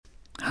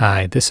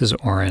Hi, this is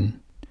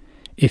Oren.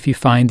 If you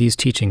find these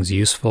teachings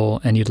useful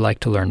and you'd like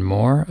to learn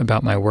more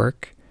about my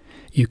work,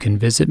 you can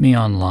visit me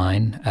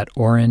online at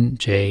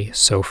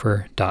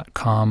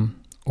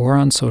orenjsofer.com or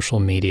on social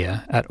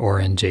media at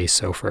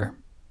orenjsofer.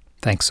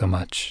 Thanks so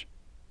much.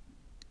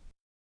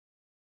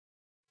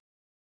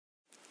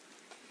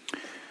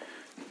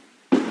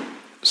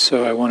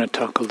 So I want to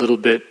talk a little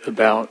bit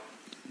about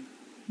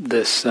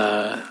this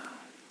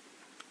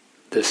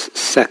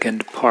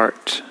second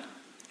part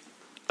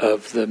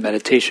of the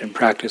meditation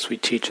practice we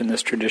teach in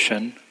this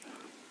tradition.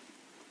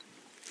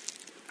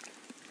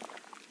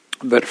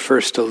 But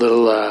first, a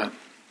little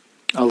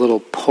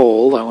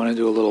poll. I want to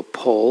do a little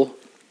poll.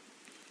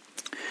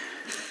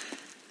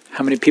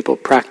 How many people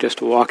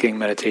practiced walking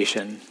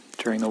meditation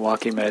during the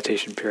walking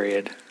meditation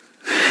period?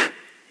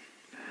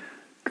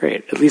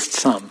 Great, at least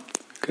some.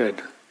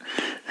 Good.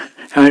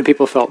 How many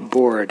people felt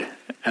bored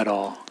at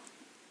all?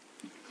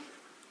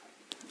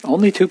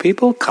 Only 2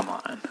 people? Come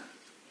on.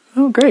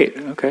 Oh, great.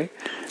 Okay.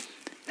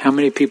 How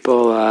many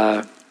people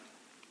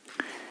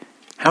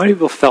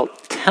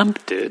felt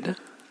tempted,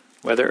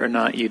 whether or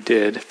not you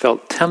did,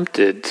 felt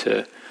tempted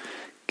to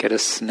get a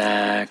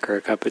snack or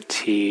a cup of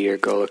tea or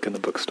go look in the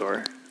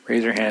bookstore?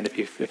 Raise your hand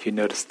if you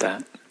noticed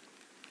that.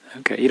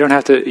 Okay. You don't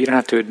have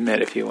to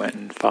admit if you went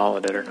and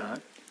followed it or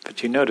not,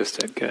 but you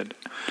noticed it. Good.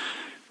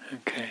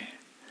 Okay.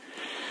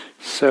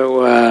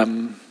 So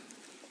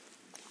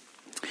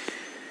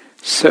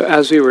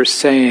as we were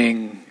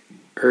saying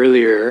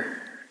earlier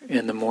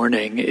in the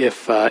morning,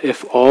 if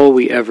all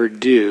we ever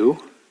do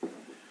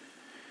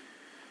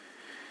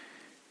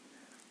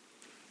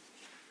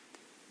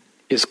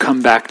is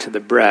come back to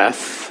the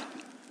breath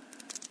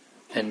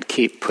and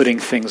keep putting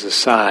things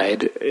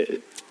aside,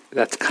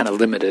 that's kind of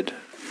limited,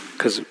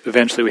 because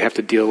eventually we have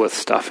to deal with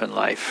stuff in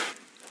life.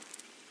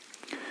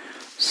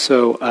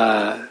 So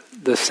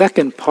the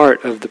second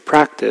part of the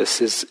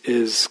practice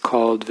is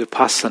called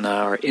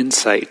vipassana, or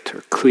insight, or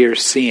clear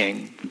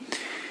seeing.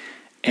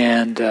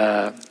 And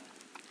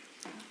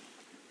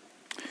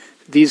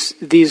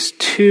these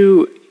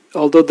two,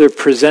 although they're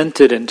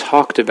presented and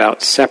talked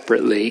about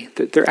separately,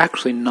 they're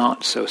actually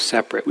not so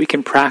separate. We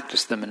can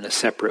practice them in a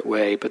separate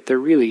way, but they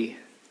really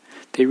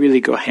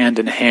go hand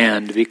in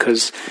hand,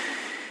 because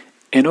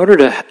in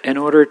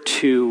order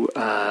to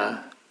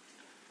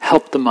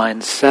help the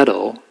mind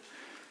settle,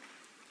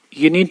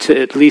 you need to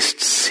at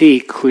least see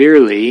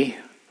clearly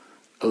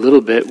a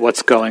little bit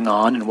what's going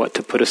on and what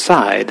to put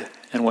aside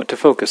and what to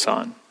focus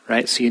on,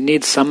 right? So you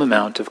need some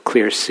amount of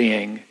clear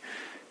seeing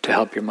to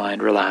help your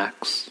mind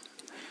relax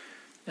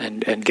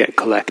and get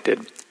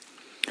collected.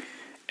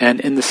 And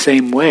in the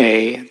same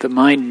way, the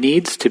mind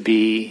needs to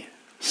be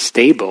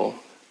stable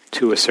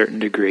to a certain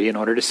degree in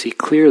order to see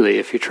clearly.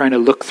 If you're trying to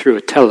look through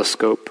a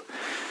telescope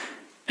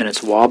and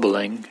it's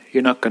wobbling,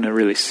 you're not going to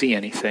really see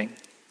anything.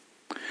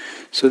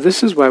 So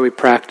this is why we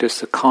practice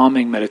the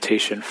calming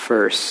meditation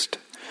first,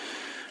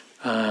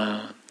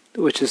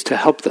 which is to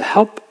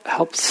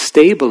help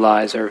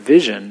stabilize our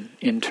vision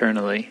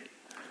internally.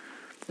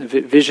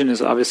 Vision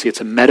is obviously,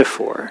 it's a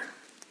metaphor,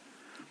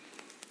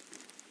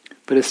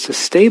 but it's to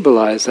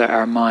stabilize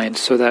our mind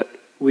so that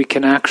we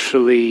can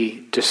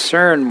actually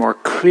discern more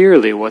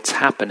clearly what's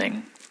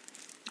happening.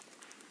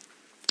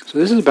 So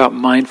this is about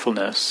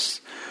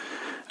mindfulness.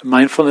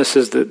 Mindfulness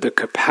is the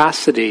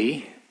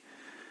capacity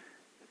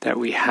that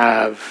we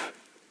have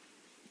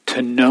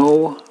to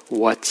know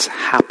what's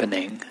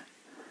happening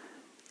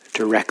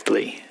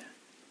directly.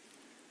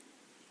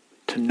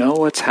 To know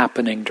what's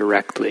happening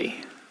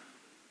directly.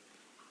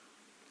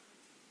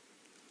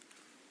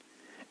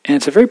 And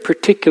it's a very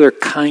particular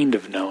kind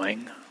of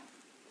knowing.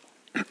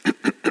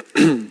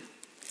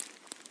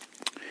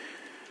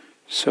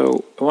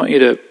 So I want you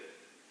to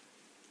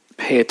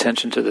pay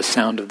attention to the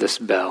sound of this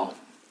bell.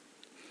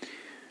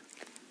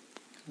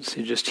 So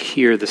you just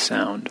hear the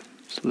sound.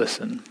 Just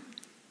listen.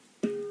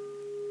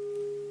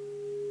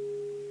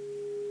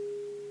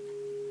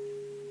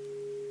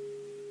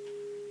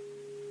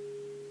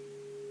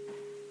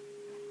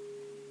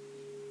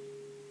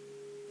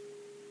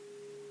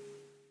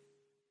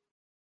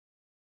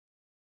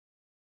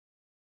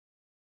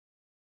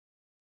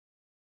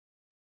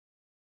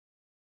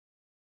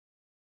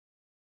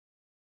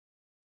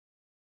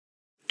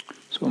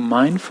 So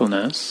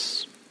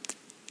mindfulness.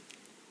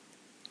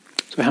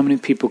 So how many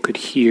people could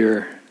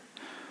hear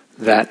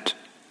that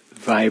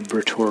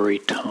vibratory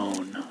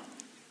tone?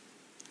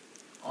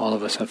 All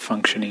of us have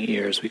functioning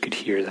ears, we could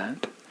hear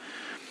that.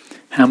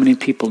 How many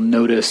people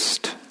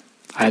noticed,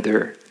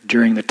 either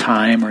during the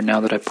time or now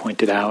that I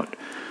pointed out,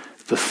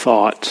 the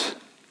thought,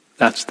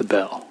 that's the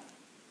bell?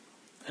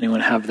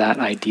 Anyone have that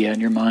idea in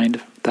your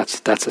mind? That's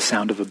the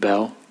sound of a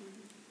bell?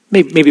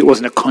 Maybe it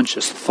wasn't a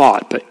conscious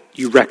thought, but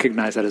you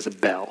recognize that as a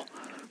bell.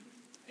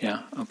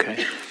 Yeah,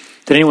 okay.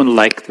 Did anyone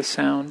like the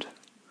sound?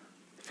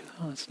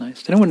 Oh, that's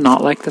nice. Did anyone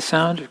not like the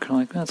sound? You're kind of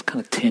like, oh, that's kind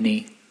of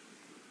tinny.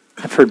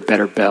 I've heard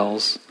better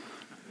bells.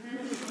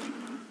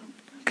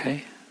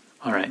 Okay,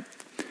 all right.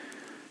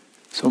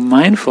 So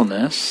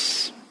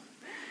mindfulness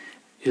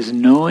is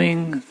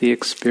knowing the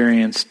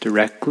experience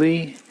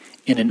directly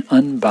in an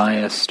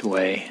unbiased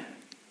way,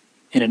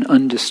 in an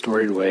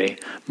undistorted way.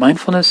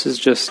 Mindfulness is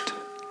just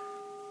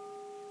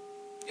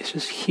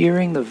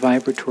hearing the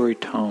vibratory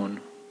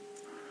tone.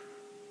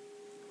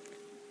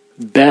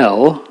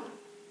 Bell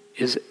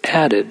is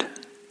added.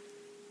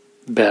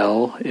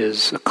 Bell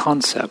is a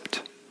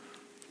concept.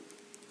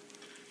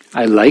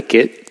 I like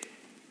it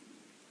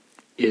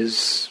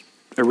is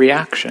a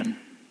reaction.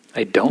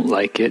 I don't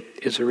like it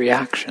is a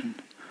reaction.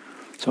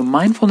 So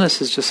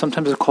mindfulness is just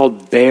sometimes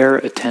called bare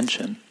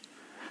attention.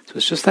 So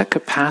it's just that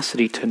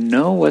capacity to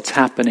know what's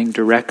happening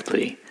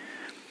directly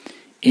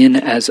in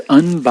as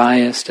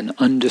unbiased and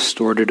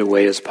undistorted a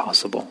way as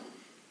possible.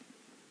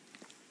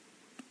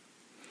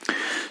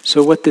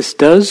 So what this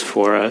does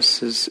for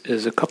us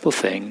is a couple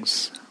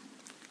things.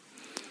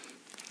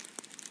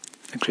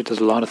 Actually, it does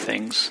a lot of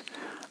things.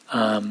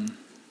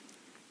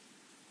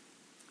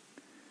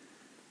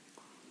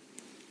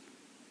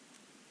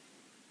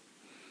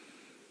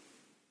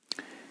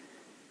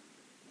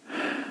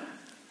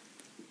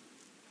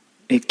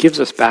 It gives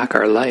us back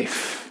our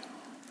life.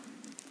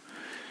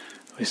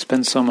 We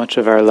spend so much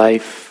of our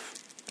life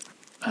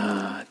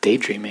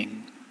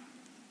daydreaming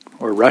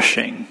or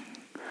rushing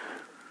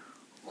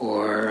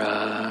or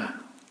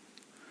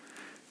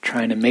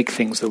trying to make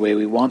things the way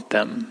we want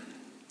them,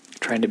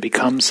 trying to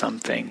become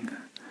something.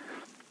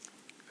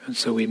 And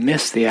so we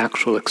miss the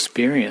actual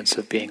experience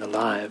of being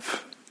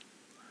alive.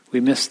 We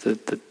miss the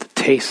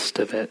taste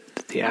of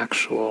it, the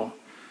actual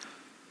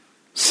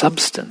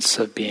substance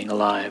of being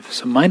alive.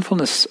 So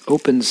mindfulness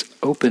opens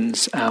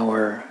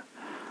our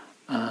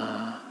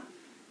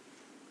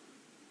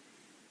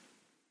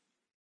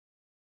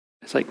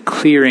it's like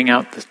clearing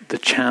out the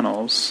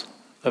channels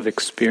of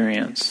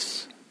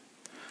experience,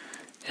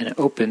 and it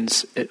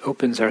opens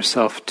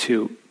ourselves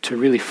to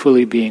really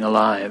fully being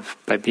alive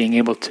by being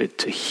able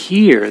to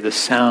hear the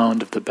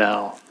sound of the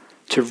bell,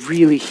 to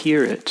really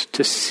hear it,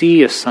 to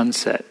see a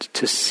sunset,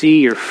 to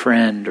see your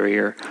friend or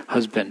your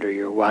husband or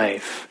your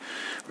wife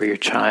or your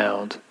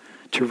child,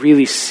 to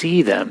really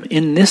see them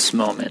in this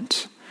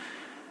moment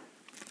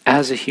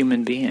as a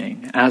human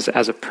being, as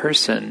a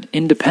person,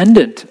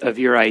 independent of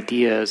your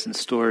ideas and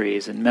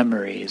stories and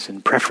memories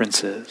and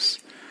preferences,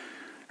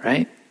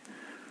 right?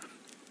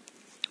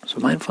 So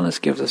mindfulness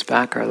gives us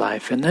back our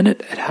life, and then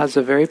it has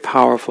a very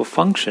powerful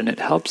function. It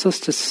helps us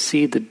to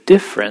see the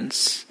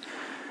difference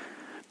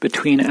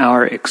between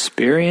our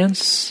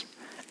experience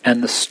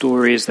and the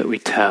stories that we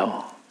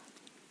tell.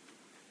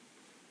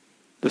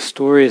 The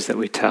stories that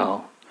we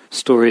tell,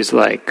 stories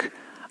like,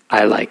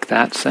 I like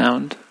that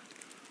sound,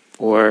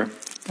 or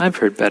I've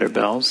heard better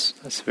bells.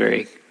 That's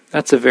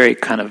a very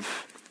kind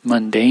of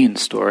mundane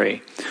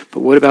story. But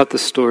what about the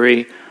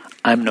story,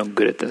 I'm no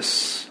good at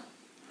this.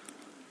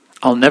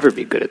 I'll never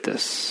be good at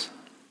this.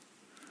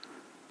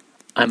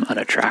 I'm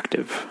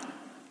unattractive.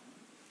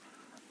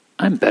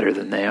 I'm better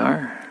than they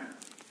are.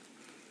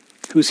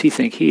 Who's he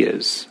think he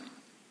is?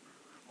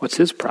 What's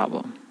his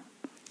problem?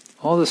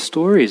 All the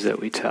stories that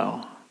we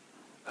tell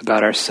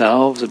about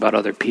ourselves, about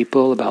other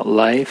people, about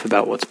life,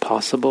 about what's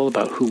possible,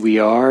 about who we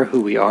are,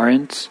 who we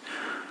aren't.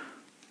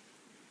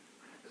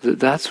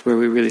 That's where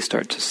we really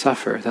start to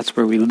suffer. That's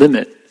where we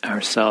limit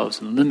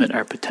ourselves and limit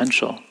our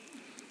potential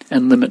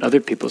and limit other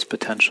people's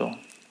potential.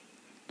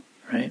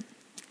 Right?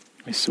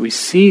 So we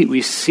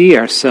see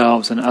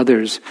ourselves and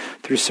others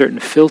through certain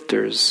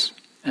filters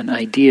and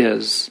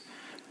ideas,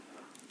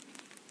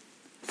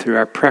 through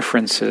our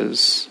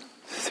preferences,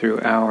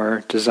 through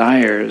our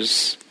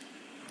desires.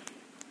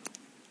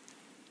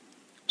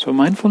 So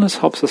mindfulness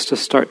helps us to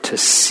start to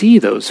see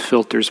those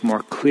filters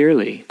more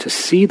clearly, to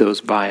see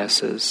those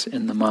biases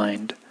in the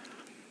mind,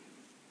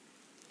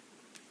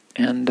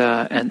 and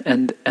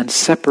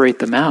separate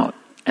them out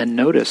and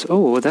notice,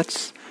 oh,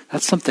 that's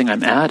something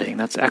I'm adding,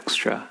 that's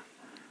extra.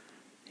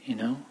 You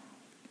know?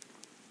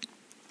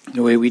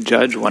 The way we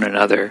judge one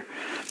another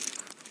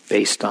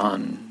based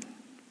on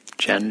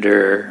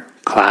gender,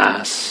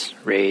 class,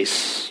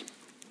 race,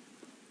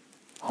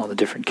 all the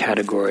different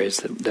categories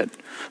that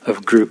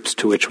of groups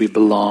to which we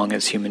belong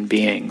as human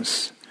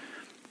beings,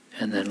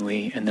 and then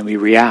we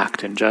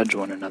react and judge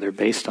one another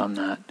based on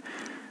that.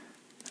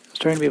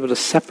 Starting to be able to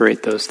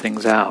separate those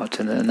things out,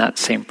 and then that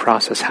same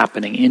process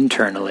happening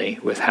internally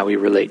with how we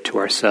relate to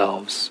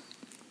ourselves.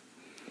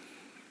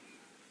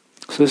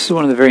 So this is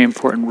one of the very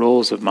important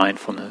roles of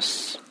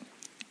mindfulness.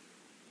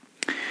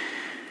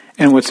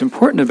 And what's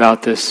important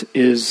about this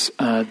is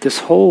this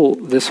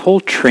whole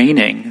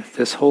training,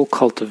 this whole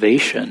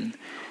cultivation.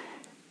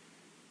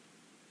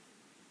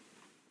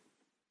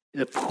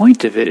 The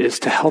point of it is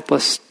to help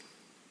us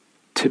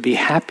to be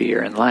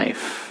happier in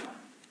life.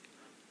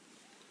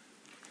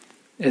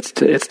 It's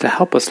to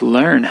help us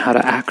learn how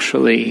to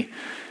actually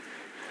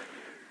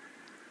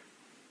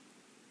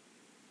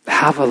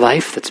have a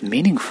life that's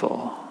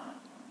meaningful.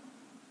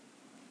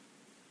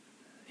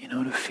 You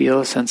know, to feel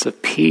a sense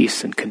of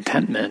peace and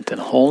contentment and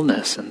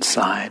wholeness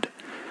inside.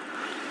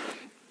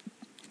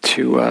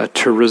 To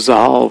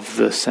resolve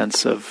the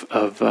sense of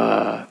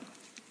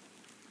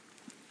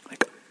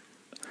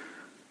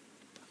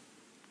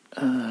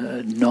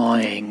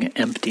gnawing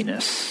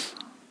emptiness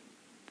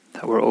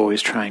that we're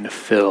always trying to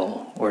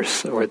fill, or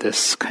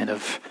this kind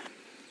of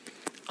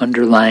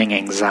underlying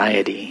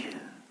anxiety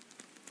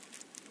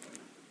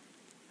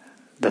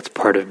that's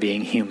part of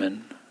being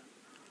human.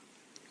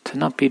 To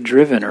not be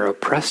driven or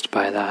oppressed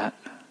by that.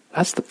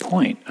 That's the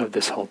point of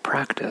this whole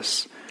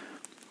practice.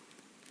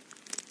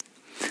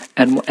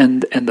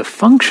 And the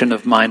function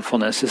of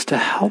mindfulness is to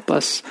help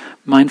us.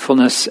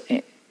 Mindfulness,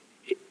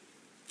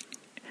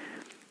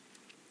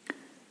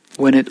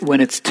 when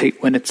it's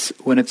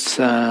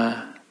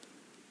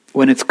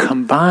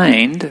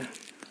combined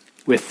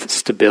with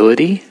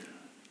stability,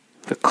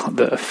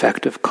 the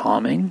effect of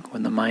calming,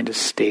 when the mind is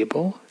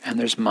stable and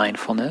there's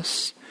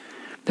mindfulness,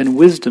 then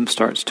wisdom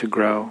starts to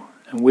grow.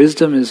 And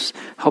wisdom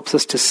helps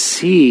us to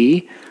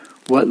see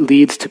what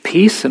leads to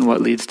peace and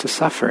what leads to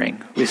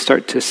suffering. We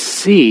start to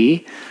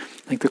see,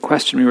 like the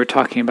question we were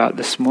talking about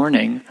this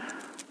morning,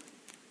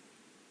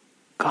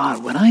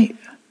 God, when I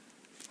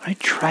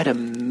try to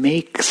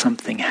make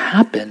something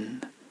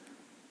happen,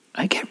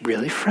 I get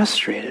really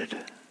frustrated.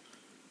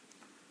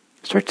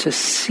 Start to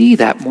see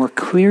that more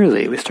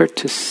clearly. We start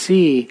to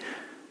see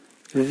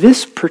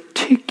this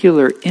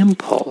particular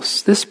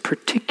impulse, this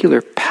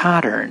particular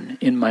pattern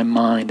in my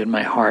mind and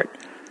my heart.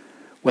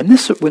 When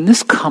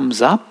this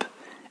comes up,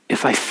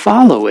 if I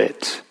follow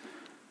it,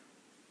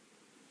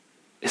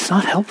 it's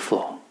not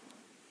helpful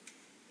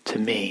to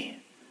me.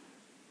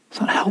 It's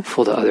not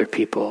helpful to other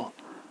people.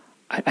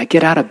 I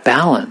get out of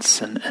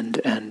balance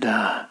and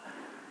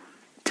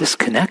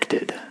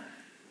disconnected.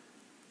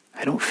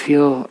 I don't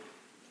feel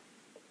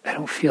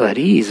at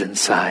ease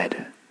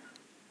inside.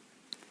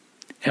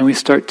 And we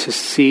start to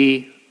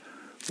see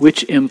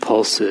which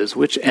impulses,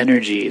 which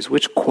energies,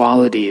 which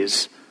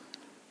qualities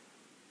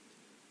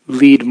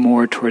lead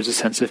more towards a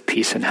sense of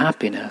peace and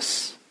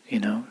happiness,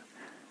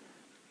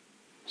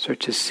 Start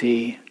to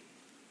see,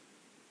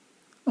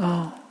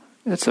 oh,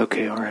 it's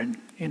okay, Oren.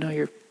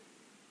 You're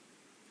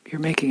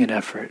making an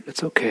effort.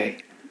 It's okay.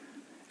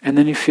 And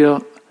then you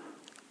feel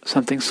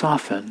something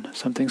soften,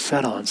 something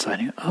settle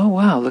inside you. Oh,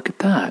 wow, look at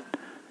that.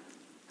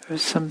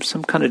 There's some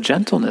kind of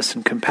gentleness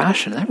and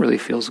compassion. That really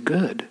feels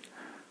good.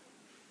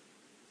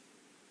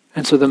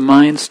 And so the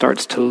mind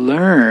starts to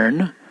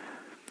learn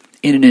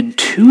in an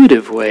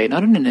intuitive way,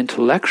 not in an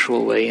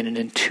intellectual way, in an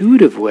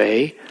intuitive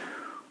way,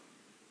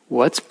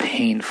 what's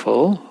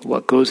painful,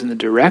 what goes in the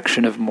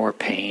direction of more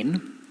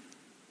pain,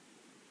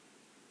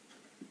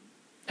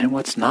 and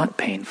what's not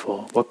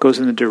painful, what goes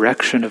in the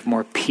direction of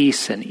more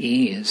peace and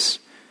ease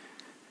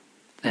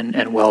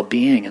and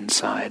well-being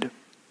inside.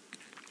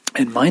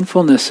 And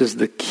mindfulness is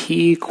the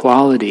key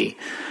quality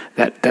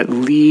that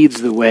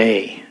leads the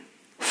way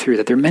through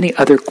that. There are many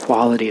other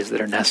qualities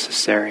that are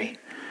necessary.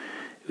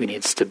 We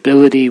need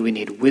stability, we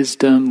need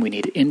wisdom, we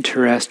need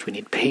interest, we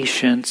need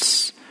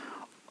patience,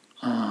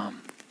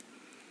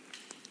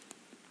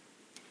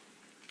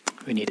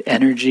 we need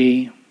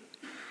energy.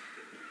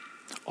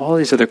 All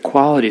these other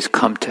qualities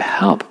come to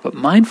help, but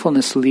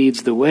mindfulness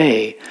leads the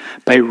way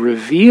by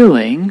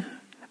revealing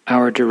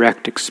our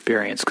direct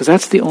experience, because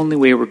that's the only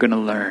way we're going to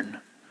learn.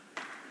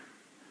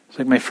 It's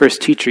like my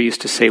first teacher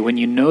used to say, when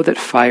you know that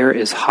fire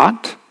is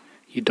hot,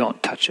 you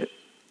don't touch it.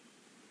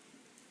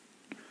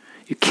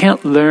 You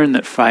can't learn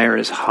that fire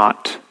is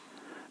hot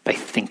by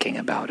thinking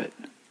about it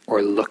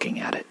or looking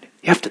at it.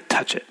 You have to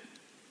touch it.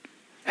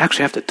 You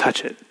actually have to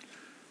touch it.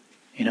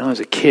 As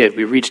a kid,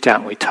 we reached out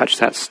and we touched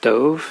that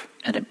stove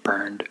and it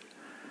burned.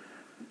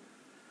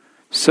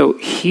 So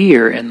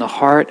here in the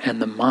heart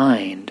and the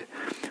mind,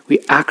 we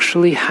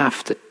actually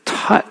have to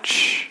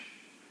touch.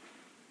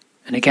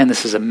 And again,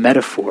 this is a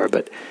metaphor,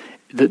 but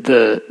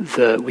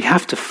we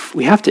have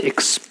to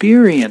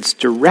experience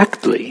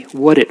directly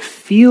what it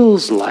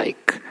feels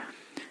like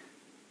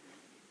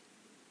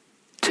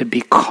to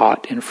be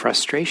caught in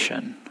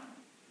frustration.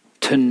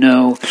 To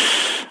know,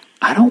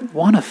 I don't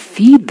want to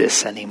feed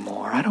this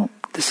anymore.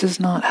 This is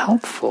not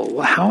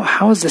helpful.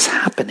 How is this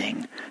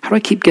happening? How do I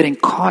keep getting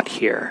caught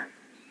here?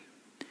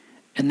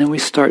 And then we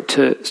start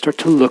to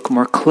look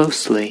more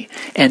closely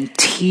and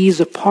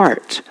tease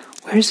apart.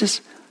 Where's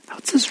this?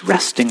 What's this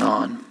resting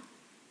on?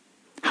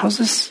 How's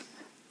this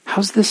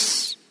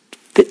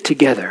fit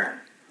together?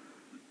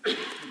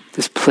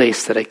 This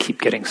place that I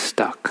keep getting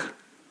stuck.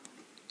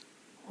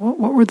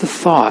 What were the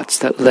thoughts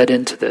that led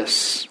into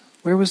this?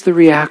 Where was the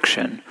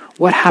reaction?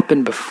 What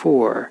happened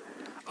before?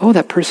 Oh,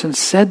 that person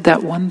said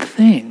that one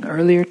thing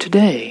earlier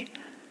today.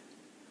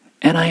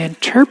 And I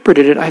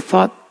interpreted it. I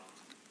thought,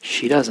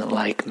 she doesn't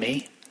like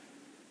me.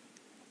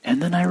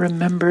 And then I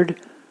remembered,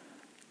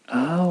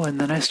 and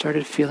then I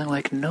started feeling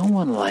like no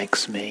one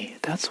likes me.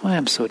 That's why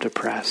I'm so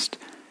depressed.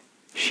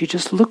 She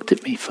just looked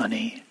at me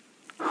funny.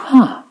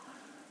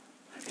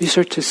 You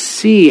start to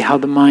see how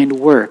the mind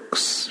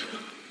works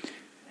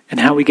and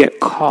how we get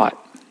caught.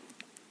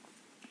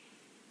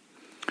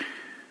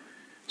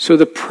 So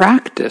the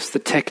practice, the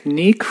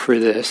technique for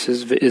this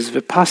is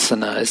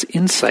vipassana, is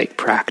insight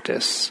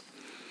practice.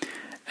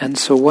 And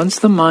so once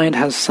the mind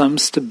has some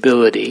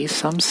stability,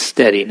 some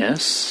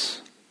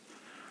steadiness,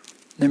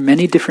 there are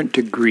many different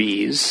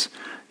degrees.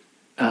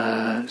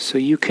 So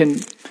you can,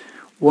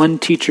 One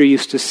teacher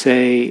used to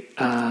say,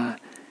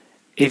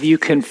 if you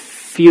can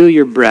feel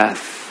your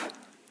breath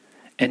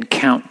and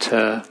count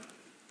to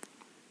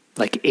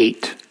like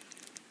 8,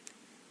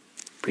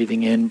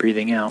 breathing in,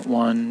 breathing out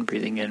 1,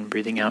 breathing in,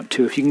 breathing out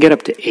 2. If you can get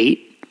up to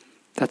 8,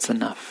 that's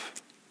enough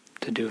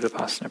to do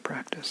Vipassana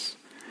practice.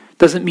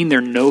 Doesn't mean there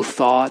are no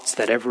thoughts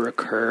that ever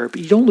occur,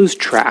 but you don't lose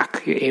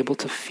track. You're able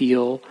to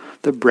feel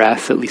the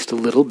breath at least a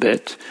little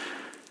bit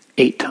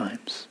 8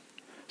 times.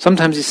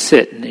 Sometimes you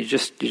sit and you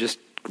just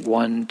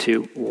 1,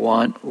 2,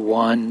 1,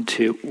 1,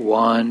 2,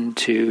 1,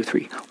 2,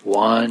 3,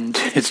 1,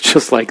 2. It's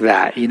just like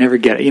that. You never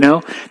get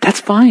it. That's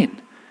fine.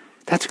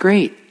 That's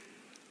great.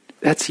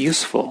 That's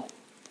useful.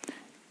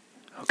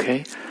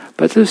 Okay?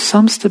 But there's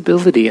some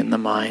stability in the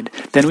mind.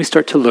 Then we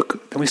start to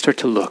look. Then we start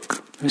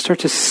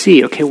to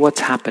see, okay,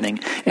 what's happening?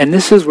 And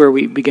this is where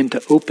we begin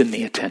to open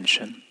the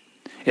attention.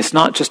 It's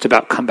not just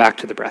about come back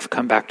to the breath,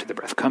 come back to the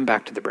breath, come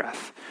back to the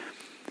breath.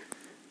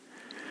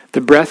 The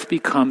breath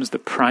becomes the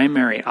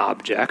primary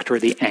object, or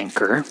the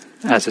anchor,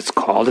 as it's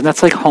called, and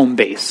that's like home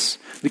base.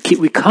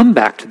 We come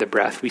back to the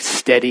breath, we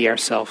steady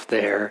ourselves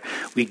there,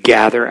 we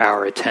gather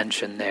our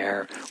attention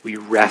there, we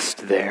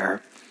rest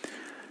there.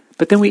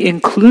 But then we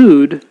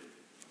include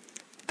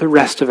the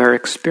rest of our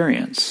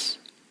experience,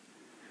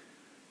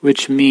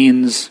 which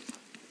means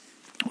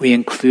we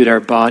include our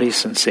body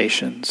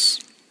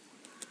sensations,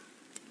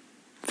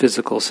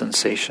 physical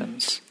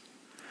sensations.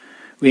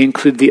 We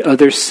include the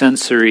other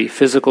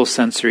physical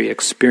sensory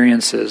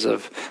experiences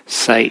of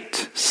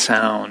sight,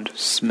 sound,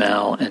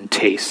 smell, and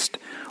taste.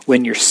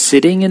 When you're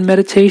sitting in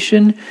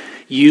meditation,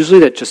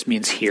 usually that just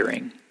means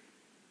hearing,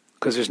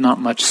 because there's not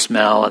much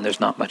smell and there's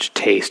not much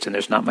taste and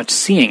there's not much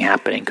seeing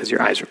happening because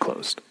your eyes are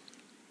closed,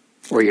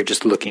 or you're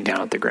just looking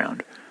down at the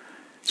ground.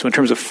 So in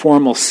terms of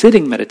formal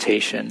sitting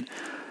meditation,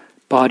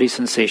 body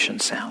sensation,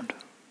 sound.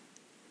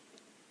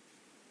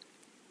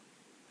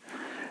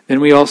 Then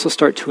we also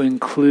start to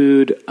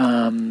include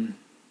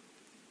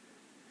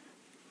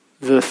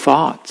the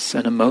thoughts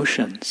and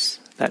emotions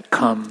that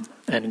come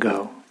and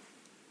go.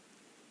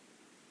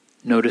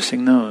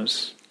 Noticing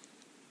those.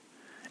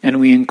 And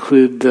we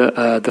include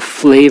the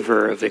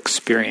flavor of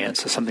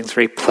experience. So something's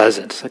very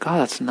pleasant. It's like, oh,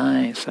 that's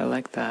nice. I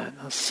like that.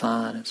 The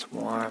sun, it's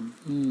warm.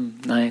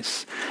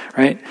 Nice.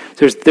 Right?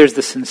 There's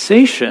the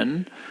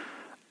sensation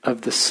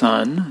of the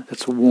sun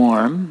that's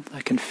warm.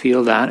 I can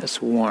feel that.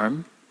 It's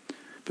warm.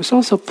 But it's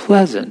also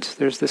pleasant.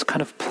 There's this kind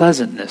of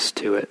pleasantness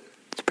to it.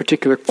 It's a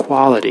particular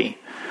quality.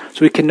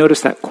 So we can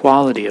notice that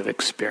quality of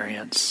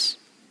experience.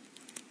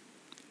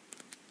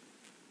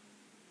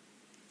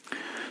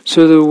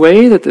 So the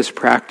way that this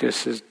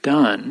practice is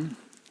done,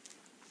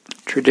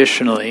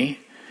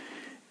 traditionally,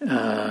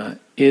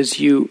 is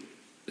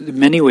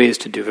many ways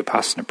to do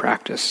Vipassana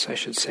practice, I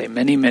should say.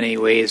 Many, many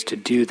ways to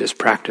do this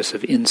practice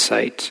of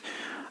insight.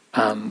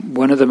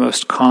 One of the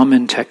most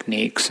common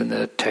techniques, and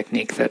the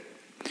technique that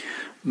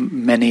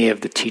many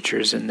of the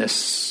teachers in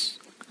this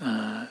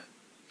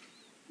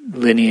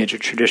lineage or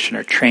tradition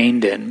are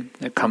trained in,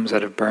 that comes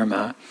out of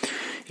Burma,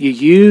 you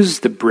use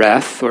the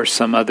breath or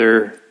some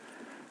other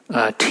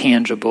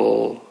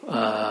tangible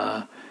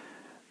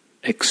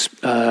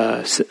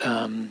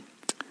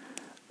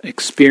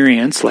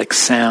experience like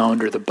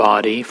sound or the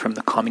body from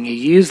the calming. You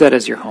use that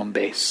as your home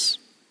base.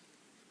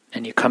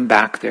 And you come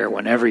back there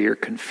whenever you're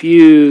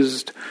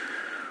confused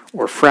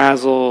or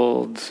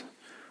frazzled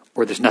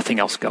or there's nothing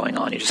else going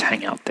on. You just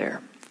hang out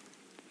there.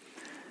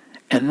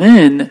 And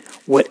then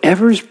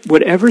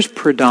whatever's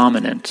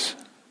predominant,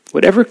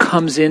 whatever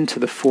comes into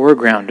the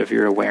foreground of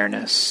your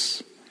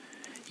awareness,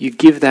 you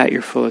give that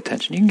your full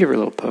attention. You can give her a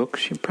little poke.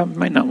 She probably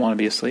might not want to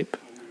be asleep.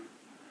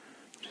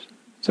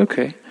 It's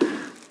okay.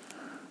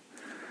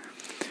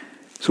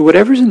 So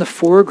whatever's in the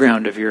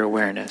foreground of your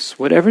awareness,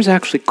 whatever's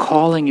actually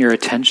calling your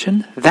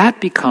attention, that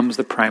becomes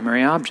the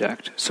primary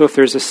object. So if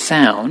there's a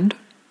sound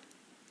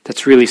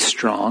that's really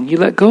strong, you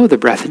let go of the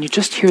breath and you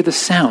just hear the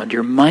sound.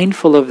 You're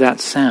mindful of that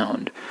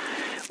sound,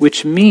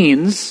 which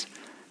means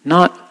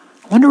not,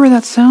 I wonder where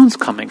that sound's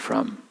coming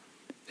from.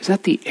 Is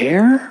that the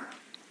air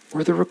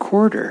or the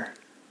recorder?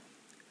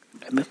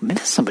 Maybe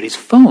that's somebody's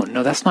phone.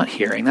 No, that's not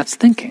hearing, that's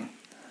thinking.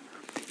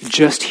 You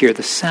just hear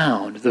the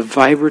sound, the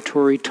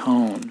vibratory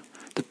tone,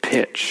 the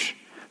pitch,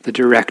 the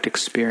direct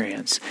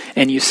experience.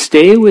 And you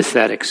stay with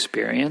that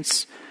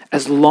experience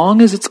as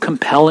long as it's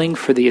compelling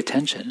for the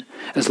attention,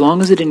 as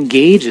long as it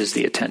engages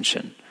the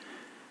attention.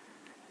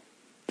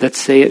 Let's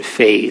say it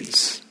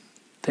fades.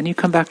 Then you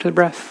come back to the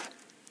breath.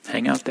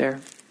 Hang out there.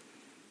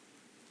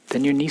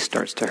 Then your knee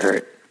starts to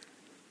hurt.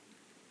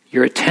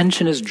 Your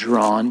attention is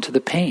drawn to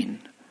the pain.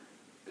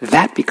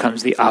 That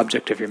becomes the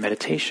object of your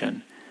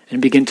meditation.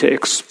 And begin to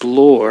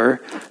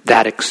explore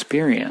that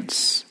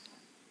experience.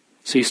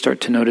 So you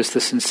start to notice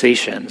the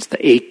sensations,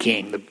 the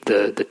aching,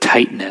 the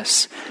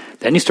tightness.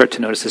 Then you start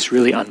to notice this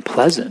really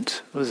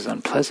unpleasant. Oh, this is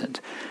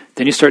unpleasant.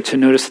 Then you start to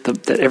notice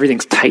that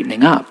everything's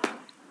tightening up.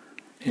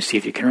 You see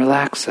if you can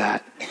relax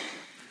that.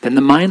 Then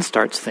the mind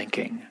starts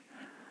thinking,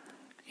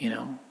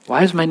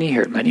 why does my knee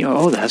hurt? My knee,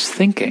 oh, that's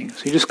thinking.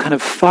 So you're just kind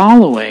of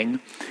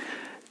following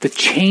the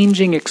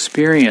changing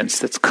experience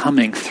that's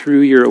coming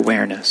through your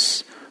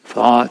awareness,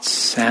 thoughts,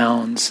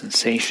 sounds,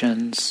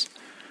 sensations,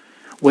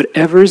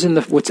 whatever in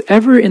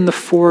the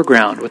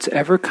foreground,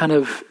 whatever kind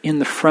of in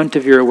the front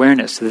of your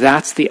awareness,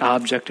 that's the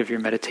object of your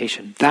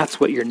meditation. That's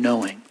what you're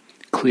knowing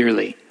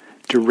clearly,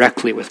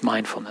 directly with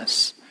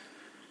mindfulness.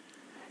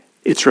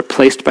 It's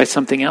replaced by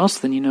something else,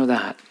 then you know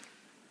that.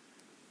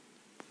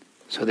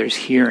 So there's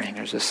hearing,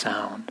 there's a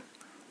sound.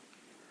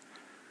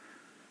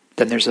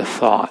 Then there's a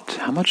thought.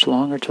 How much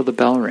longer till the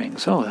bell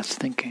rings? Oh, that's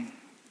thinking.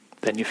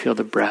 Then you feel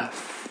the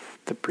breath,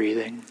 the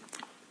breathing.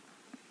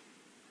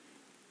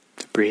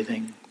 The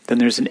breathing. Then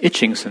there's an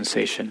itching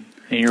sensation,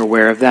 and you're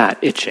aware of that,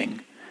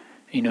 itching.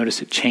 You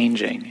notice it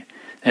changing.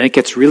 And it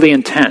gets really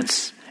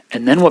intense.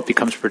 And then what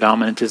becomes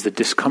predominant is the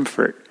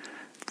discomfort.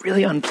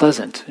 Really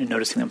unpleasant. You're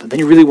noticing that. Then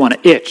you really want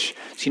to itch.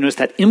 So you notice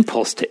that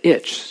impulse to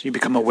itch. So you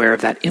become aware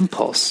of that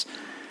impulse.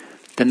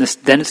 Then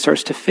it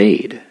starts to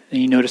fade.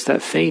 And you notice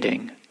that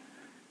fading.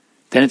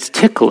 Then it's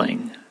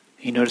tickling.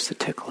 You notice the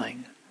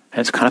tickling. And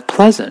it's kind of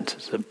pleasant.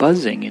 It's the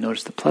buzzing. You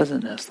notice the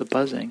pleasantness, the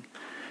buzzing.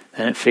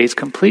 Then it fades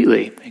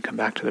completely. You come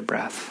back to the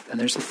breath. Then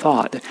there's the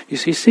thought. You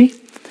see?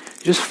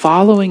 You're just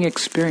following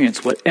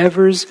experience.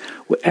 Whatever's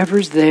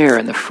there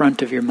in the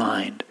front of your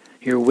mind,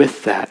 you're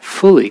with that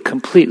fully,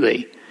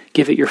 completely.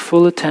 Give it your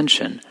full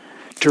attention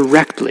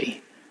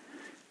directly.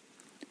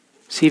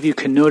 See if you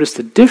can notice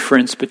the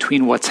difference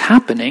between what's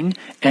happening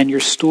and your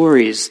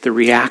stories, the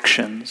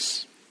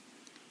reactions,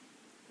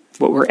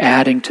 what we're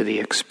adding to the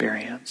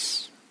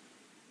experience.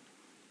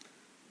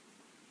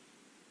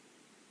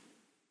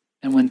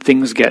 And when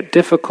things get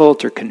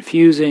difficult or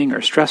confusing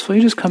or stressful,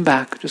 you just come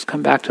back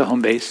to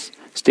home base.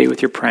 Stay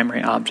with your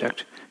primary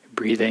object,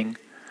 breathing,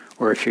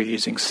 or if you're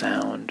using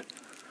sound.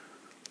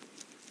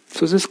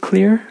 So is this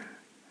clear?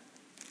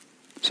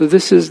 So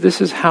this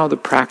is how the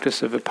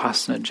practice of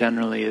Vipassana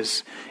generally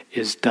is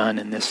done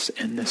in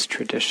this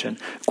tradition.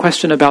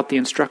 Question about the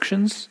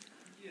instructions?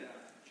 Yeah,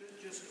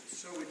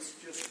 just so it's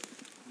just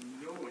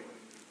knowing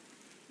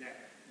that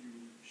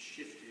you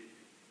shifted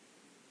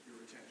your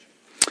attention.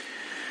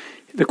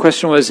 The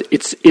question was,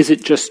 is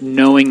it just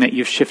knowing that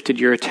you've shifted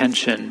your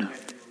attention? You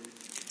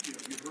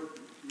heard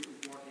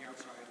walking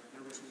outside,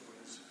 there was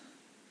noise.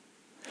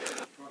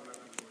 Thought about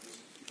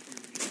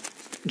the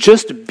noise.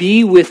 Just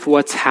be with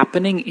what's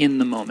happening in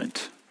the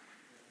moment.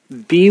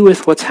 Be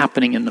with what's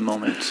happening in the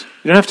moment.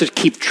 You don't have to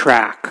keep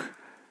track.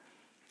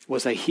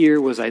 Was I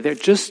here? Was I there?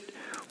 Just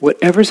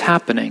whatever's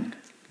happening,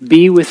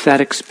 be with that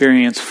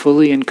experience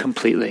fully and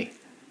completely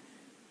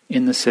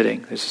in the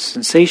sitting. There's a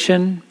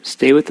sensation.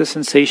 Stay with the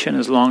sensation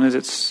as long as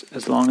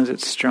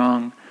it's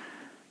strong.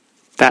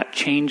 That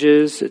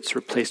changes. It's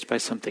replaced by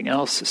something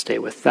else. So stay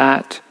with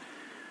that.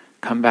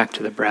 Come back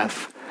to the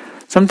breath.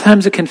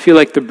 Sometimes it can feel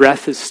like the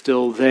breath is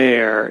still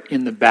there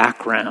in the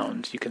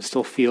background. You can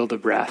still feel the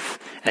breath,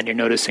 and you're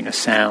noticing a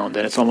sound,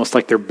 and it's almost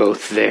like they're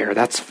both there.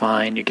 That's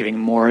fine. You're giving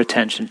more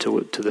attention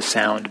to the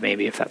sound,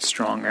 maybe, if that's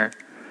stronger.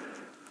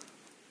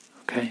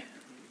 Okay?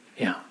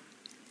 Yeah.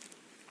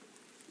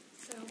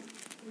 So,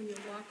 when you're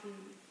walking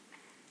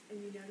and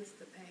you notice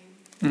the pain,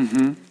 Mm-hmm.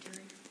 injury,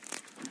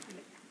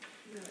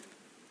 and it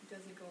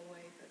doesn't go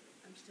away, but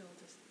I'm still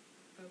just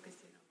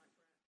focusing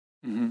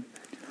on my breath.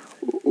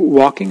 Mm-hmm.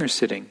 Walking or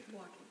sitting? Sitting.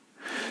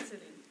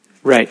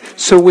 Right.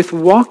 So with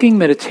walking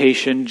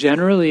meditation,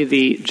 generally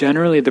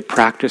the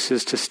practice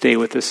is to stay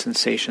with the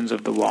sensations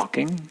of the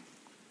walking.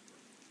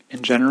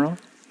 In general.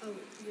 Oh,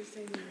 you're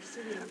saying when you're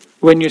sitting.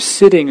 When you're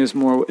sitting is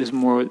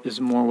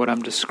more what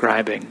I'm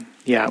describing.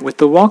 Yeah. With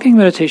the walking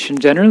meditation,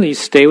 generally you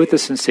stay with the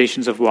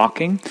sensations of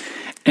walking,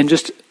 and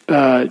just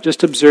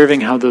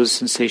observing how those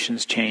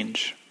sensations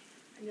change.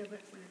 I know, but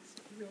when it's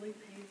really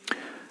painful.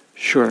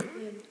 Sure.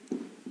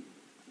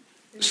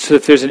 So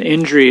if there's an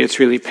injury, it's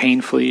really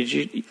painful.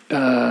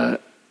 A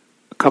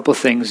couple of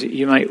things.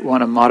 You might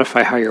want to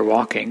modify how you're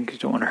walking because you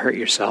don't want to hurt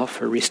yourself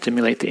or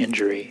re-stimulate the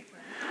injury.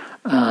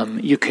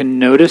 You can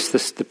notice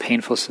the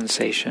painful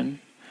sensation.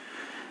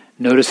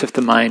 Notice if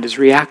the mind is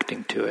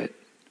reacting to it.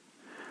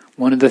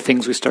 One of the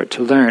things we start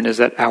to learn is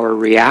that our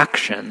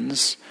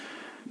reactions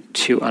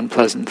to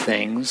unpleasant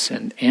things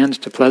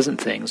and to pleasant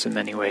things in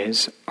many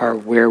ways are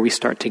where we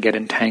start to get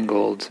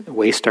entangled,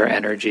 waste our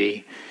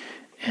energy,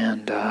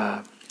 and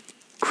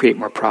create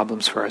more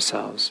problems for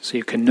ourselves. So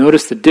you can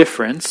notice the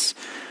difference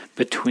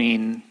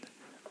between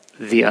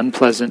the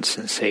unpleasant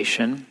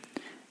sensation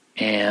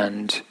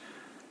and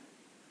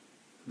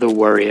the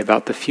worry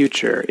about the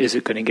future. Is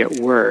it going to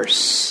get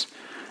worse?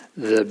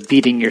 The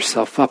beating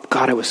yourself up.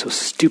 God, I was so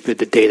stupid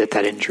the day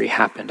that injury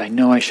happened. I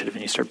know I should have.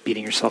 And you start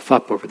beating yourself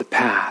up over the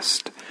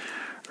past.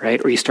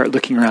 Right? Or you start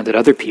looking around at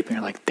other people and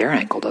you're like, their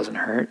ankle doesn't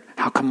hurt.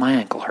 How come my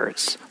ankle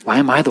hurts? Why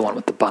am I the one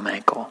with the bum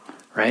ankle?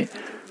 Right?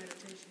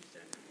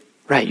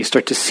 Right, you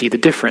start to see the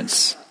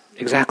difference.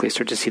 Exactly, you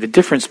start to see the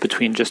difference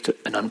between just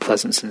an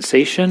unpleasant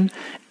sensation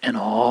and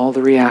all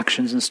the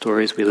reactions and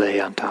stories we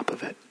lay on top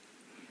of it.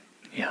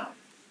 Yeah.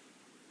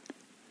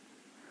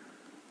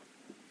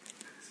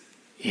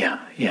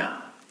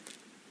 Yeah.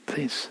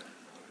 Please.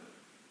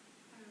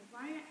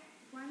 While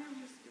I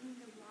was doing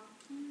the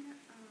walking,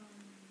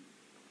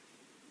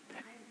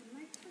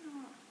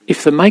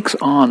 If the mic's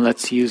on,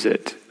 let's use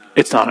it.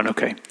 It's not on,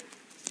 okay. I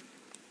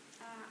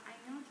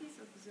noticed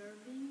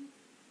observing,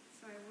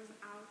 so I was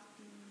out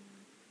in...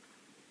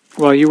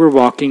 While you were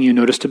walking, you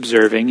noticed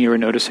observing. You were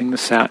noticing the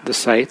sights. Yeah, I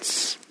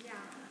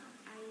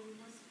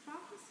was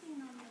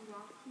focusing on the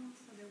walking,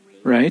 so the way...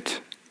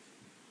 Right?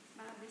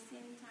 But at the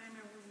same time,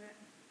 I was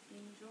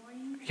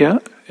enjoying... Yeah,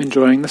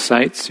 enjoying the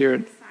sights. You're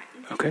the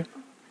sight. okay. Okay.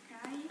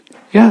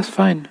 Yeah, it's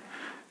fine.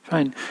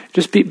 Fine.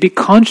 Just be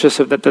conscious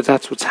of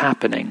that's what's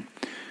happening.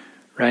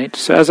 Right?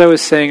 So as I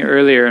was saying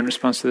earlier in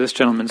response to this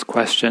gentleman's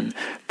question,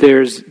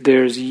 there's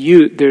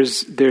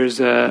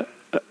a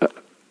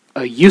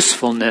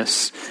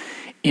usefulness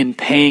in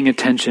paying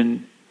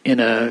attention in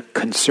a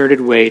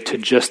concerted way to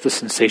just the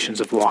sensations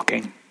of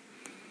walking.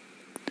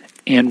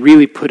 And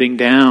really putting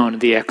down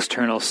the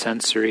external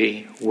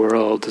sensory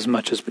world as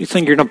much as... It's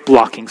like you're not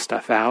blocking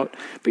stuff out,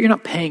 but you're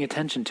not paying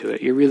attention to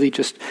it. You're really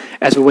just,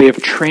 as a way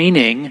of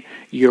training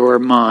your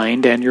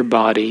mind and your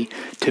body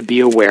to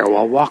be aware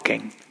while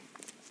walking.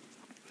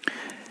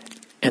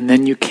 And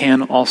then you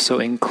can also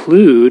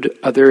include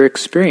other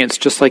experience.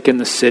 Just like in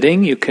the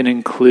sitting, you can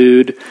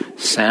include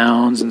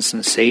sounds and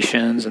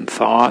sensations and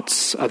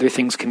thoughts. Other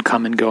things can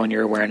come and go in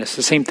your awareness.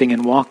 The same thing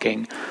in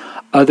walking.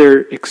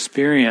 Other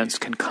experience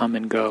can come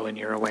and go in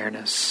your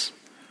awareness.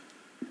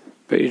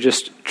 But you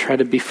just try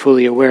to be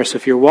fully aware. So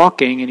if you're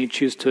walking and you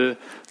choose to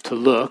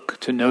look,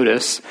 to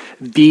notice,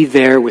 be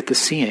there with the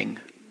seeing.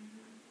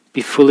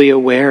 Be fully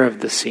aware of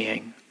the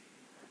seeing.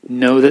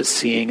 Know that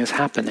seeing is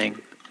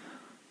happening.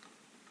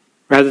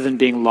 Rather than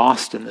being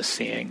lost in the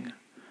seeing.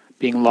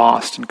 Being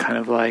lost and kind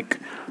of like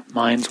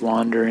mind's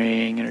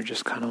wandering and are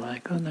just kind of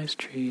like, oh, nice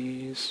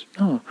trees.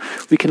 No,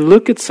 we can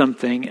look at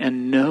something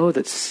and know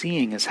that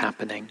seeing is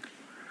happening.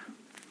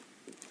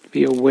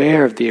 Be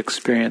aware of the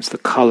experience, the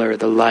color,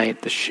 the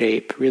light, the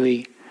shape,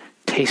 really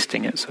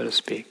tasting it, so to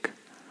speak.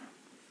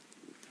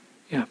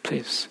 Yeah,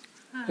 please.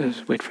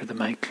 Just wait for the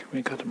mic.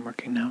 We got them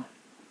working now.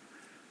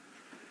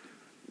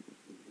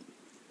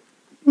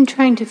 I'm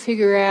trying to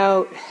figure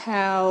out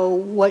how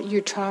what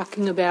you're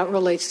talking about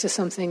relates to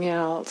something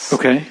else.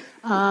 Okay.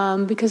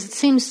 Because it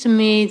seems to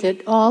me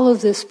that all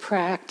of this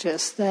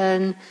practice,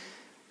 then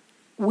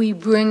we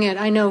bring it.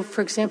 I know,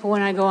 for example,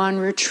 when I go on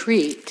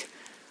retreat,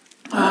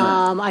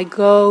 I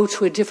go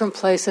to a different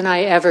place than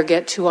I ever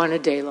get to on a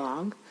day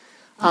long.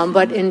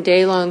 But in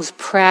day longs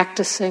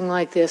practicing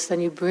like this,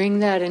 then you bring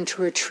that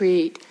into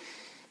retreat.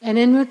 And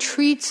in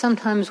retreat,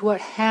 sometimes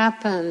what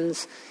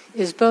happens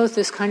is both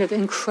this kind of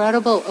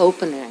incredible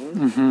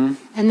opening,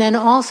 and then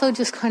also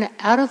just kind of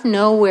out of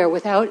nowhere,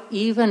 without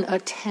even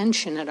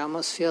attention, it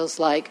almost feels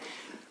like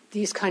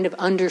these kind of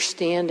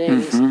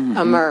understandings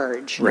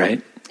emerge.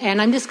 Right.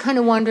 And I'm just kind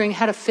of wondering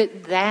how to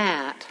fit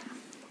that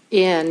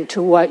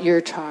into what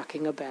you're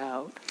talking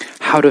about.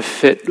 How to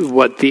fit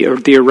what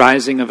the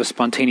arising of a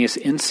spontaneous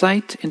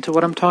insight into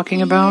what I'm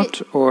talking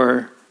about,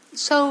 or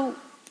so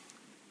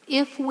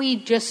if we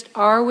just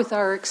are with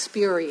our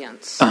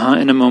experience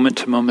in a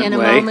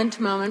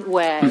moment-to-moment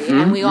way,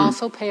 and we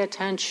also pay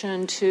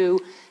attention to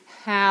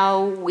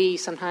how we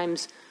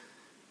sometimes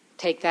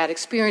take that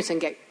experience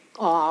and get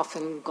off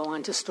and go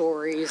on to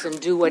stories and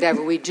do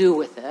whatever we do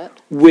with it.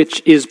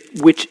 Which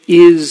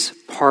is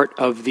part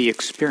of the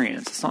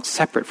experience. It's not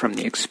separate from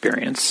the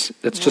experience.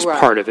 It's just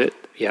part of it,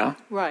 yeah.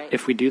 Right.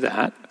 If we do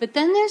that. But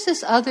then there's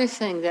this other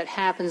thing that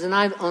happens, and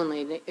I've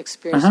only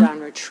experienced it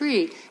on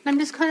retreat, and I'm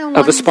just kind of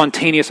wondering... Of a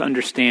spontaneous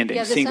understanding.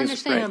 Yeah, this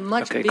understanding of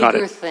much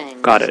bigger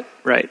things. Got it,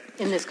 right.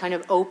 In this kind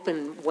of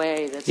open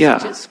way that's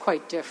just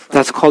quite different.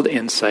 That's called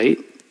insight.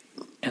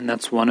 And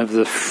that's one of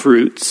the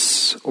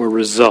fruits or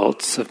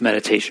results of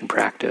meditation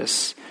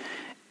practice.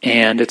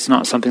 And it's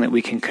not something that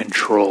we can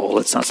control.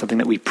 It's not something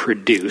that we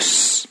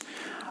produce.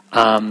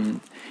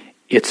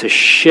 It's a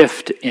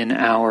shift in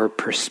our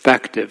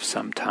perspective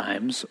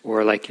sometimes,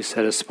 or like you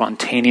said, a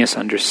spontaneous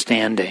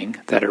understanding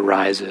that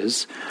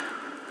arises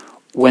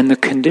when the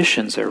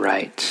conditions are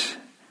right.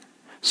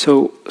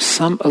 So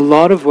a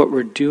lot of what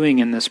we're doing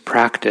in this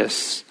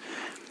practice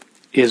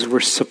is we're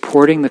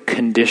supporting the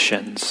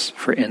conditions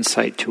for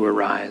insight to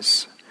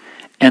arise.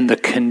 And the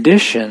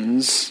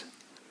conditions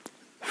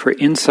for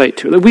insight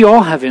to... We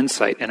all have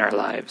insight in our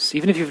lives.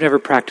 Even if you've never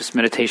practiced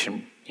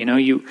meditation,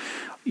 you're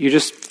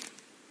just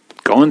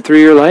going through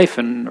your life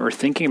or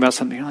thinking about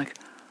something, you're like,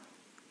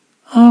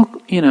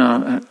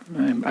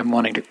 I'm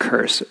wanting to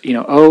curse.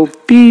 Oh,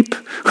 beep.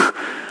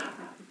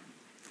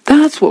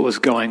 That's what was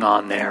going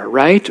on there,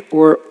 right?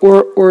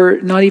 Or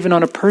not even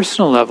on a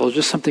personal level,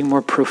 just something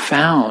more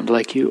profound,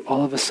 like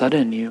all of a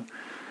sudden,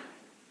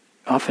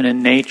 often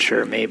in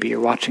nature, maybe you're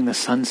watching the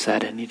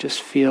sunset and you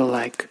just feel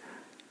like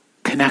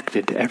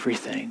connected to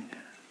everything.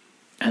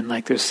 And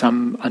like there's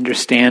some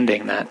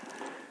understanding that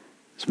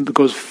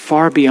goes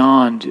far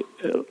beyond,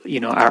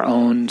 our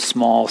own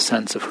small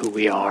sense of who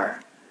we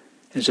are.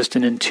 It's just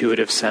an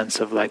intuitive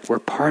sense of like we're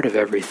part of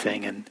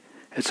everything and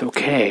it's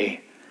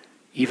okay.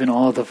 Even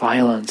all the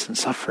violence and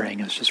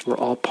suffering, it's just we're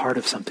all part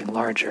of something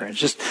larger.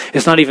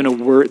 It's not even a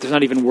word. There's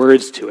not even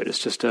words to it. It's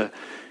just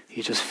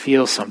You just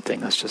feel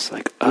something that's just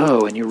like,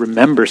 oh, and you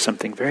remember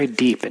something very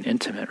deep and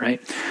intimate, right?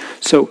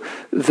 So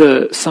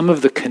some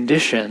of the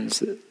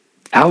conditions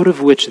out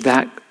of which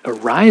that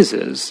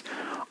arises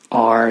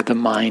are the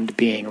mind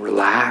being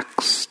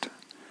relaxed,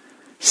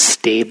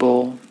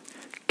 stable,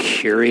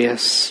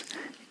 curious,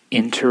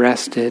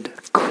 interested,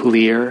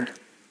 clear.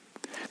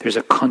 There's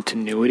a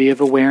continuity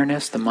of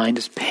awareness. The mind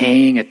is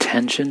paying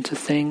attention to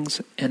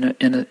things in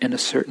a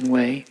certain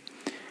way.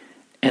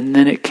 And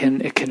then it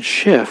can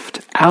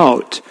shift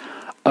out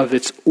of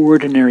its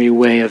ordinary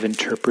way of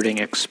interpreting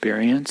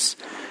experience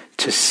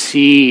to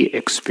see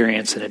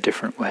experience in a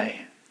different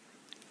way.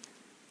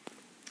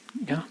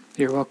 Yeah,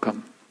 you're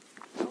welcome.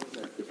 How is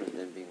that different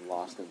than being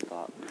lost in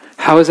thought?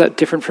 How is that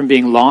different from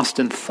being lost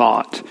in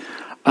thought?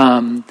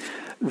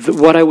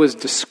 What I was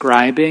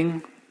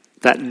describing,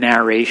 that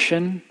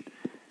narration,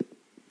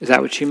 is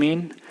that what you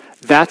mean?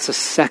 That's a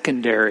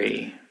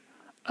secondary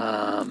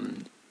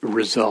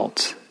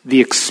result. The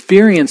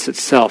experience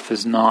itself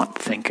is not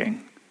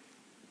thinking.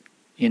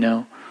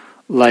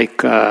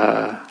 Like,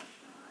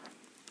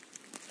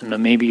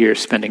 maybe you're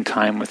spending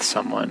time with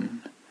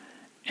someone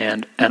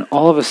and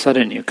all of a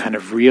sudden you kind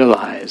of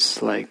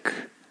realize, like,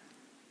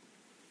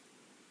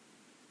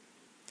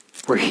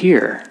 we're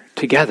here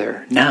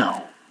together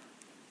now.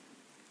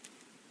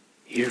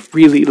 You're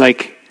really,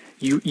 like,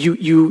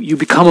 you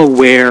become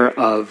aware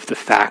of the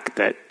fact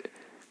that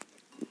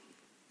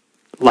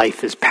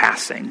life is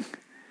passing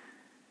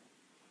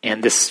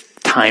and this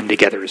time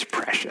together is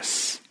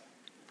precious.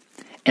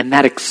 And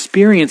that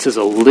experience is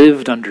a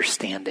lived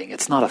understanding.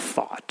 It's not a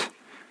thought.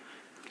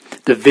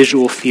 The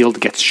visual field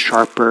gets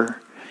sharper.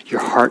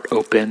 Your heart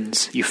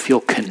opens. You feel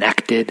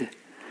connected.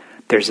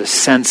 There's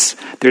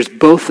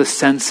both a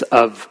sense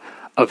of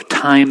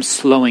time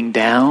slowing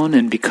down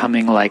and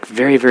becoming like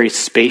very, very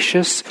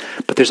spacious,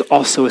 but there's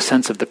also a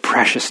sense of the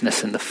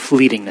preciousness and the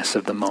fleetingness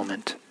of the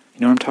moment.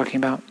 You know what I'm talking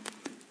about?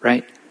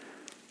 Right?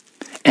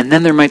 And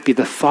then there might be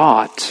the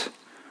thought,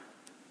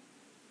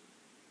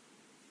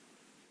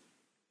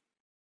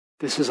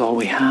 this is all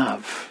we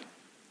have.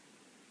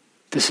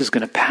 This is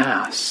going to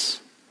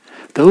pass.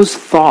 Those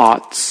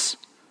thoughts,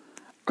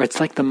 or it's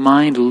like the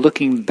mind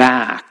looking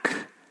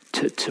back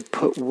to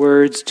put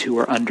words to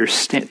or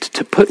understand,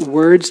 to put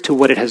words to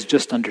what it has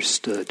just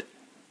understood.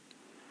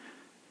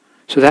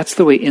 So that's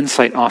the way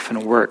insight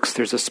often works.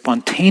 There's a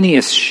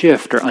spontaneous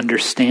shift or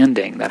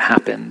understanding that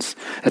happens.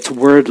 It's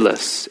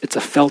wordless. It's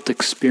a felt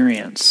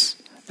experience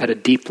at a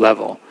deep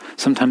level,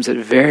 sometimes at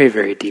very,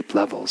 very deep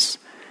levels.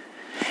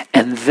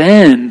 And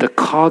then the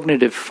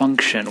cognitive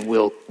function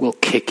will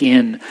kick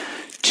in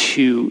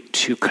to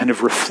kind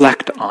of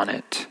reflect on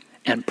it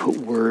and put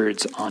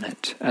words on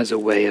it as a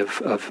way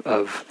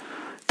of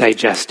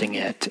digesting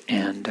it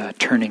and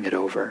turning it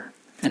over.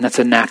 And that's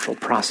a natural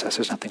process.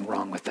 There's nothing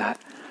wrong with that.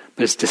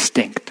 But it's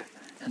distinct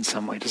in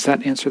some way. Does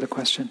that answer the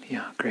question?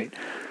 Yeah, great.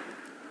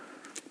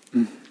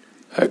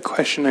 A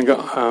question I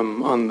got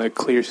on the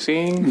clear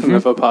seeing from the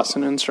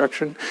Vipassana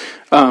instruction.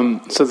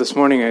 So this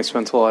morning I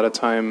spent a lot of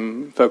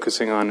time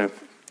focusing on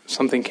if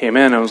something came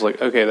in, I was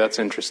like, okay, that's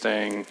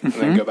interesting, and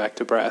then go back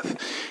to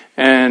breath.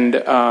 And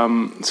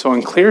so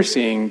in clear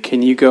seeing,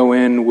 can you go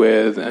in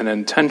with an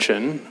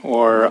intention,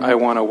 or I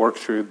want to work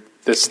through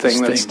this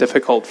thing that's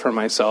difficult for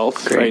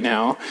myself right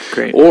now?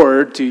 Great.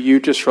 Or do you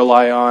just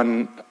rely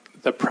on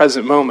the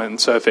present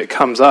moment? So if it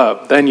comes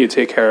up, then you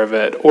take care of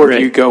it. Or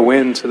do you go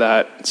into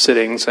that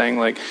sitting saying,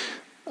 like,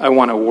 I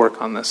want to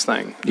work on this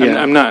thing? Yeah.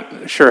 I'm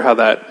not sure how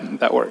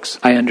that works.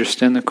 I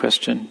understand the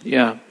question.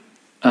 Yeah.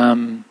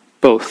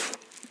 Both.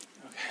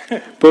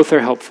 Both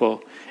are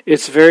helpful.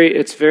 It's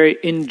very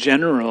in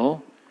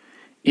general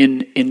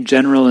in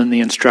the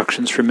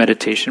instructions for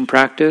meditation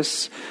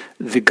practice,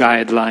 the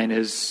guideline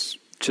is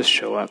just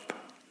show up.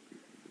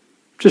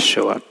 Just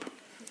show up.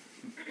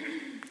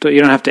 You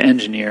don't have to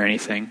engineer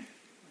anything.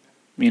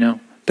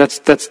 That's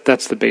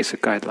the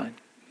basic guideline.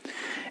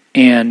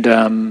 And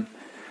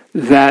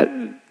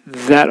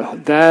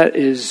that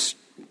is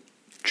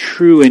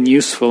true and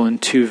useful in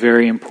two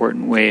very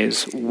important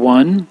ways.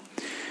 One,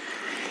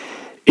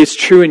 it's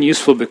true and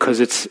useful because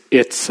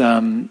it's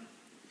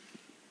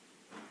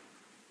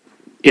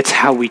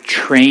how we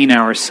train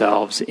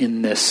ourselves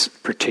in this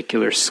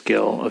particular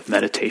skill of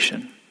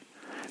meditation.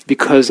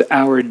 Because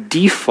our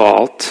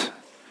default,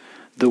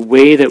 the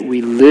way that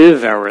we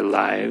live our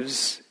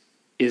lives,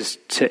 is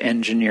to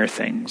engineer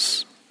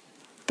things.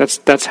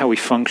 That's how we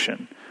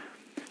function.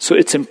 So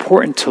it's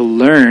important to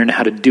learn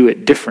how to do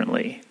it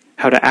differently,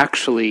 how to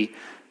actually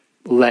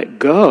let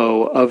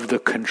go of the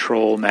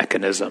control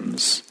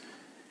mechanisms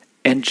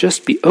and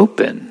just be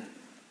open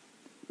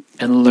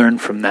and learn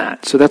from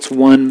that. So that's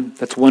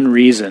one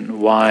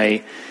reason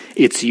why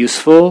it's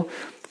useful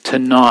to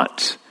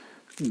not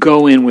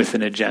go in with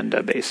an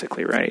agenda,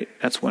 basically, right?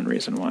 That's one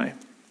reason why.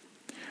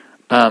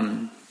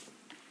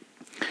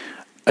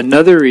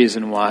 Another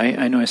reason why,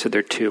 I know I said there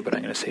are two, but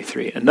I'm going to say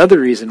three. Another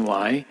reason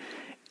why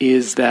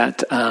is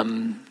that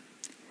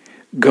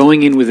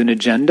going in with an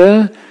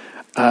agenda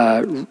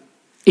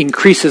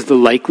increases the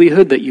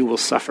likelihood that you will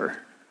suffer.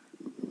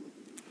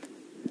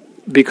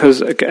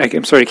 because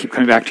I'm sorry to keep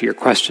coming back to your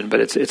question, but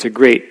it's a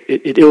great,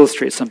 it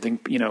illustrates something,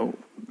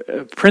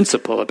 a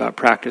principle about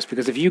practice,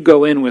 because if you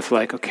go in with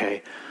like,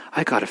 okay,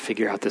 I got to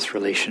figure out this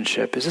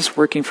relationship. Is this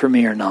working for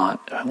me or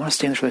not? Do I want to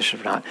stay in this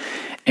relationship or not?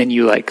 And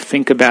you like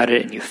think about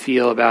it and you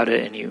feel about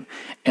it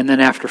and then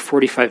after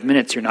 45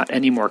 minutes you're not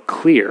any more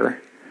clear,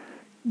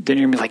 then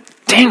you're going to be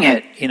like, dang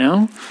it,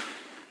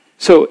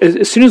 So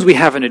as soon as we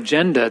have an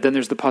agenda, then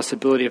there's the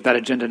possibility of that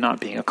agenda not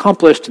being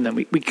accomplished, and then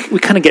we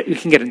can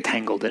get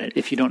entangled in it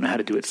if you don't know how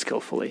to do it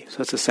skillfully. So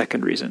that's the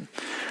second reason.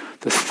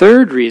 The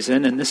third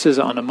reason, and this is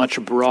on a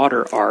much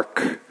broader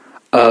arc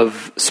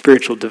of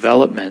spiritual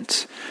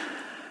development,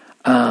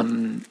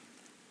 the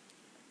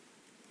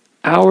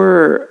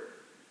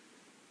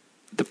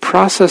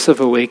process of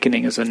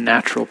awakening is a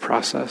natural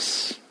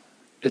process.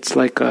 It's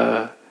like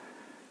a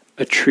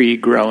tree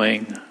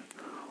growing,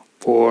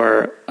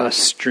 or a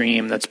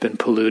stream that's been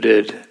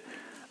polluted,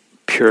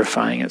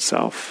 purifying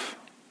itself.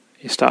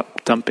 You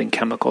stop dumping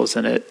chemicals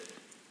in it,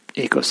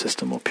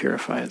 ecosystem will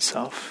purify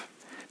itself.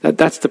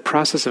 That's the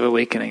process of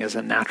awakening, is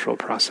a natural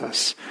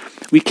process.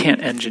 We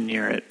can't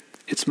engineer it.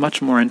 It's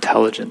much more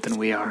intelligent than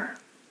we are.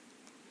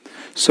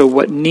 So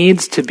what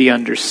needs to be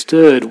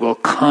understood will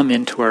come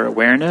into our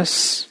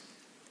awareness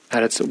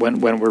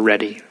when we're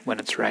ready, when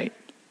it's right,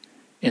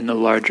 in the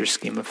larger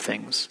scheme of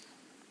things.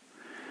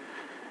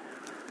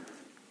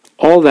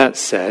 All that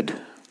said,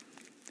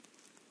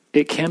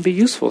 it can be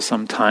useful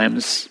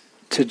sometimes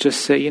to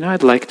just say,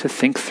 I'd like to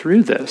think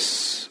through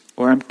this,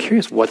 or I'm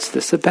curious, what's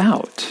this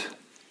about?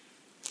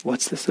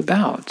 What's this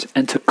about?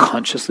 And to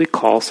consciously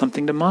call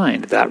something to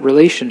mind, that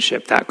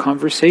relationship, that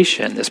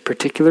conversation, this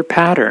particular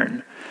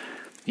pattern,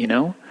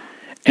 and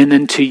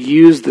then to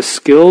use the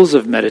skills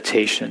of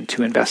meditation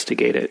to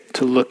investigate it,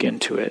 to look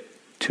into it,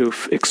 to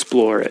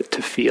explore it,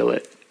 to feel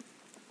it.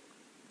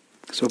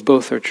 So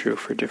both are true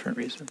for different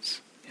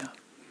reasons.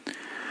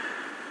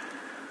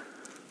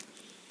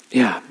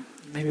 Yeah,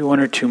 maybe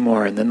one or two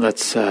more, and then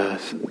let's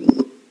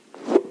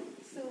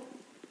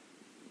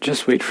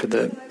just wait for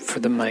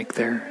the mic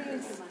there.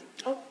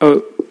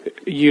 Oh,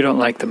 you don't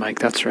like the mic,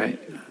 that's right.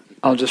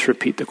 I'll just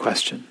repeat the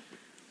question.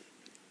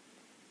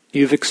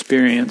 You've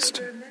experienced...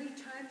 There are many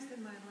times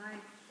in my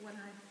life when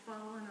I've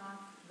fallen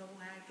off the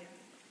wagon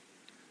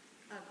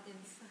of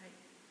insight.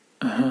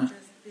 I've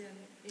just been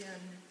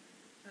in,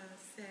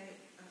 say,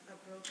 a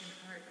broken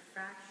heart, a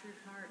fractured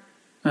heart.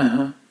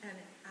 And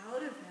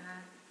out of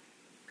that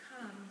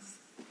comes,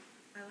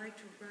 I like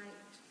to write,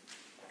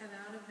 and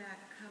out of that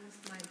comes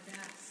my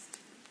best,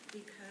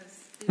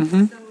 because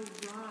it's so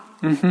raw,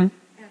 and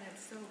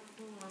it's so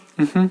full of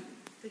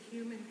the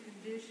human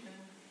condition.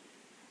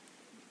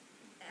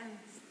 And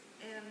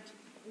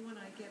when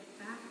I get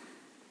back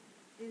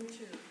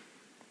into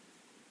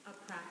a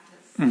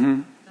practice,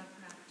 I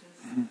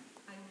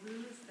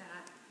lose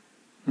that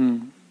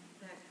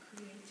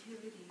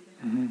creativity,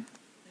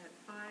 that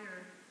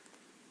fire,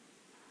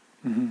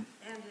 and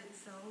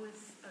it's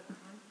always a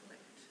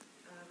conflict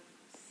of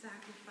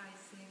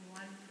sacrificing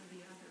one for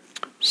the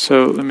other.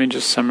 So let me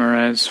just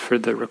summarize for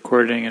the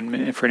recording,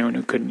 and for anyone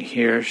who couldn't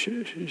hear,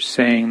 she's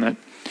saying that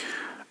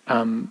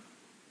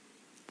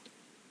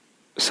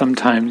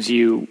sometimes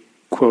you,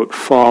 quote,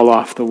 fall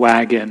off the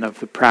wagon of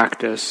the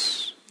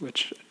practice,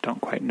 which I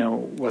don't quite know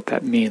what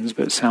that means,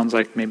 but it sounds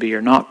like maybe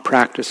you're not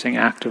practicing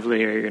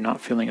actively, or you're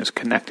not feeling as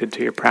connected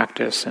to your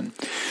practice, and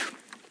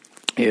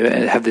you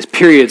have these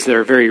periods that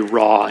are very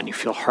raw, and you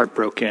feel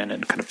heartbroken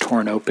and kind of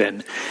torn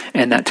open,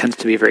 and that tends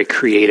to be a very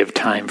creative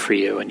time for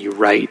you, and you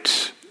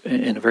write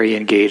in a very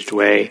engaged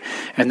way,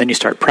 and then you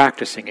start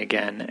practicing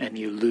again, and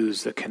you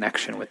lose the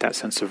connection with that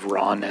sense of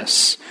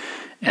rawness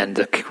and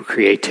the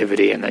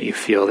creativity, and that you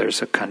feel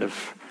there's a kind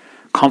of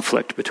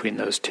conflict between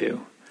those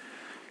two.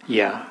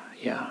 Yeah.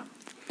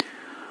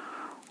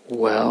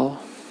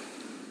 Well,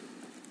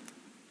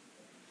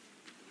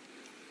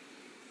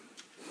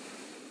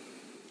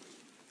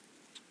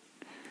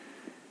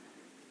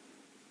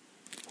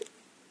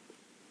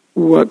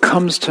 what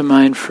comes to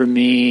mind for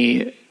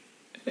me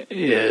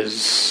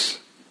is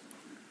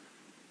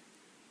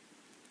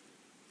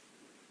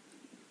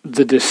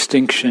the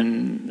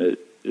distinction,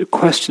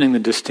 questioning the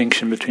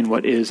distinction between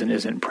what is and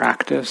isn't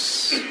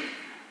practice.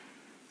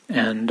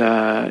 And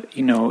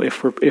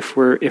if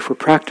we're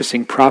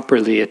practicing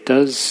properly, it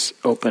does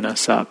open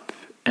us up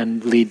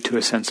and lead to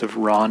a sense of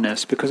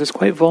rawness, because it's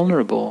quite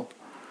vulnerable.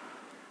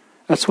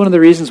 That's one of the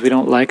reasons we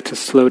don't like to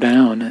slow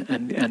down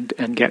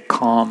and get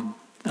calm,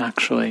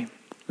 actually.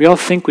 We all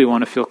think we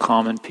want to feel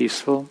calm and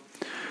peaceful,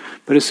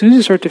 but as soon as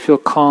you start to feel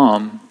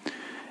calm,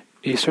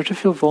 you start to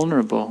feel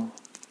vulnerable.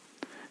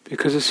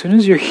 Because as soon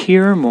as you're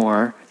here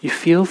more, you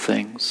feel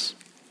things.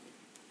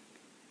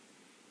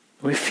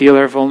 We feel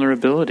our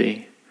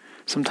vulnerability.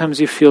 Sometimes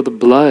you feel the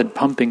blood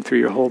pumping through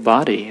your whole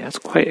body.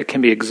 It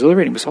can be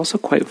exhilarating, but it's also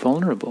quite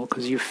vulnerable,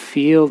 because you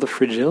feel the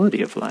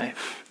fragility of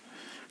life.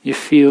 You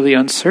feel the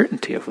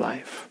uncertainty of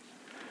life.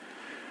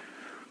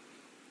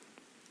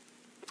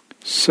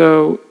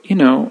 So,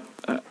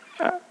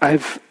 I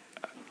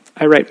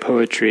write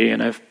poetry,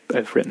 and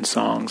I've written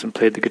songs and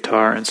played the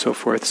guitar and so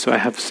forth, so I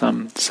have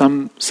some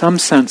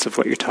sense of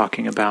what you're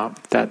talking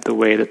about, that the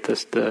way that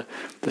the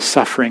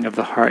suffering of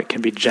the heart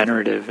can be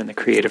generative in the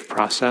creative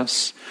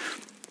process.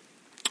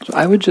 So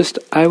I would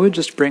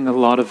just bring a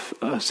lot of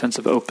sense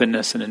of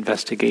openness and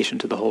investigation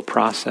to the whole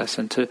process,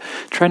 and to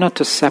try not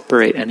to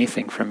separate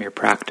anything from your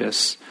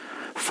practice.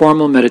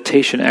 Formal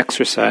meditation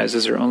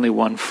exercises are only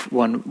one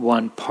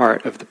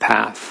part of the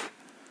path.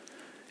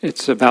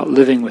 It's about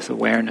living with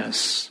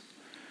awareness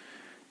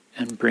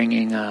and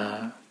bringing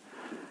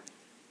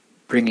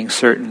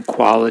certain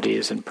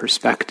qualities and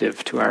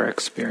perspective to our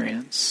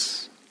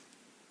experience.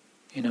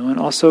 And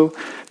also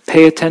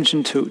pay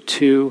attention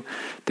to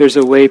there's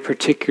a way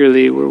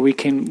particularly where we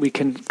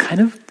can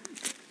kind of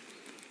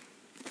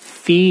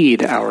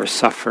feed our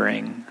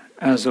suffering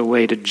as a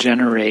way to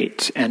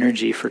generate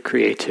energy for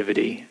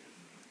creativity,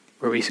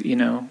 where we,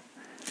 and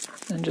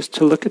just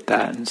to look at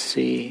that and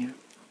see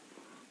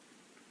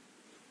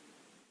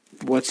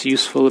what's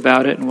useful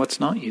about it and what's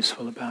not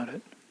useful about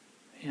it.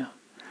 Yeah.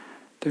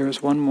 There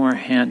was one more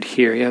hand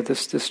here. Yeah,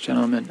 this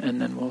gentleman, and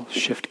then we'll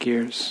shift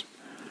gears.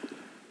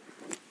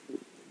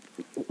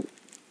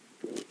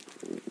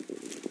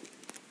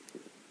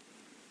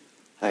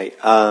 Hi.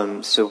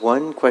 So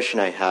one question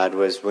I had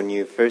was when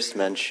you first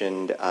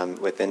mentioned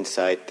with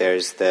insight,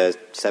 there's the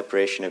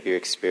separation of your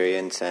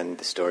experience and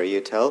the story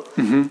you tell.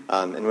 Mm-hmm.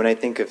 And when I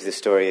think of the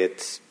story,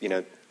 it's,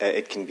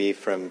 it can be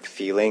from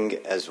feeling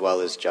as well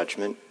as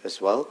judgment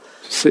as well.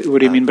 So what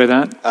do you mean by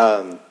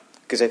that?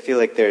 Because I feel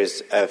like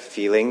there's a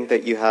feeling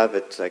that you have.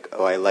 It's like,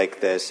 oh, I like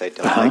this, I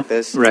don't like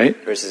this. Right.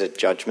 Versus a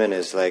judgment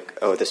is like,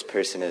 oh, this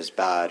person is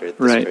bad or this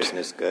Right. person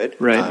is good.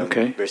 Right,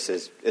 okay.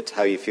 Versus it's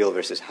how you feel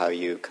versus how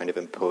you kind of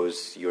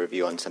impose your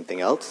view on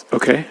something else.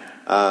 Okay.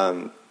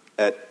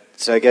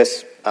 So I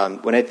guess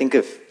when I think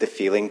of the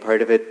feeling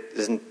part of it,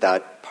 isn't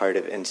that part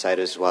of insight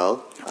as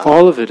well?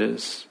 All of it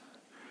is.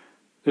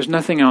 There's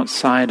nothing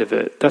outside of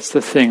it. That's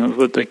the thing.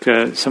 Like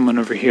someone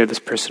over here, this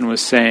person was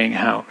saying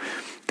how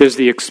there's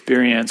the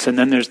experience, and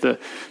then there's the...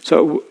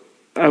 So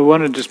I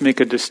want to just make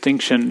a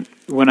distinction.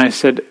 When I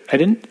said, I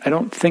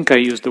don't think I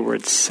used the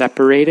word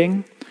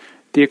separating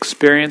the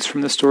experience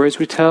from the stories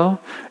we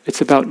tell.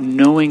 It's about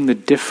knowing the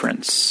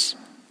difference.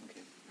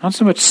 Not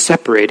so much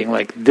separating,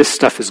 like this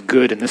stuff is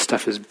good and this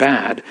stuff is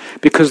bad,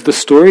 because the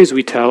stories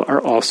we tell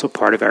are also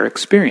part of our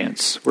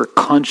experience. We're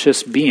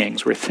conscious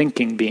beings, we're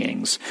thinking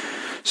beings.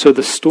 So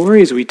the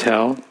stories we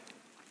tell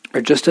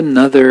are just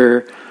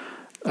another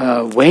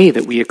way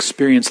that we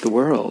experience the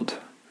world.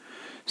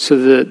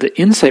 So the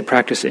insight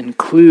practice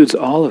includes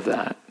all of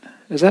that.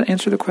 Does that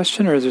answer the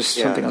question, or is there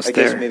something else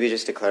there? I guess maybe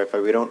just to clarify,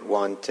 we don't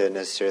want to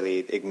necessarily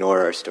ignore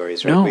our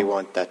stories, right? No. We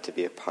want that to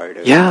be a part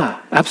of... Yeah,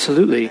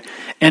 absolutely.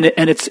 And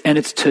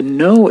it's to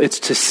know, it's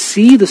to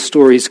see the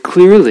stories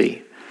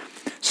clearly,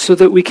 so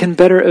that we can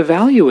better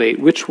evaluate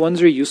which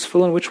ones are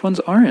useful and which ones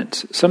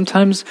aren't.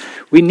 Sometimes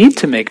we need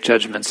to make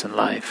judgments in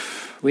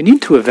life. We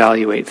need to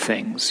evaluate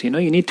things. You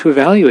need to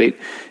evaluate,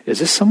 is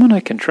this someone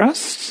I can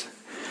trust?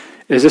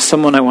 Is this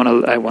someone I want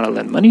to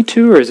lend money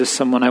to, or is this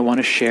someone I want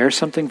to share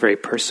something very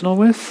personal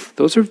with?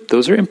 Those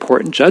are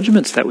important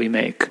judgments that we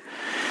make.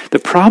 The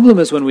problem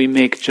is when we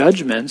make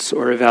judgments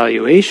or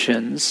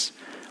evaluations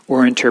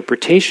or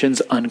interpretations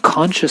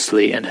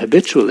unconsciously and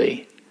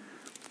habitually,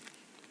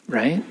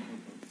 right?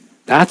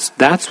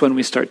 That's when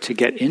we start to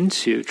get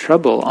into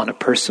trouble on a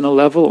personal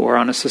level or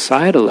on a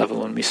societal level,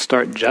 when we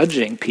start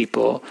judging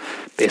people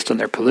based on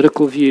their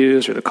political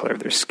views or the color of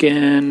their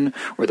skin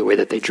or the way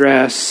that they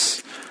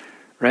dress.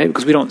 Right?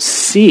 Because we don't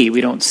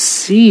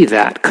see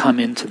that come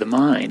into the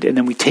mind, and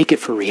then we take it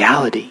for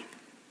reality.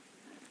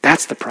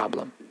 That's the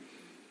problem.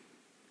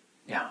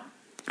 Yeah,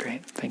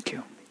 great, thank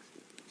you.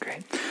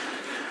 Great.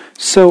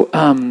 So,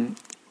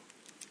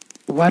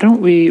 why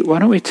don't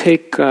we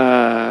take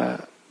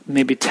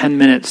maybe 10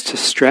 minutes to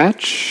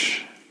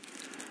stretch,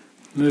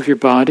 move your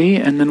body,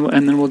 and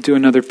then we'll do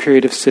another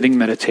period of sitting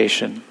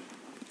meditation.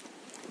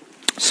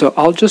 So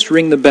I'll just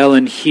ring the bell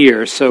in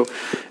here. So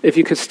if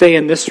you could stay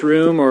in this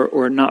room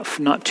or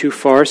not too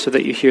far so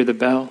that you hear the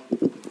bell.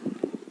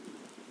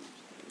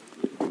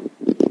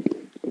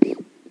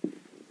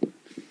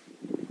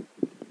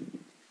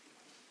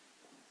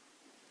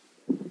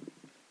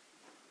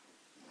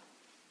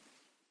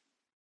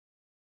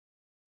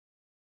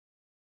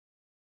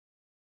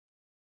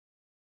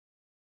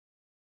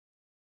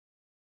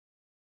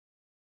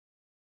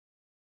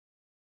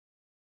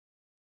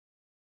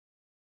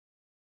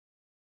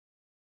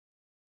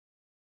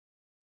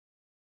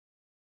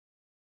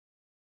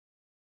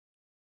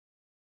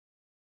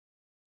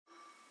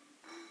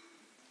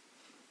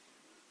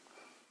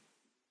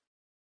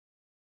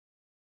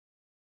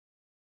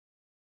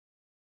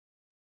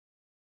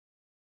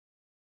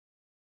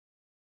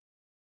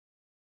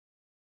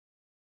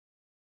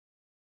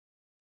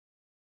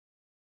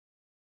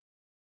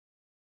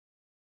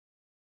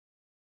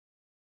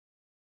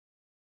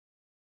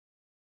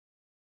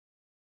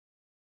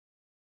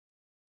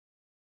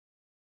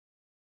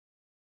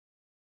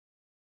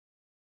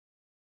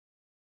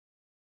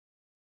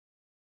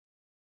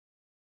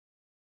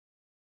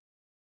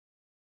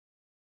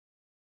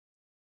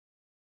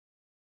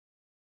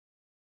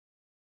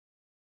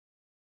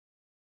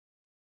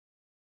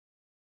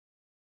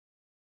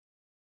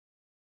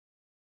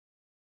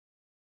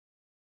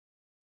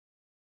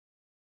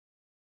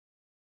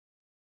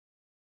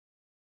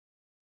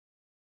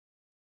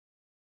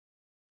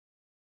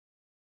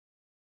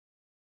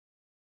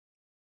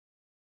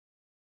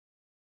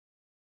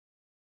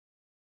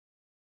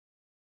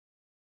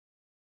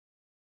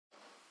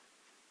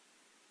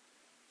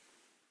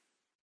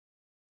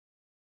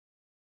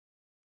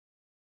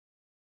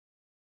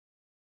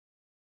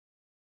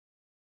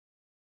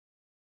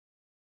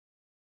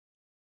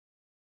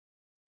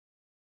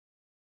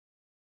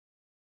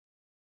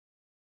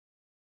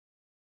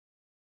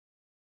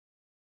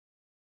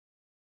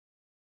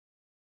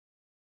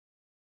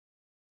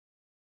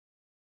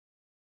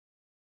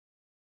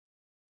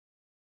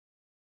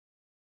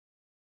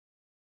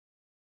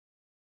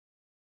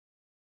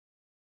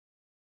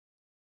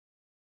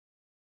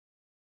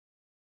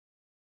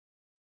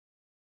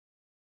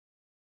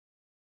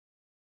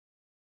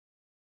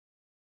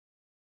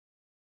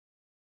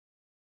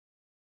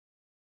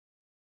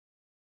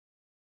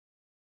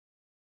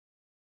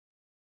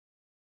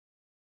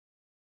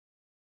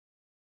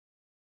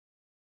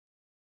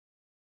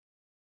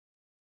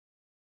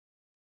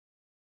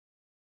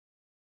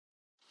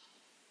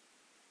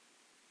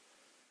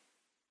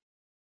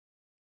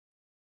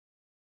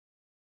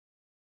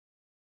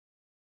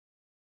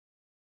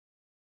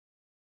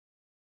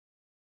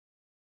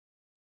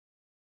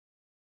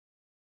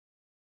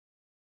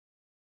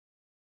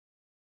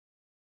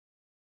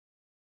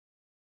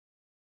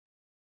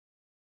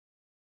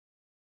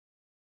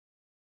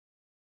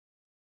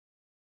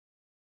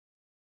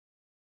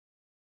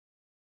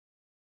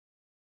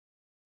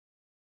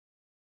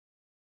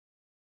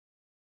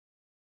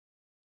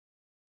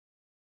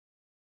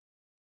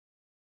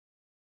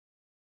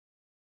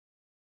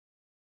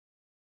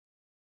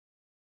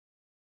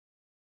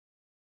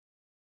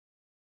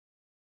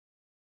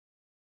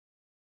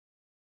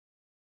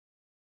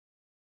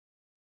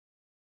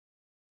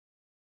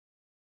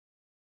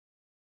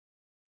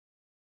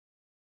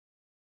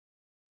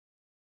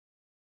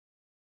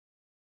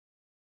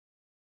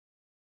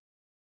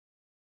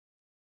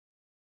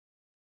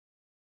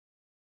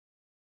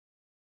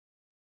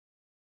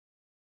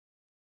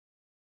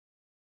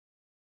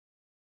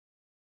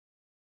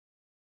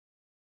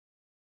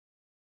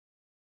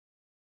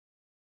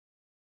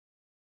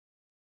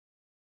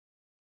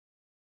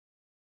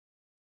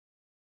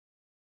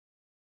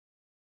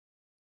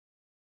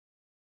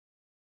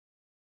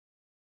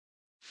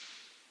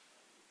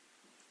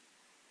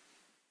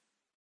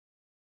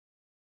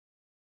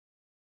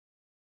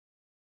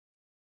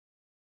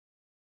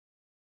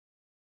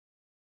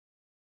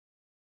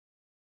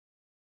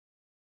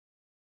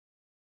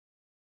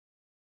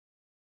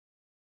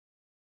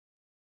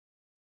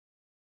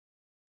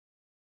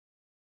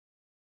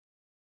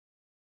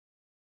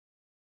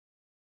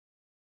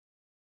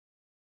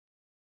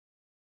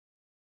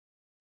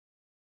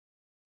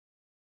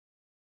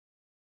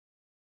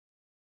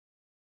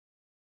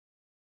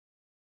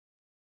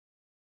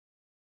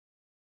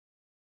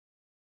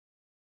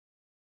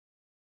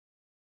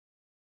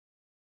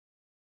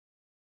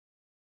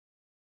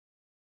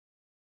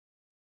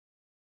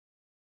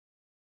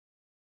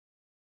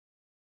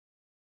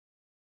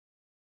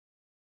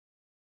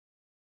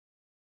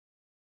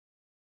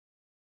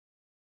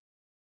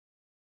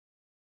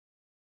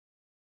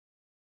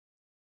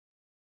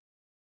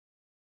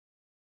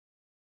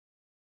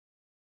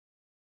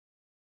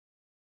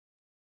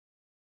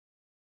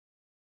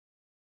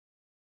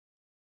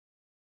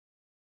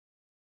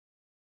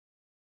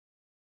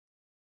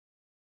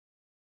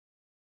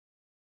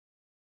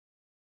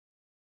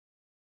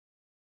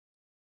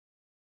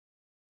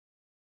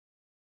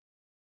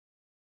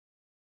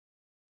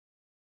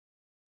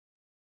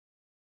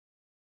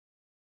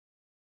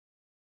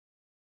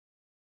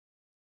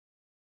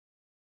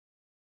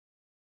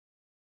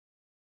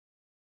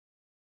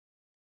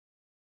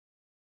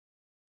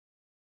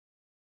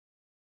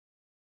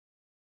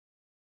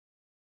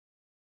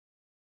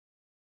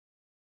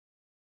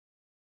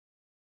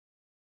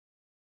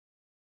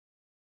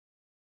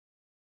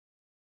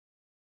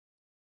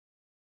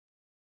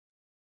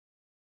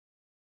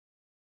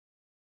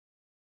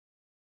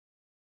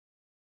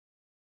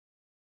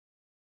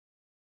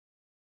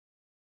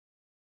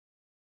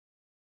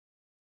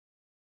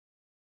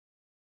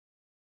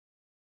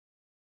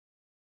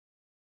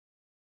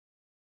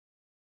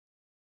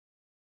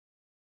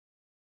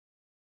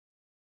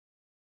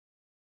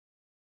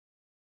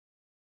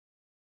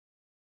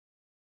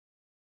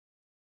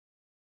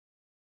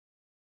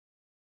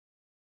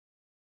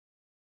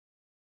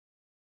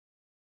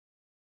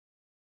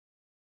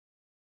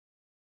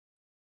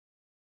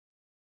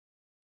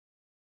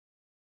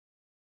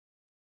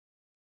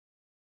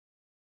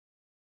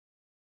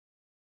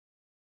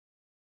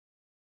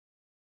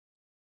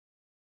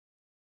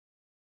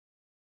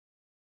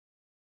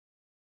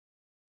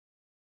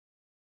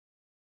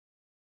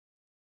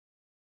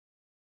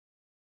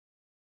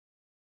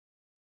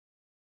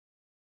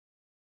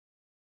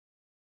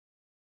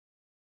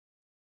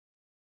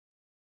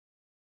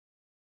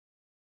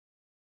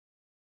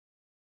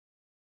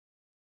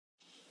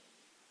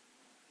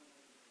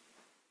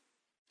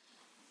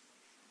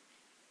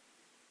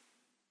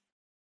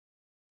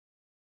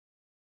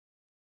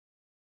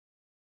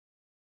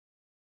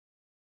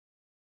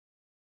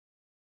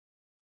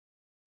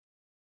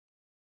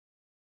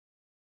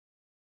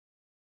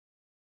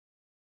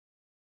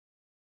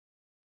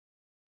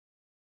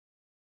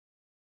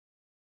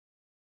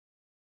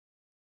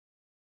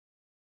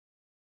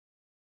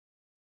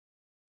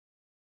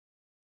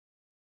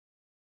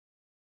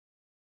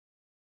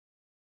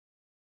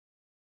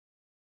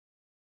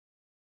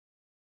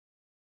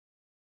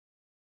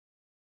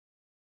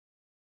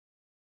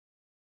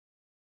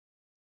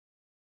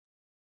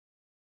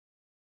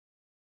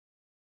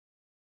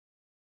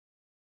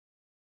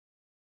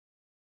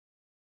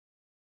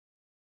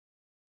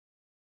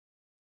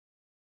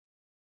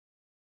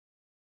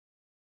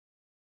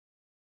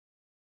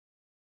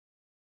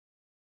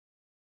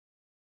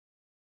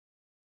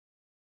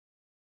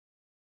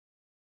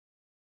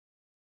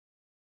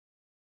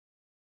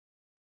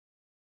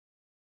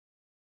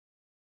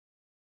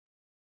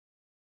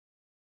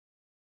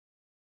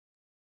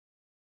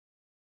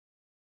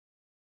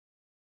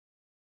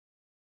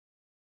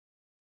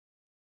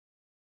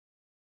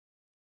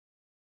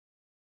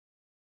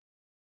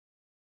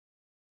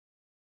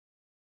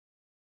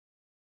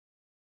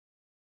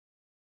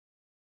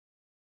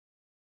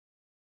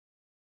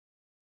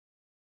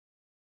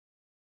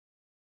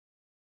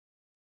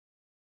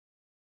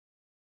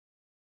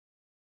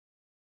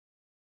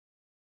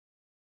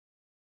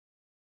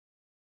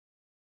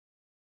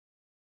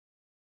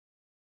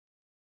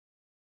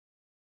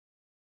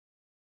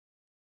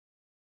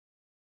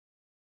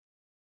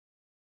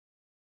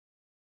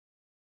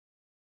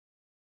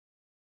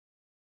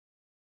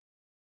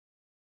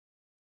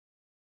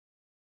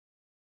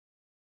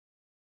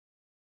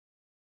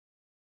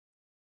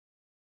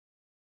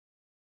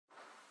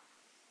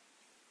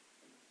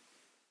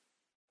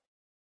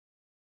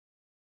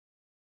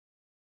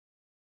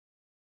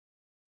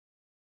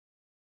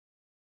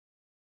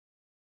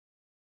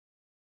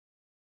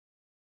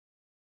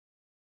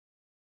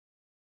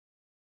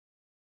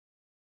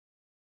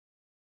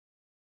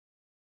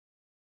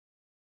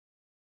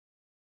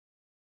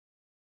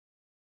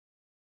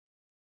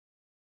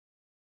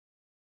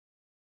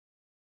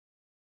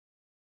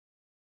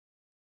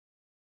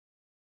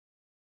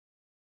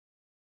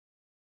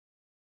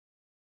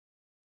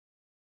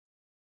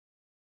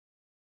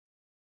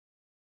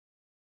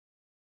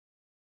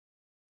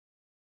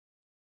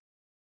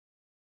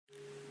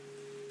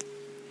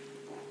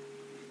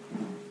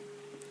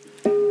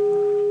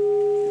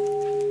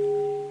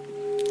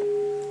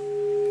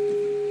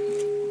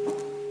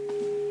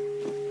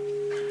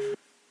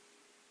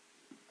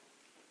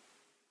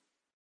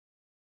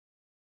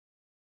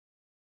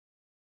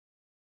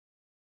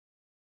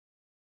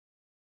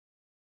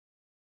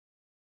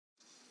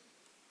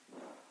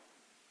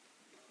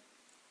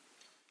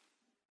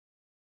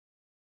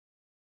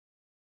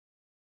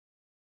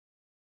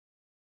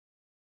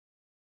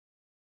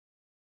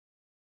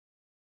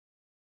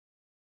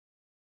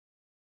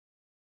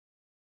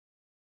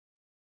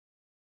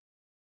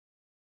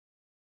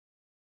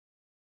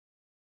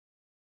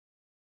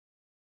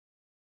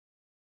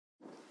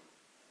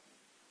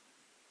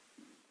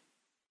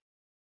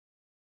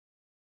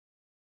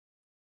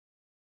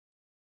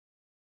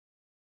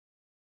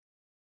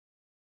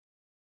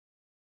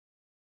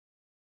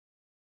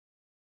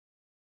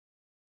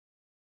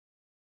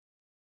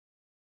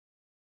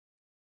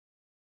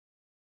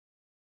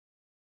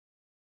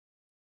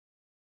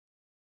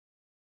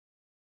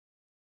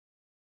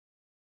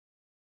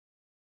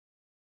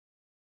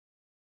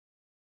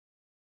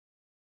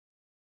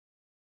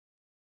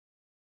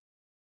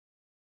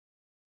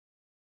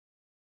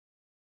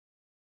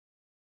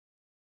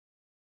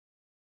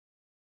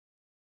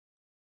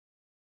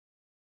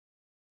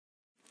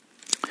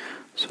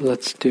 So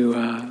let's do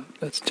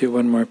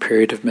one more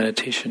period of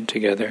meditation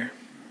together.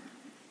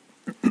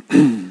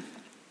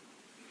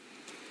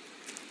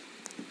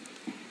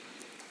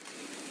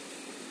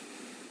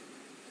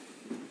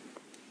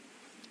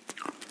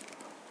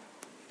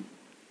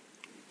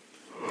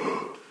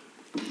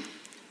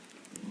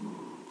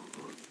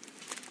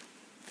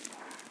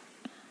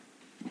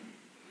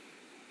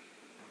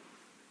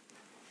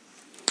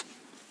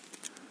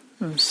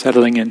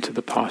 Settling into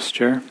the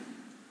posture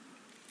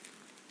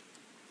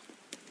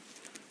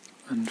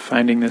and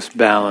finding this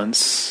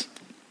balance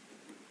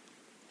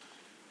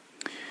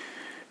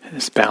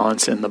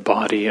in the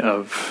body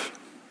of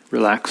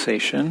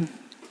relaxation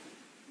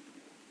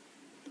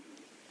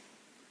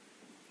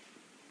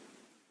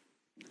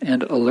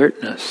and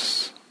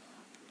alertness,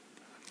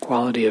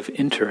 quality of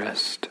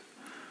interest.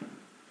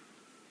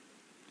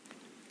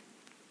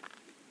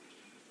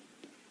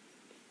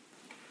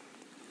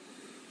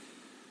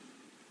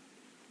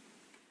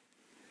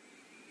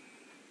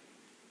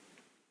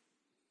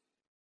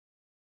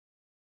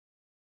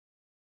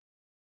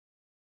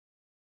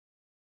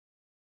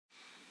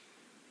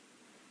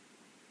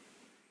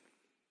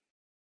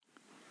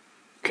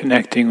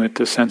 Connecting with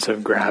the sense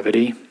of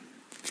gravity.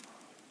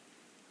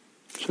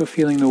 So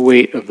feeling the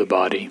weight of the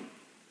body.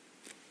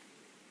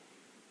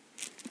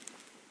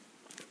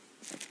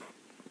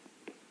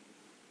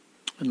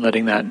 And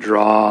letting that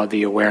draw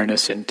the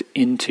awareness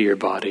into your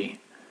body.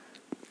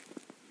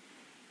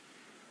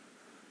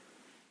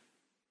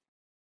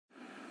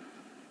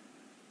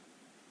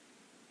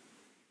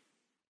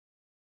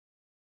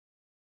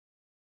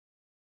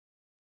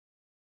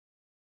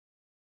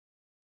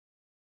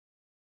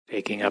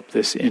 Taking up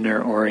this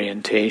inner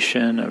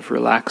orientation of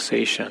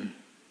relaxation.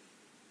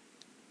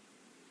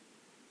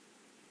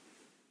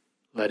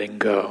 Letting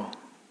go.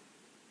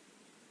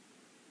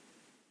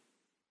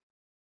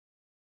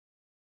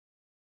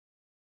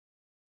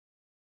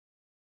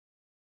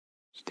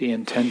 It's the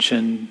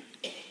intention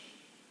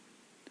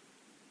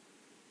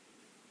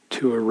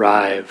to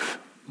arrive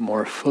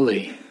more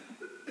fully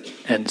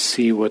and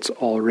see what's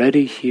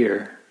already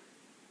here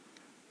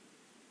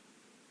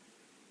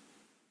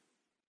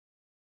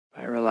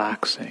by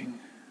relaxing,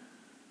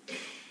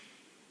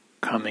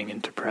 coming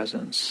into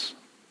presence.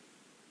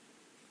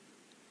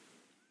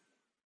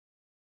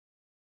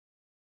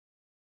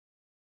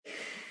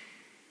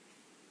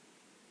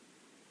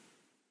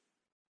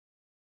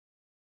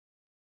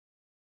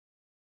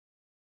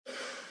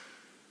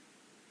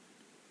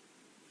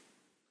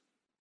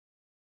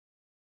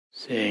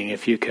 Seeing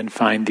if you can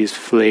find these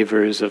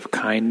flavors of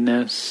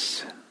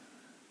kindness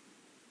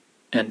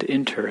and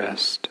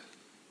interest.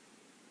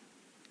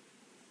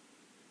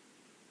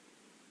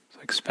 It's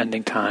like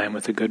spending time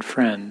with a good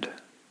friend.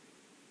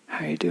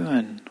 How you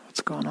doing?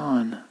 What's going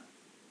on?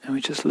 And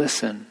we just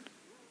listen.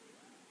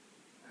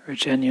 We're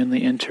genuinely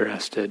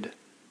interested.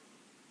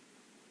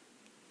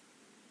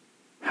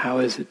 How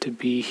is it to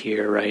be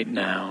here right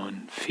now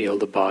and feel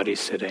the body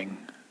sitting?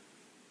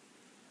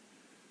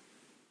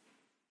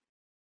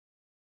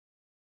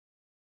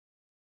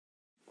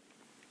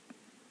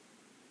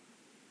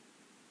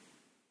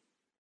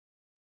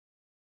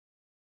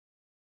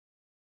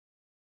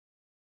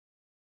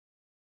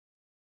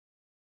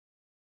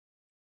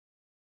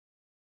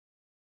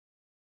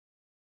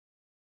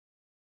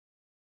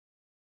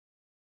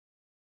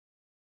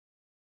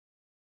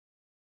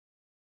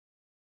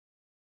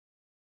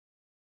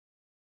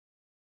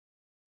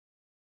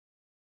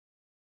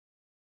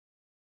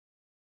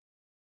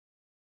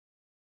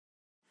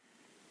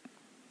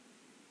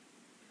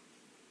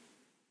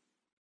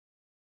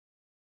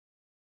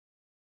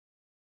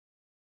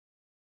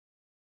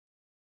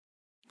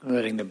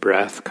 Letting the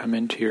breath come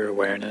into your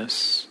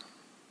awareness.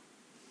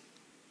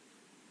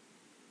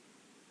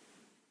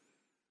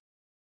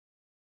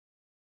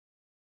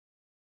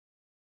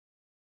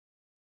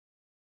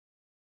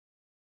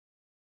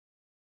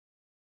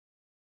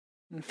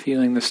 And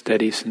feeling the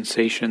steady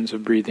sensations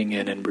of breathing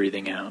in and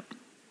breathing out.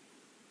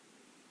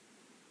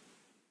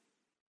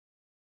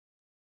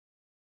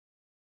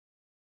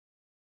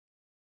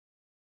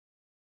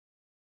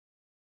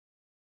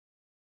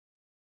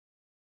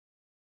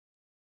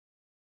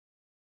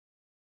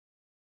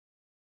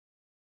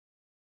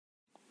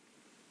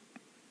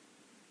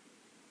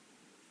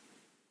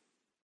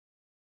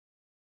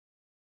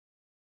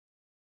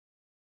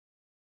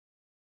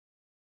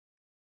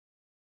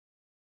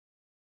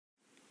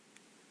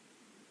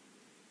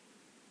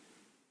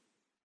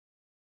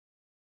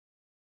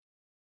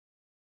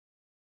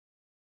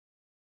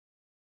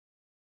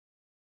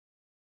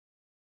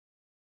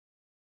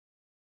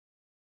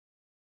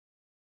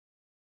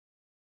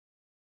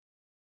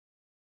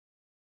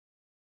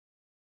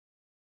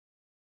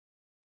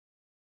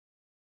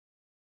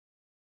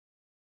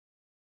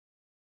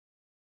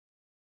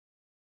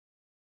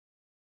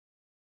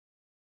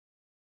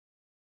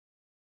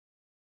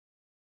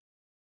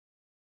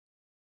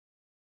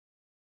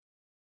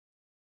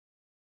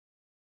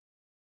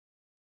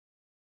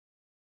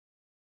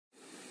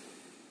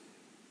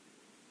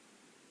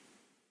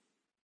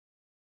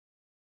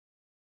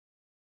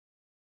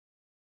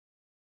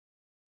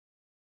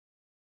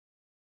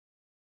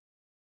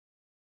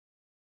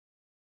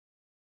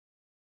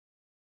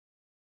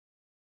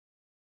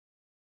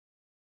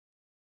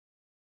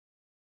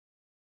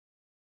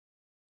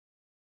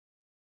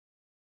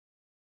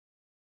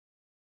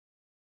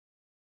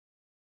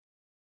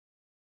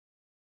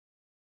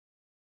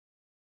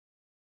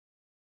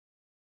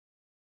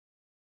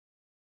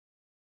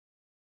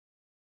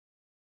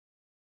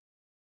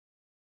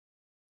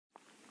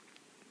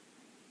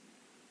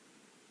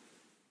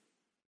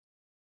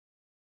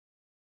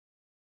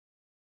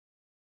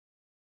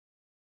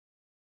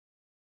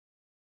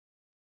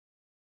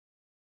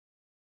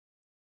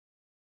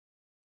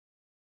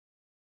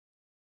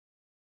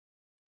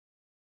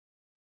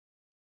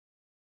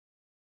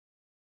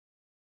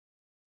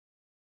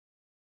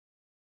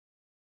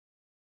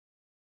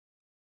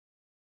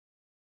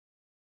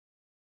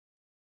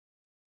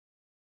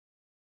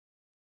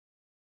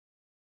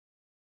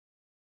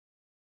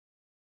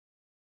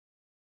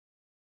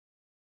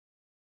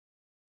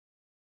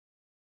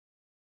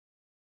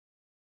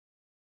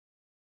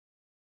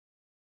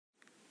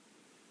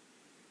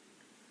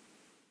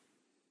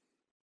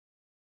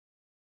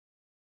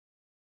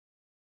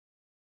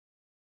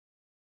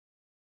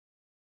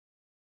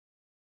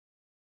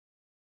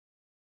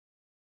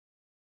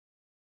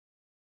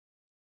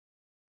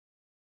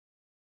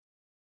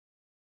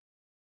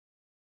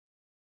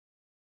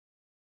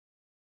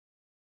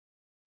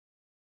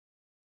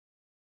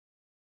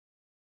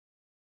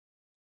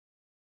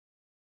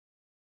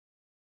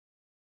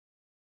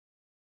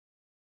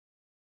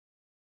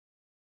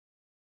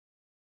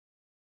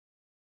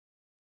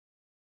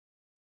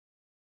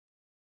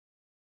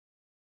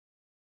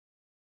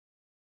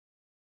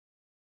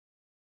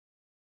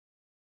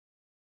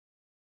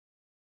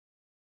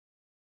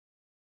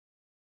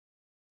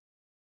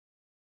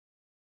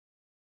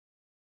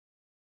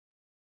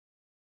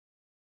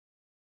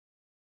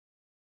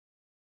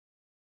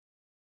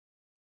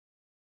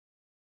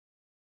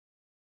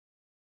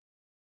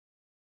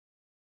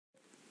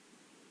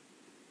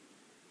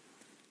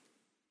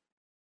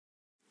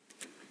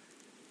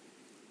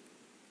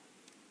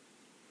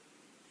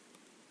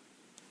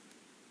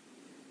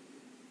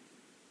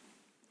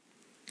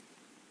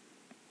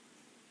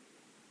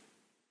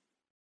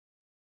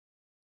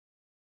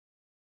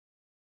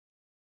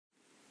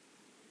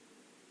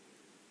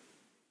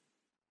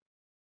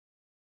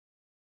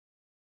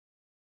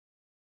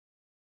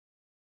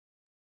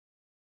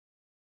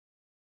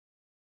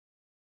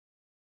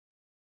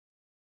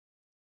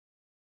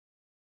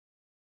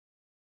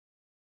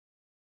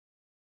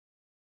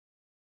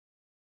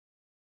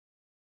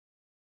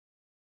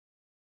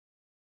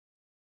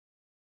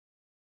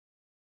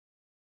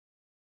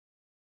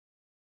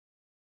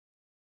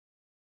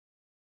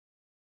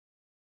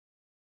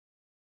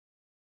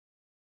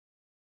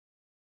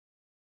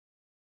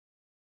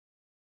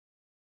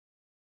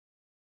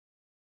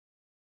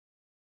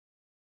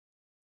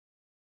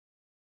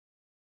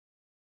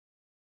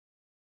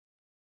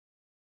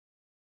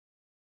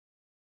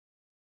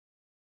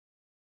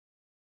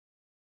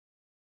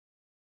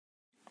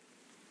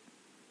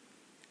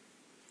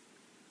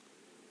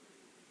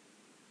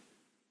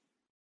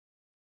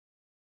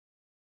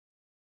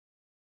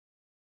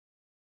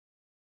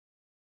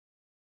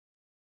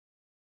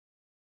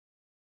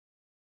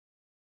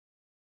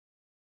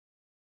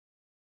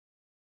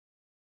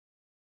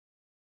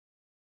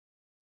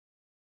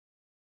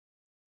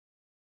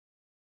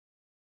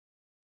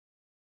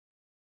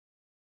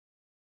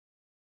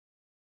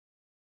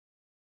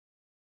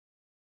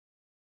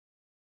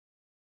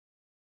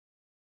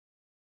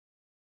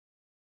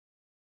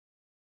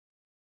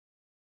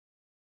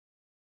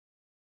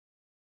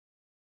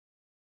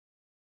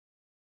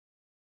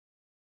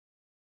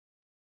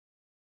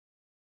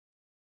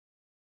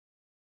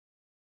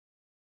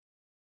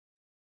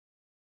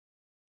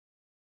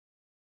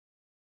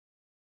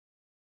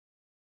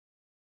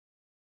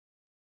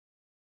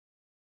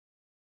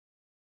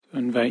 I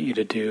invite you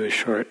to do a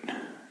short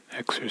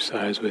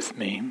exercise with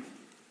me.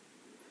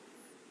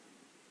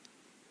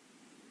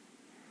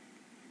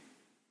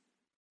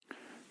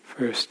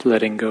 First,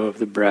 letting go of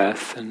the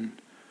breath and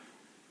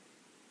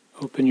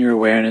open your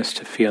awareness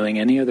to feeling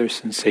any other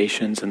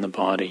sensations in the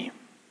body.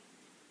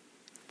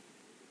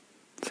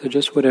 So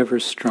just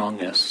whatever's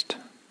strongest.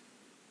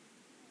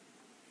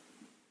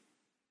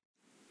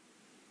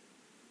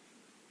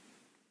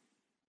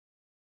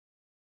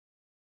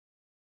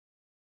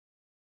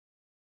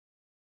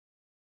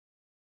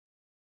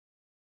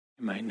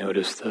 You might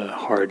notice the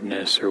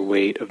hardness or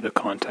weight of the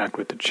contact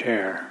with the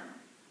chair.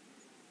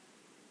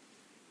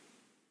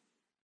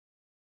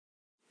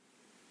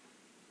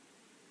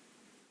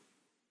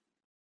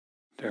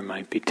 There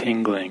might be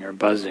tingling or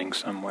buzzing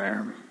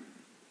somewhere.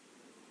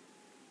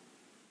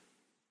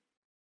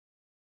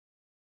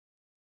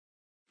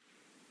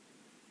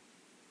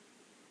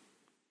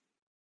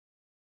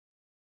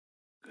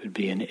 Could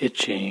be an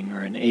itching or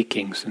an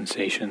aching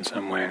sensation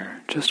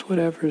somewhere. Just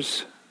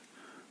whatever's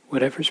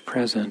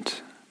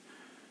present.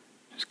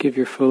 Just give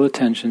your full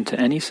attention to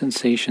any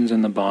sensations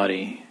in the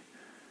body.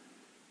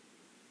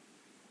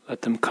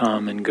 Let them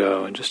come and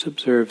go, and just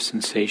observe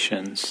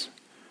sensations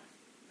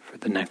for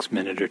the next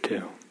minute or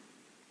two.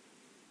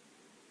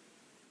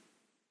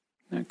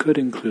 That could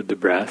include the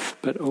breath,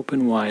 but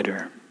open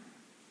wider.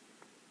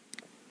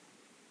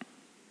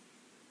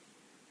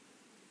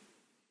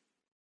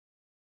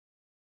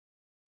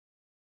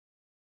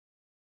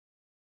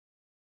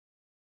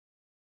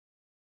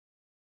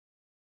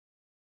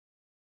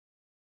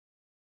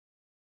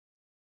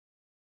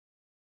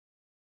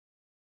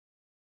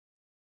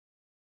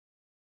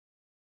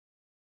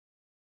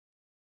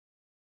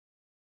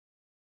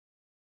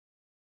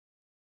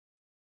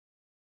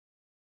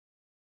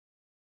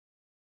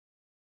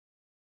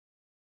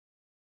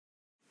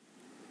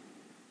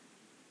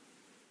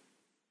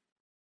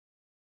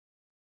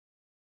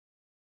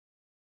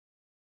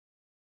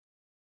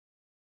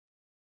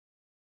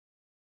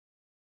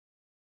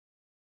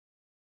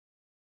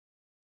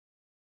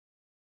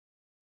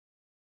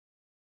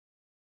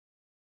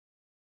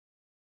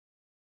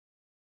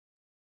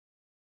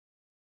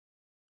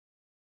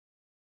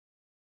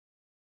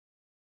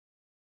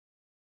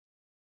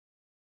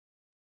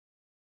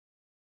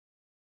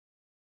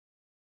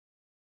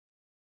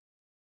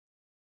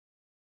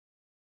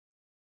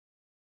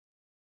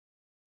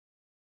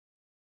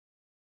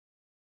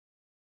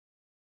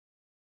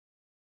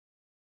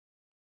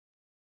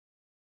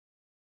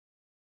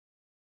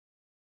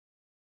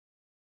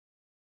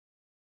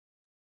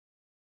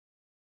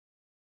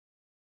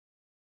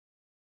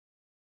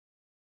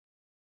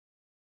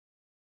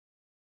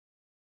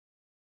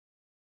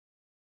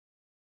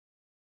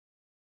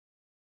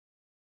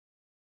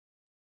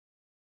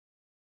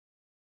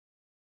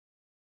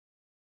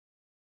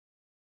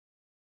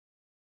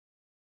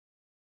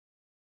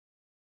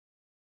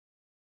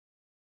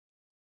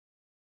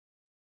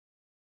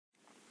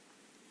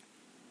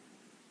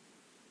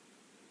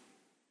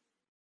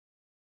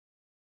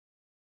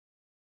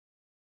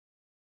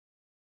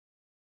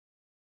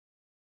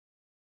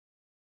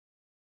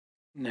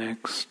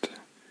 Next,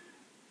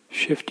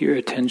 shift your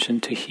attention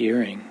to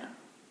hearing.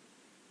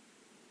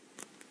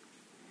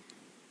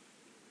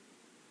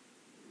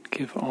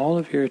 Give all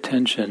of your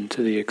attention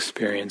to the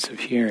experience of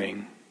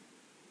hearing.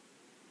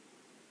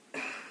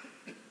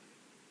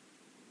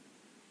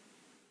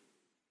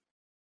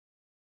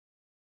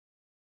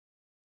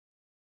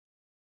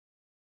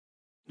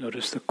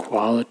 Notice the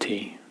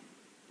quality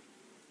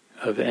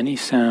of any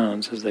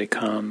sounds as they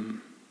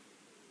come,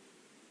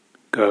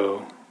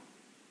 go,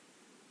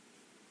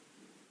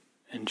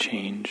 and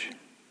change.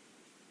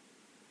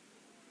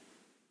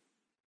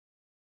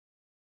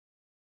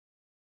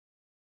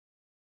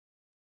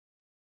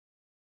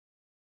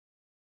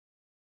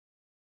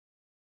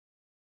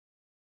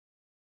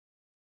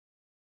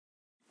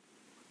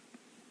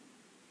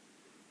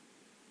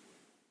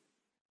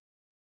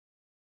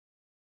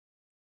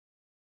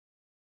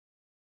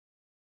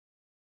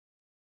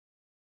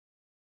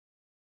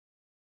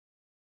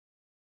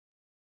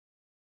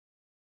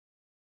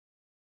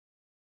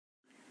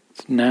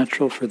 It's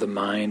natural for the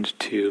mind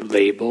to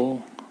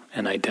label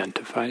and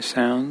identify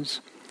sounds,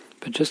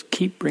 but just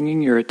keep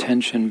bringing your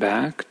attention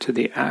back to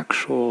the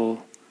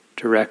actual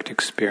direct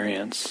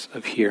experience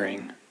of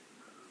hearing.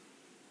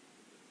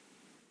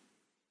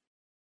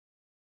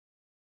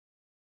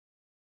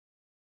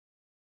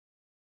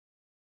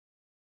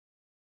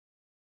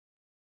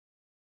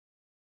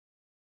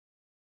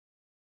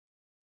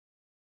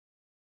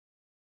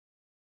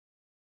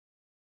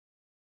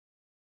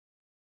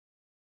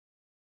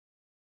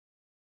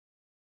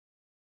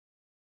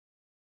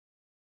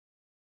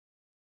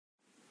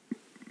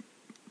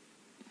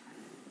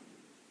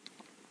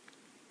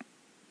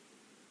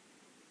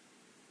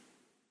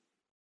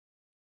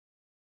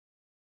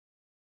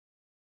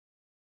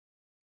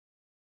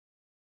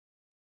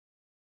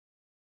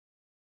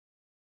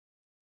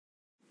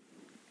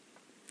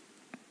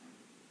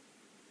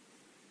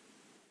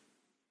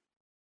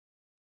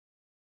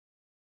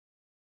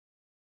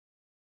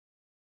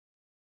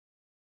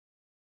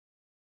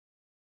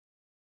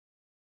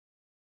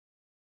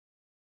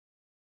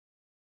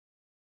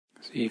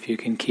 See if you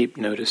can keep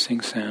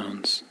noticing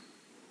sounds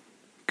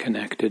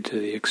connected to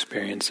the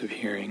experience of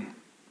hearing.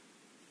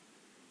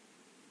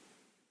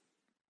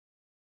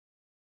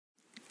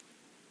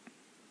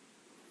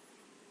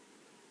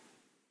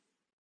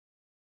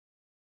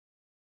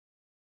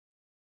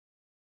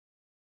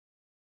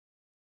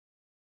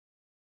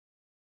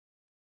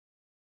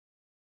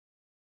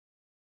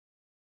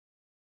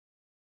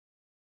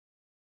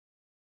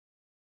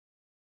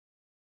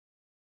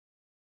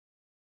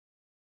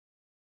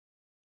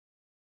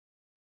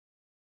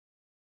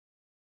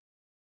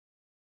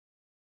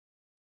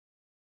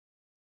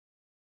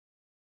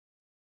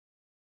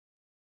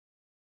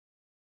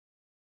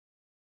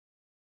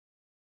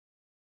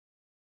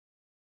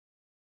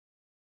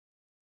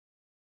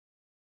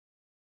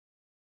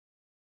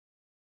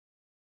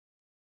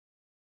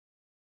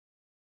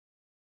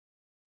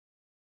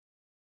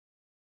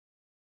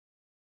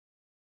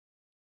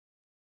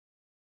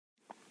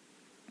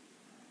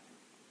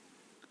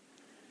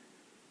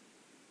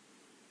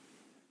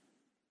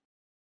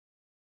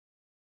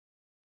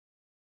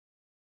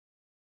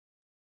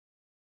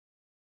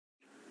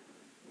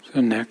 So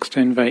next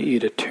I invite you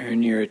to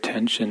turn your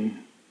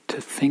attention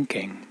to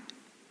thinking.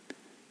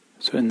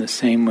 So in the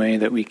same way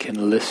that we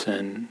can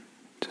listen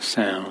to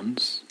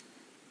sounds,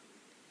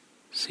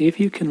 see if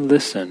you can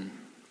listen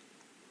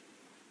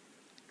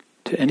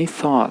to any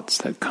thoughts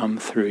that come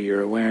through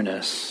your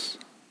awareness.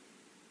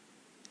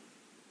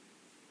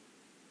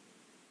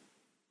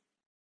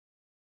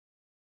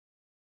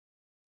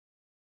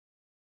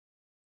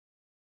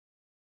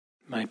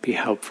 It might be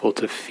helpful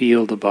to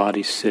feel the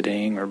body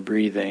sitting or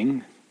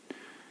breathing.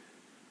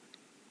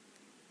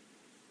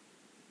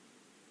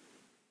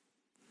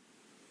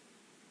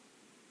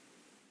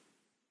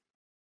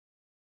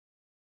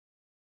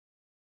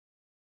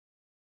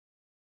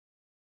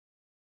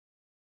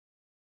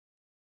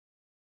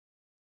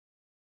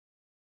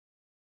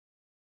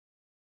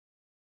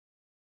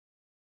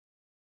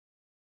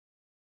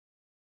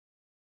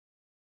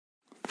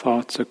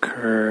 Thoughts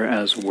occur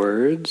as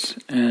words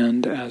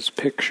and as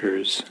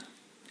pictures,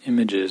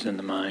 images in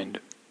the mind.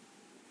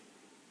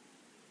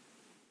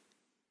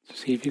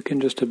 See if you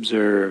can just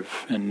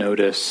observe and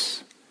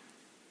notice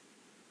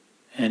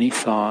any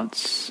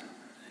thoughts,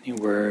 any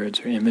words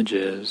or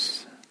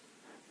images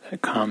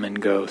that come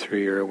and go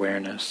through your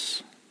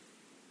awareness.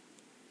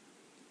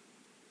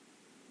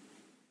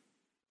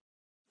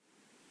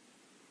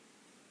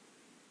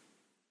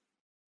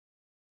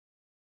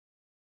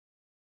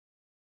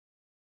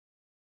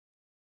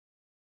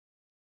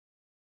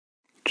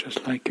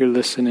 Just like you're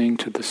listening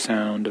to the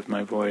sound of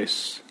my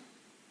voice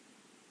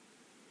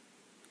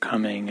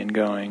coming and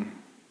going.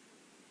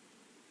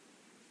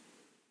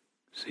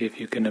 See if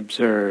you can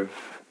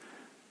observe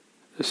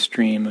the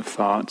stream of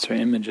thoughts or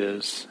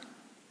images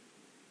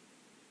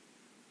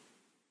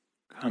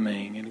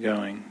coming and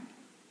going.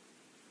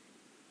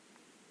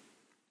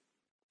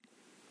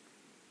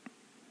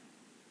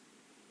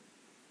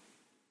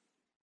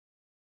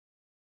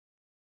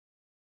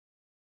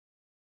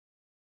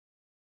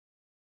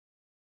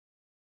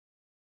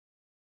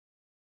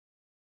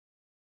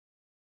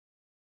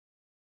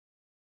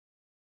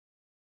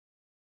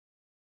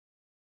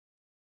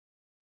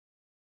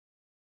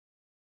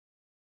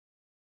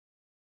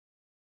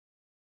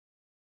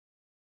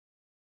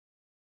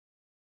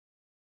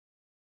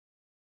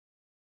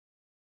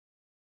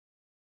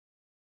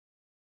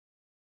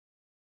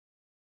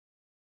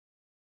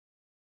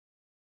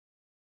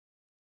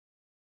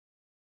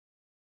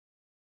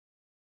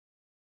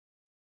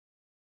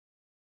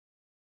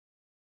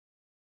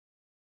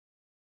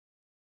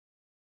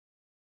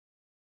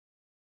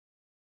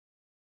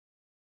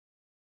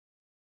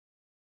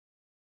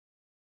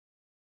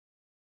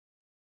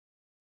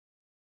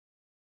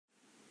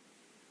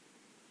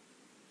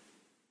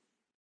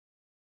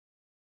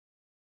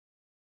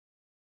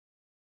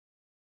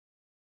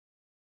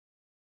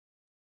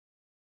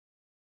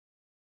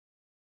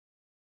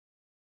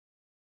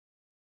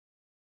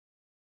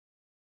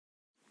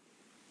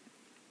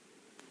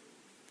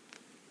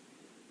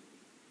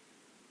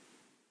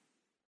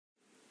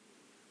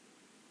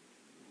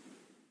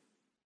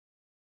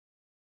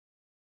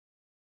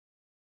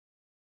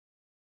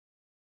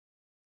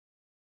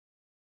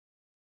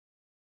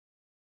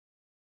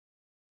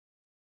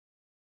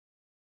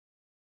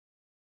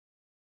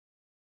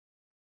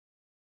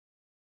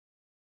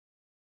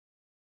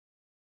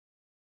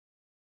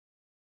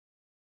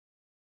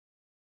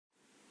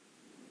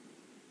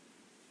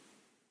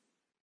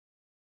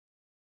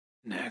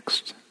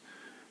 Next,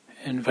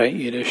 I invite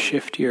you to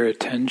shift your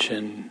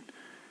attention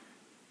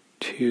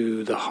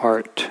to the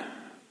heart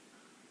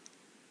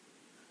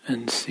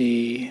and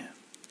see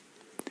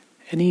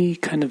any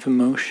kind of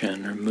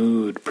emotion or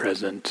mood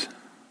present.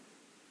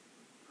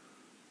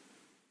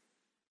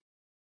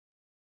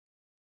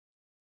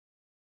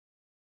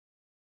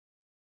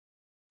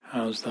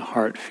 How's the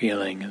heart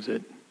feeling? Is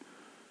it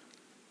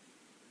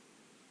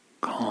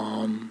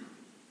calm?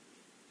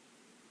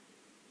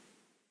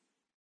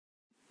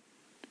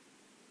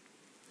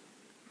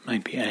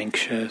 Might be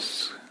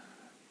anxious,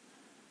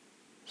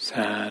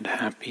 sad,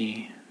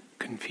 happy,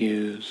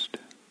 confused.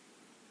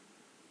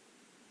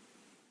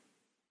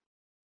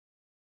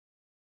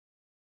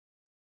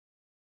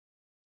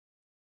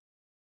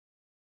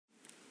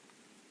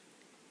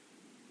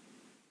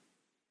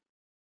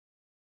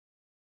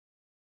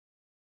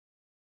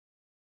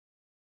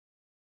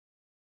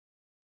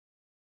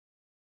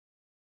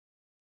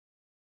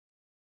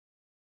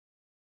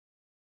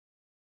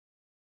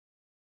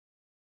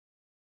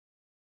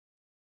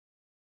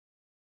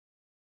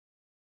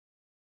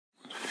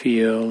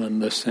 Feel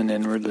and listen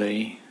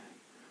inwardly.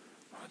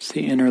 What's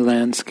the inner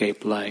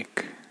landscape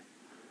like?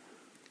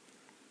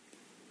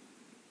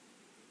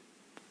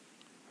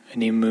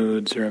 Any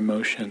moods or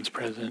emotions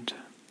present?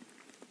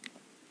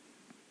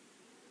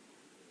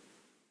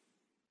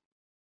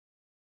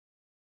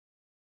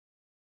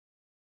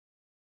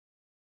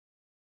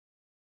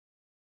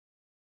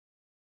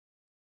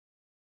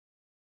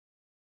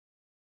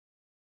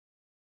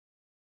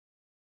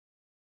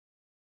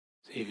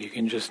 See if you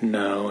can just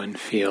know and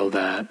feel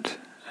that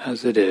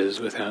as it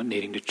is without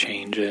needing to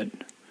change it,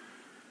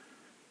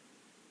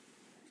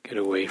 get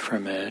away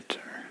from it,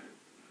 or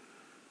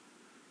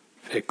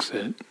fix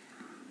it,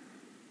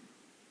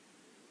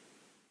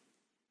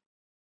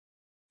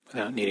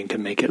 without needing to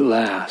make it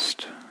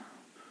last.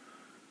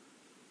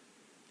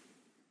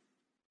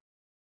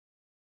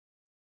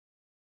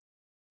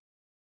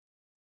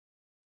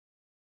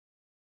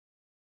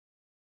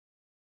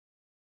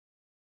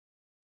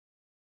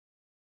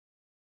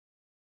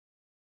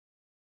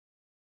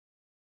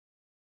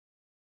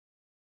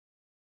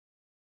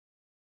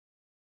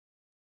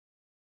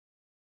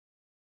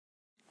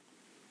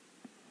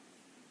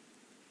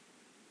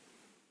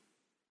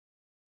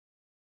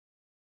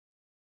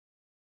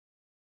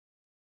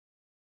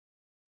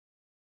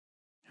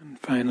 And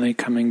finally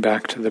coming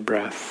back to the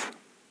breath.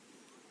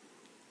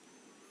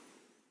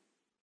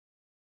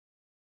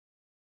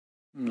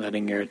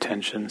 Letting your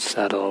attention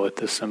settle with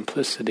the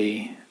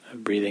simplicity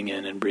of breathing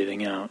in and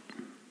breathing out.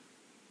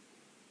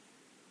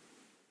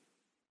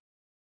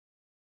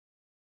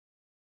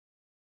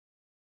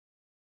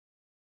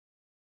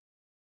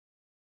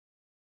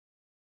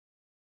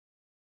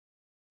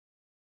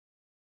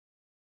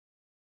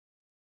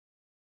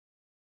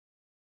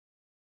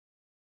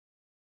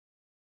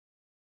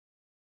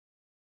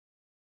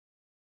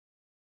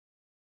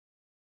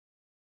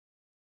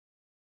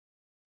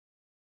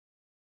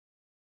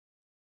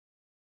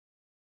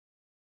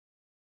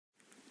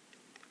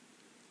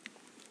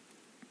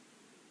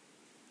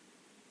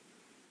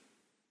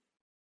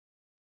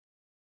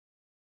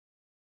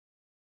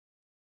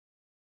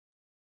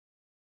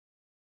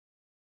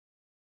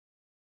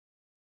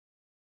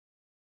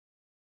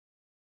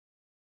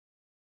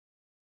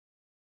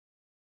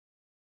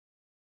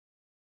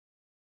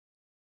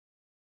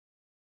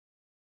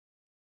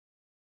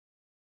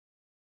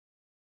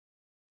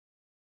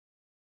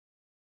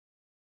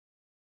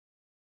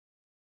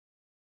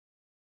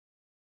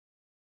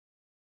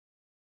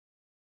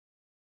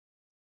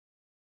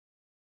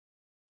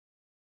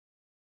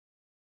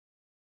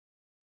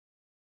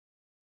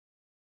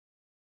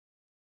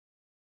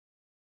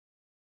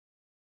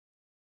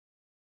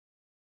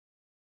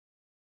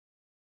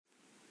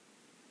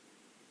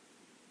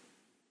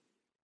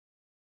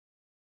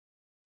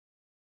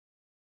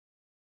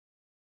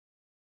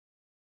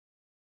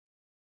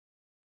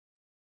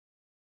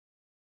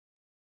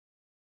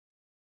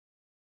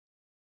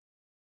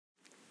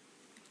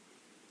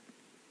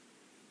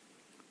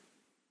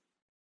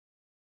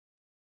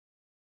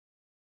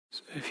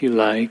 So if you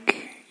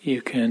like,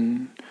 you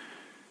can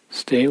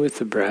stay with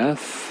the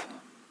breath,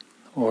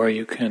 or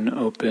you can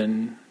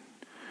open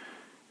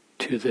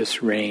to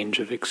this range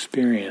of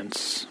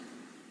experience,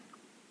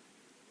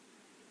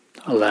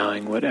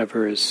 allowing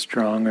whatever is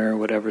stronger,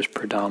 whatever is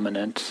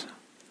predominant,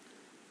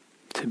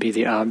 to be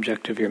the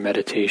object of your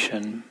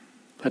meditation,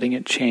 letting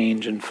it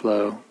change and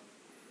flow,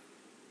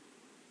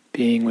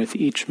 being with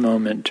each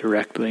moment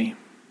directly.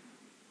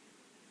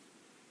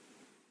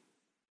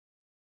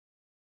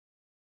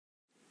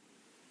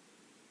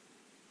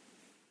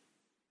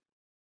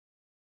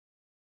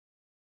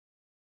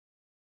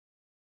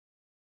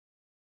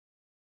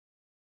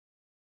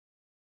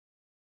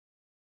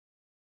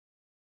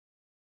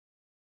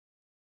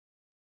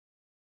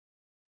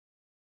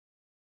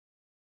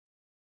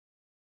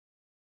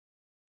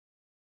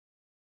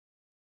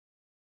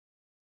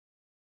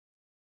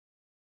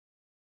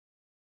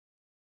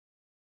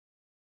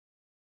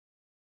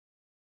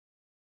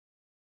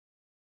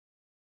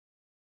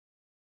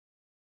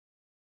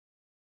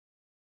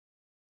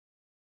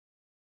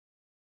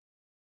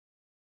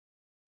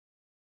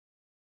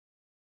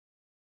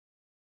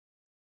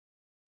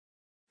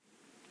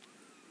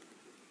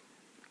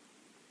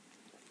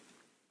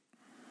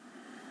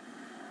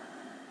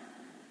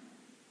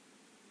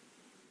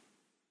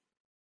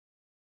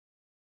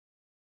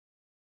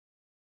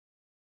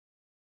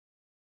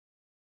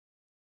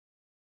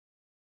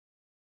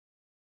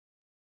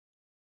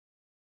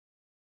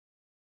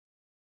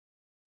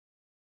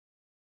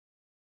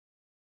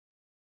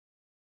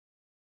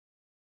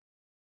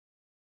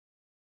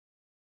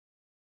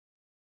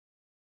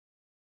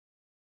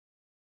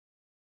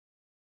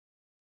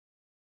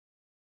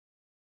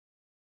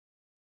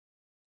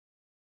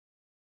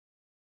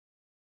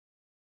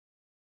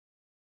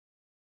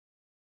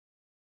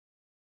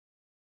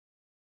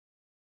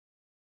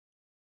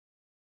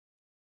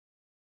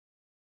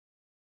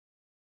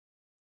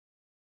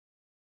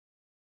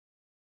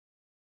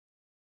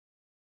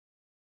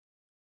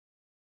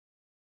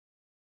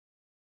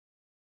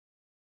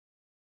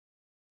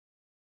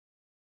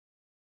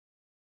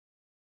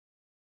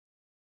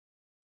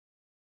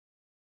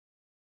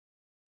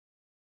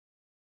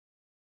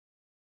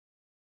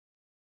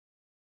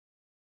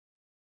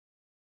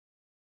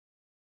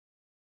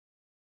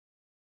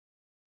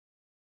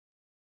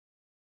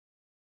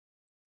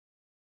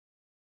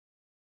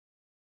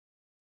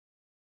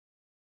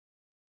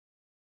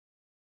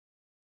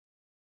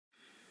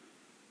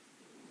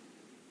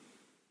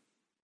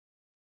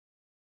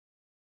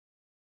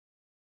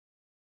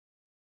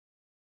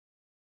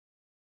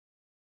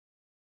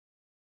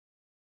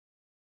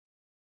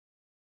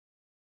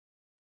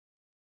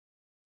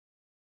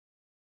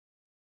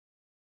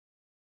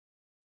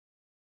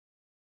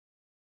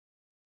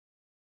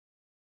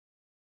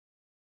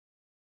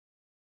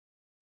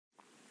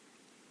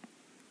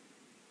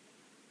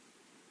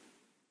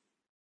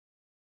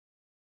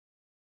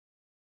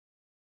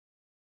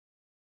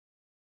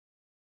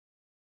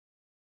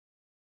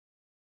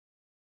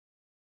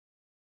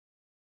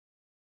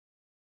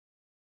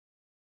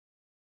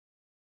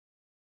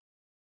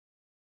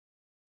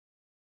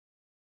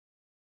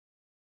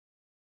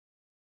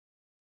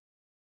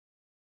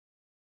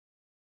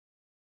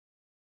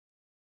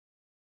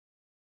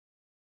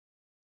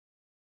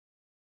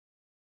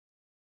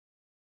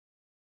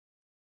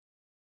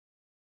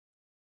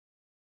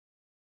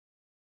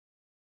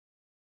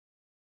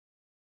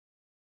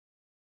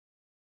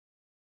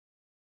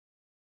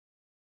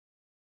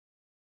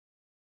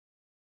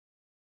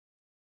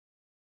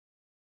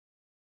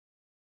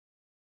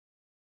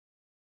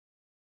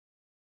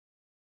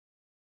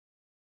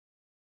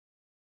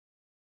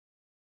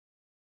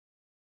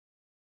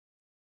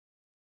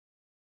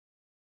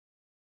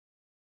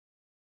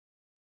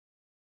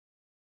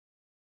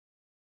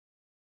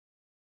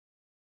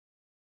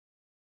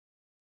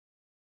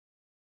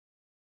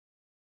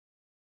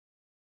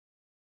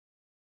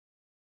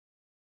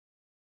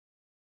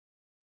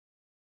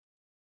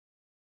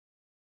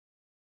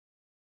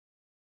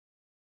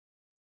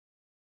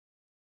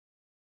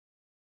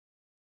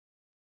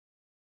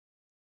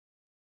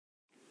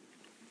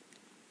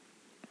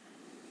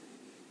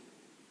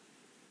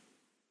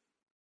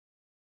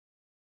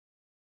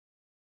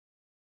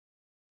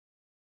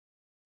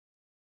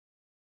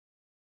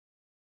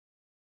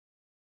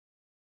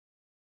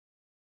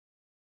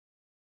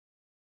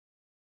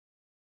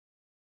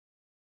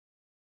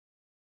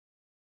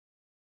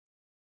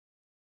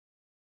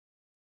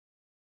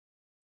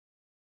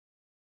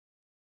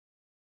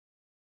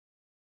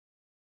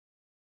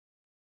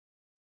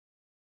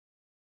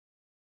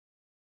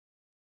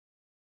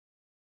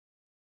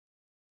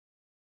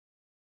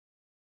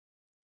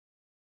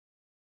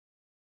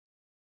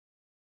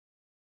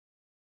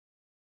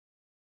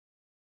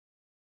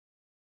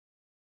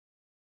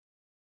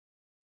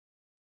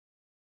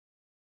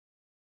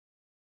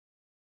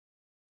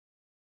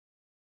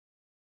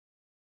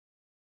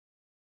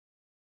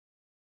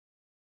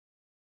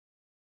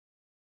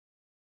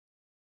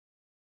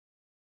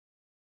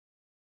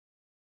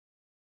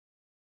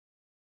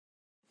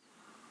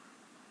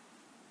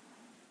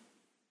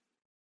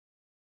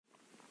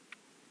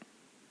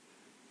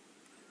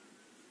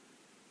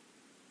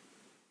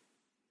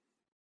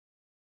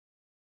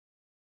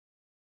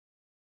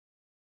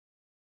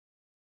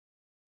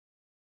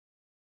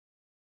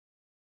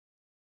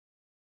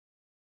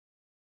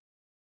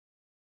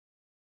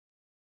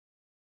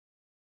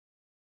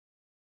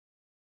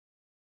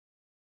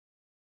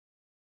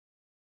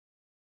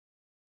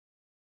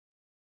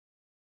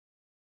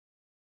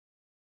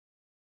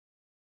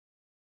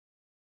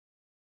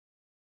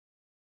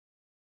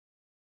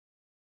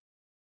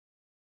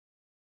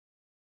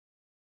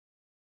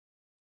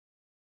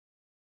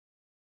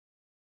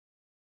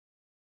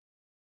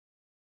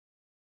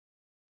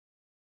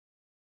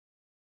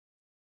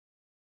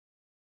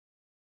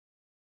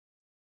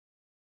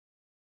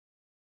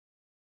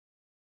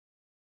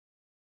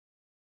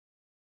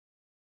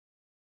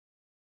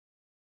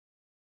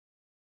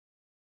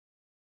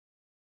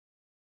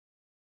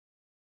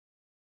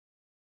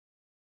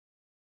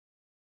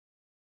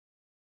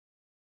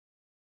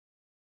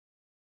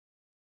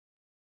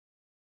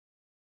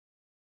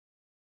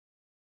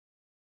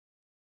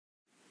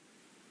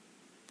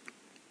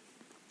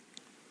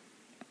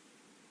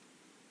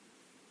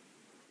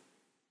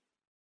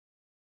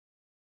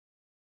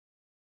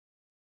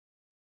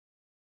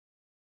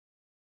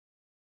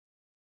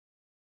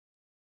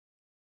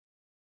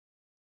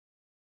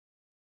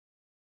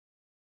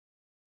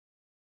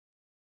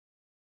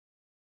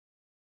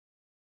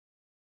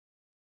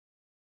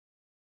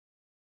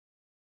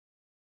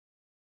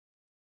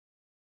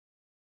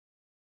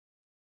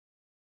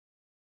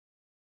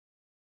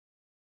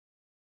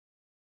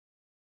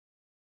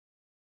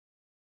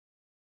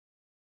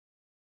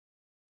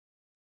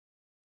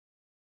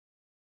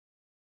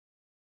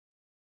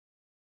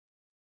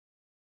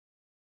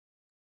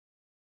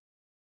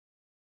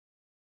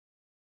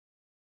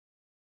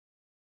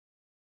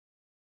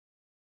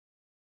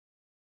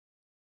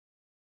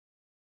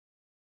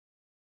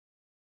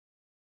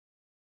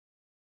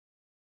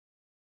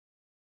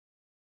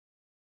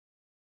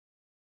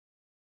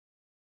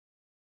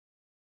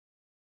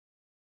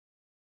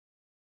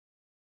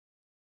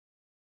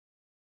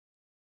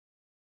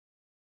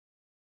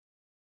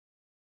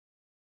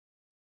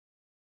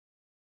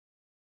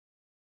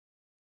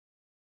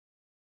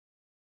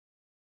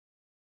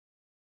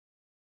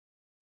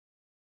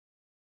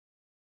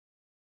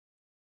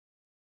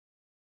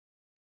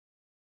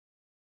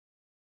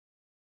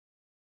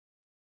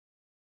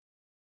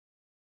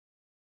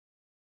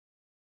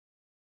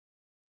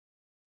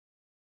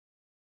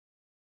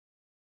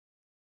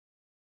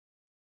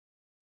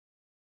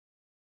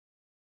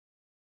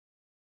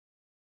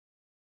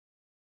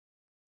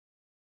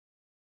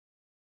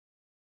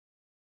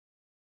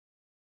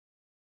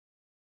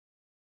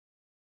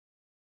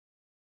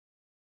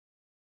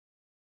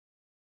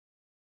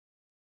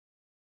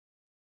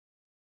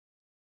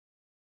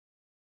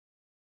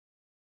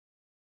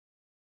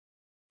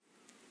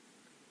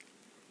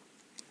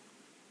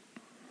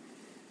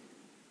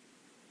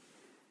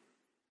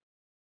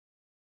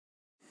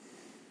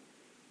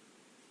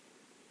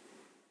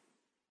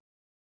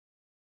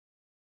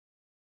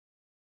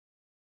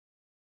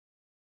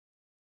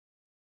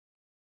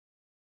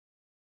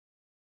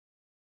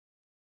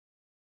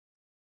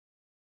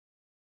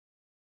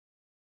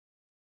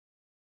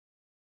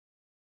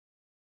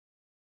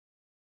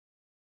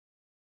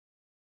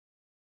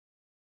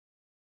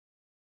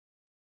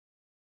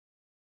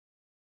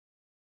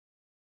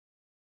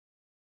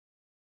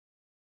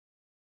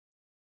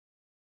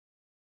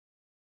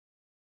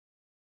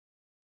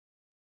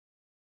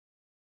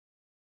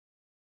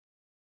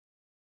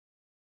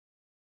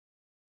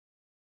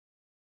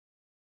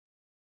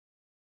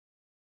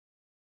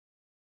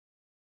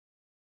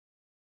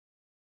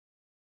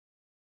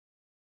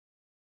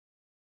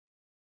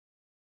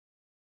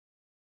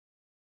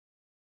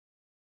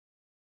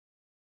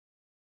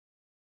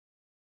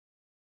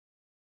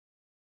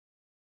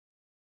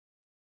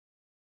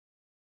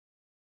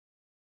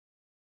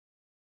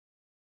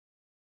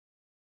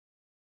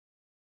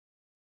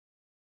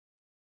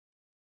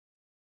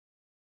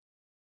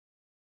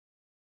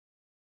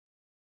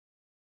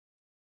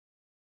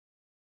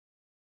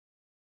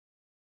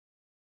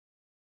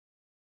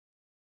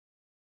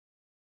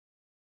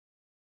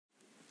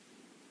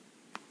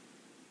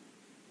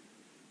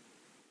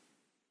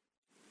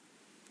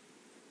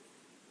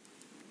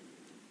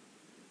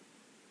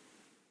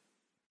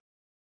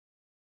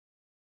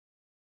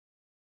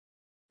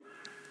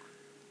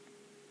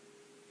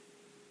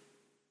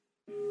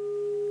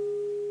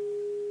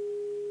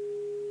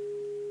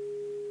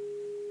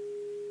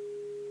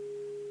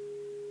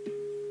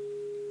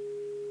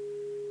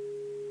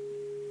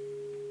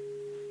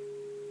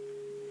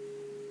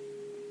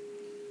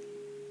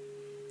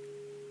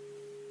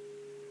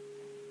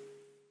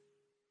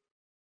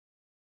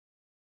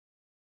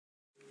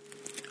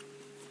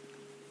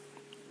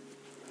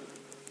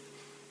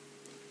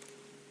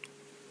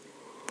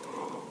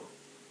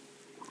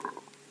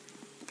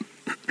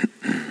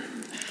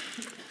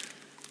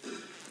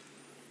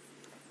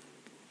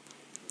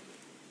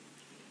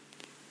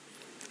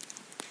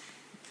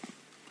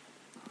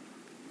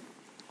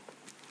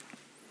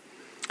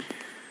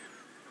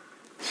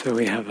 So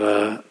we have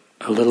a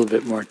little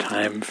bit more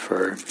time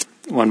for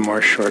one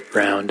more short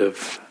round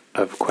of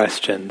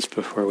questions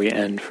before we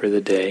end for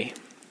the day.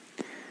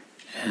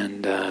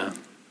 And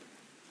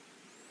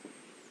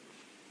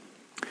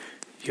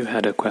you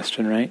had a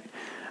question, right?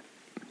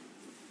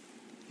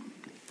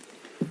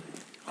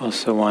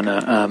 Also want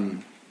to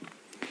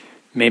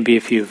maybe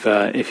if you've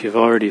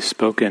already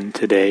spoken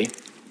today,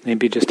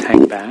 maybe just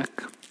hang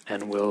back,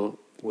 and we'll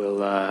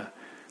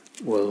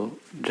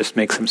just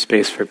make some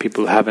space for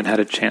people who haven't had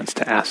a chance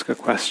to ask a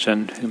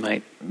question, who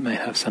might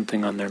have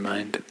something on their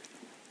mind.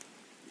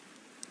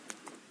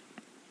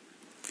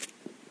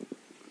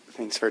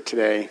 Thanks for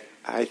today.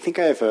 I think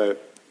I have a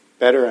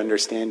better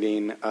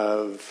understanding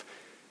of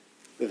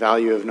the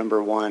value of,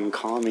 number one,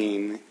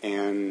 calming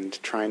and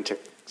trying to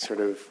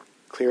sort of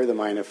clear the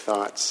mind of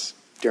thoughts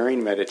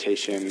during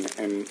meditation.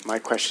 And my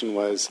question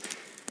was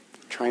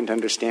trying to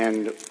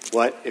understand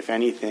what, if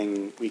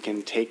anything, we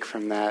can take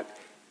from that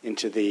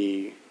into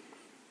the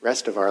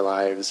rest of our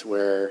lives,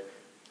 where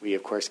we,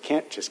 of course,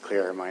 can't just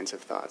clear our minds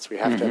of thoughts. We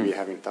have to be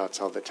having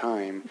thoughts all the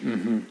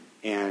time.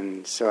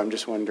 And so I'm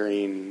just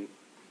wondering,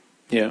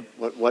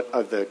 what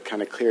of the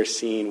kind of clear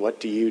seeing, what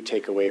do you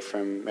take away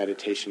from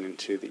meditation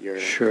into your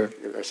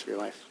rest of your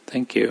life?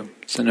 Thank you.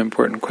 It's an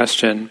important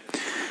question.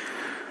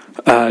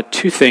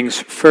 Two things.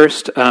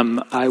 First,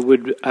 I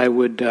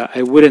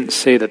wouldn't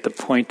say that the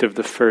point of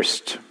the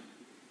first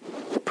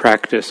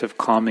practice of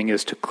calming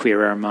is to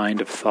clear our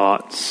mind of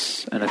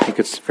thoughts, and I think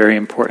it's very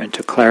important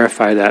to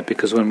clarify that,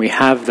 because when we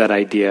have that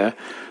idea,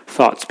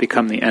 thoughts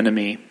become the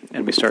enemy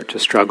and we start to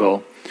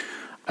struggle.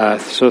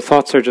 So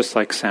thoughts are just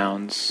like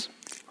sounds.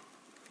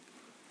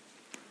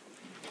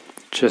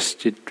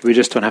 We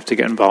just don't have to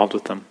get involved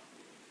with them.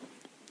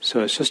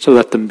 So it's just to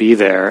let them be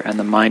there, and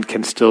the mind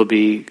can still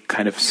be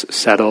kind of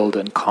settled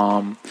and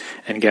calm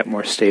and get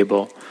more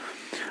stable.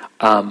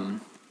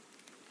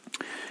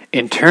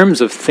 In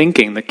terms of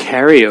thinking, the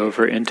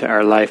carryover into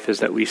our life is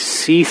that we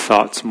see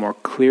thoughts more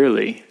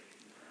clearly.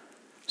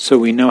 So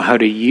we know how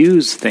to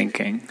use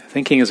thinking.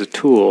 Thinking is a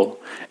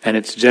tool, and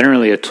it's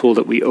generally a tool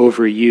that we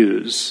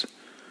overuse.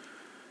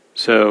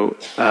 So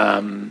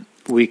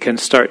we can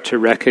start to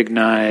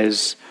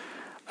recognize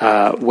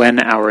when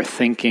our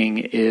thinking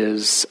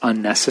is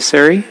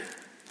unnecessary,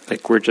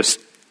 like we're just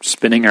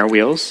spinning our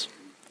wheels.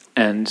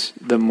 And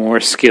the more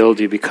skilled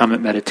you become at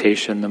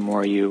meditation, the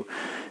more you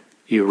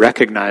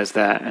recognize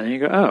that, and then you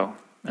go, oh,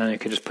 and you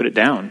can just put it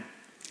down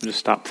and just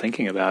stop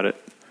thinking about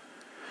it.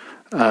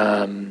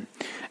 And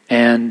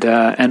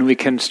we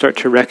can start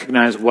to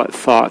recognize what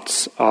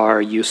thoughts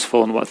are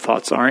useful and what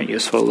thoughts aren't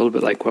useful, a little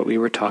bit like what we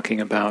were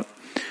talking about.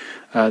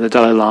 The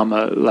Dalai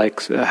Lama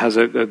has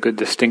a good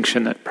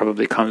distinction that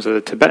probably comes with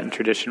the Tibetan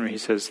tradition, where he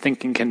says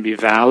thinking can be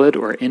valid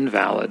or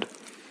invalid.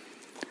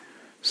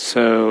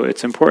 So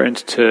it's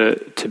important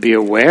to be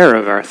aware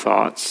of our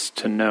thoughts,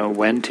 to know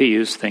when to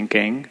use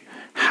thinking,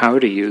 how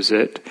to use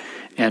it,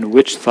 and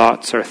which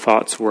thoughts are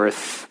thoughts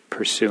worth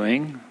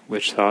pursuing,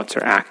 which thoughts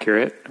are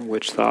accurate,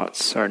 which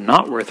thoughts are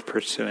not worth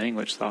pursuing,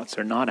 which thoughts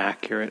are not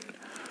accurate.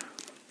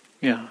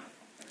 Yeah,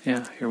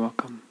 you're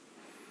welcome.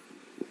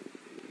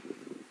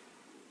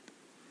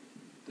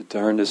 The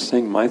darndest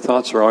thing, my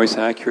thoughts are always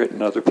accurate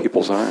and other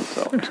people's aren't,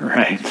 though.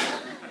 Right.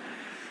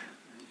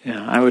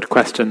 Yeah, I would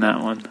question that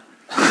one.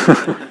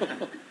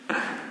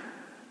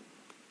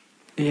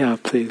 Yeah,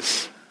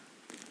 please.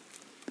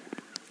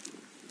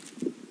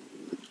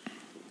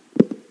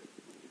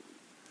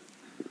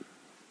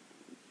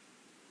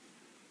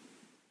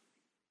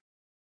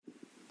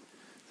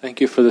 Thank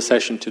you for the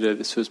session today.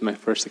 This was my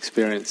first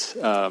experience,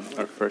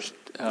 or first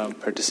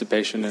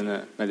participation in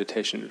a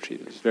meditation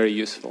retreat. It was very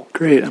useful.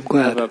 Great, I'm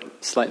glad. I have a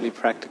slightly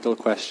practical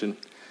question.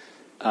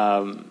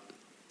 I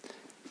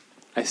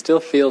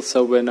still feel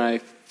so when I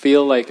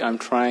feel like I'm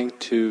trying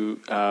to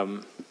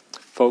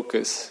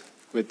focus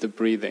with the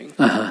breathing,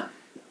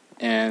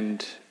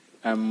 and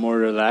I'm more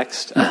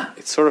relaxed,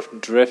 it sort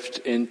of drift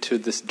into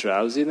this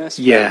drowsiness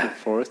back and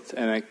forth,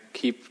 and I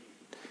keep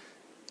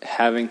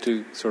having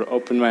to sort of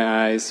open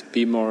my eyes,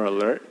 be more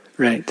alert.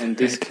 Right. And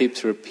this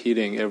keeps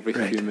repeating every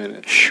few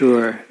minutes.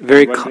 Sure.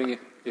 I'm wondering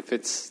if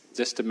it's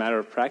just a matter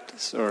of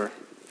practice or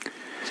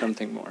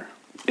something more.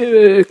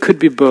 It could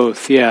be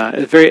both, yeah.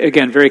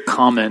 Very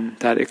common,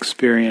 that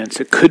experience.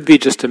 It could be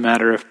just a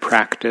matter of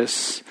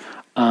practice.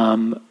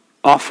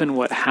 Often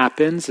what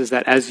happens is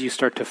that as you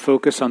start to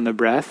focus on the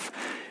breath,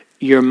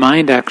 your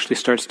mind actually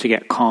starts to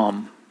get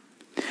calm.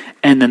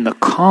 And then the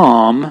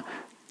calm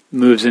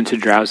moves into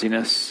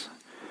drowsiness.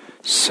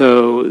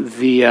 So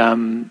the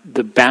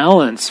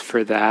balance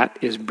for that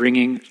is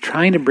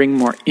trying to bring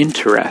more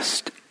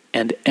interest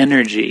and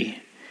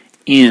energy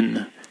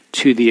in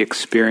to the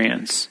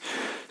experience.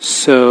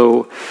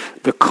 So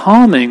the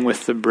calming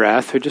with the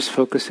breath, or just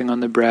focusing on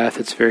the breath,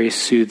 it's very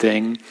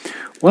soothing.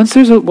 Once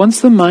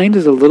the mind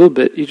is a little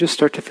bit, you just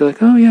start to feel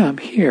like, oh yeah, I'm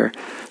here.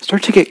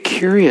 Start to get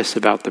curious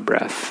about the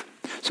breath.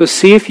 So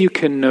see if you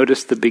can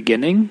notice the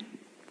beginning,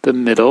 the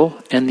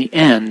middle, and the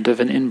end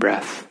of an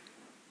in-breath.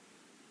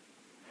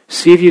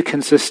 See if you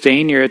can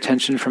sustain your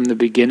attention from the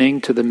beginning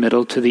to the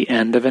middle to the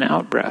end of an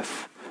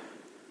out-breath.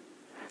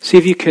 See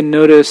if you can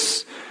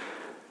notice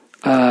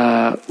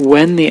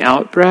when the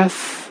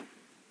out-breath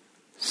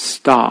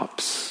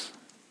stops.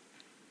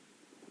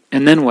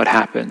 And then what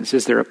happens?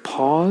 Is there a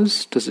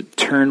pause? Does it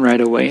turn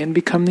right away and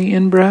become the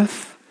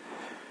in-breath?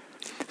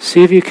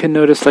 See if you can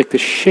notice like the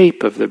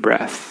shape of the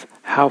breath.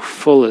 How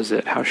full is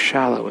it? How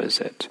shallow is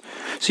it?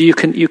 So you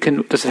can,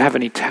 does it have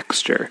any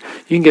texture?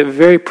 You can get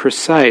very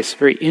precise,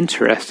 very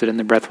interested in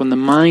the breath. When the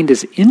mind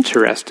is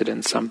interested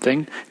in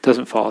something, it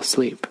doesn't fall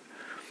asleep.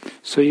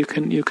 So you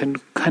can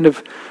kind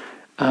of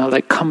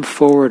like come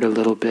forward a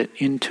little bit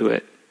into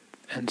it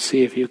and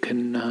see if you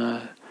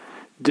can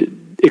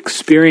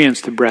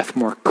experience the breath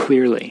more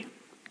clearly.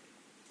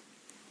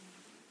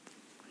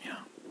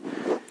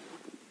 Yeah.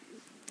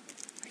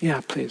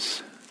 Yeah,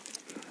 please.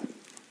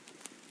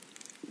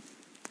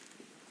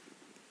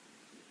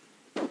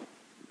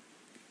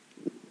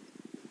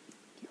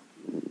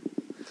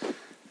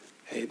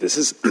 Hey, this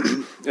is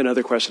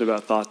another question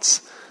about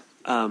thoughts.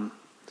 I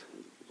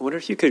wonder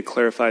if you could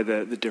clarify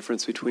the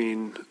difference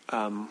between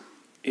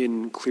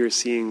in clear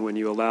seeing when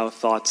you allow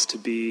thoughts to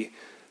be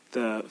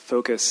the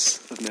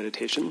focus of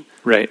meditation.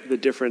 Right. The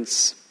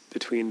difference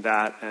between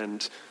that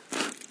and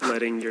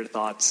letting your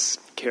thoughts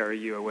carry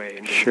you away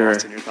and getting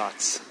lost in your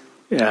thoughts.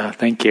 Yeah,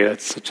 thank you.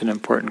 It's such an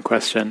important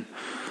question.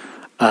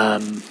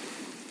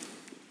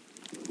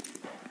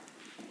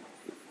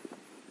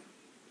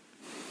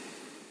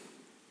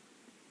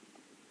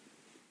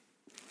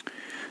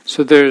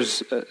 So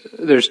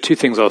there's two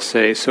things I'll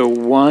say. So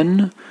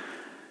one,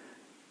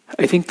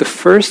 I think the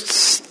first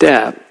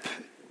step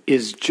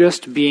is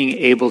just being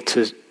able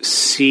to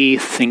see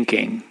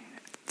thinking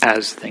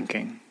as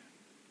thinking.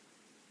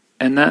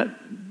 And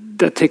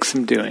that takes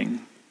some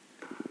doing.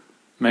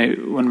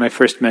 One of my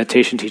first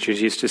meditation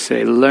teachers used to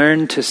say,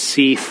 learn to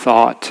see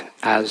thought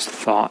as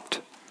thought.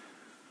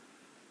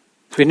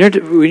 So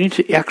we need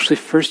to actually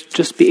first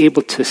just be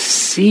able to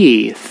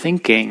see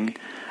thinking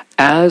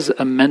as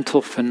a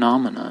mental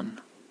phenomenon.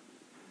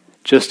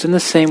 Just in the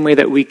same way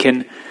that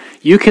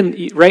you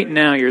can, right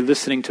now you're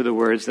listening to the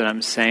words that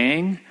I'm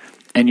saying,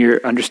 and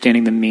you're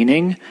understanding the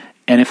meaning,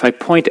 and if I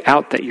point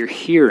out that you're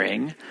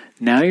hearing,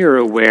 now you're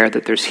aware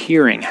that there's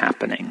hearing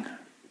happening.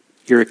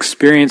 You're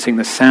experiencing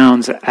the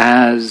sounds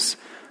as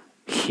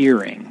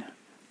hearing.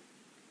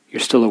 You're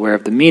still aware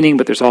of the meaning,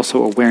 but there's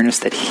also awareness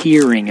that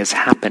hearing is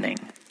happening,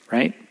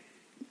 right?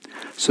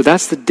 So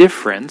that's the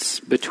difference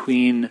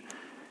between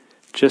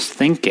just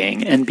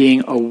thinking and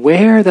being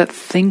aware that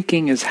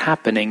thinking is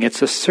happening.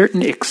 It's a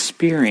certain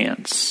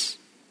experience.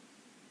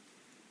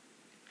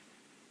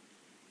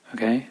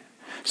 Okay?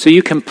 So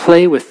you can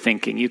play with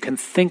thinking. You can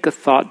think a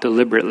thought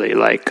deliberately,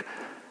 like,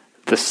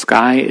 the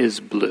sky is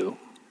blue.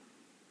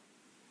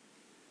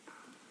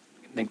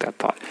 Think that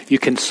thought. You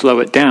can slow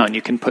it down.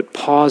 You can put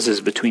pauses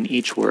between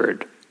each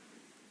word.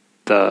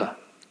 The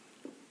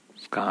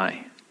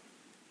sky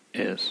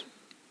is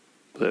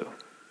blue.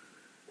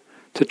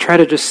 To try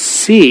to just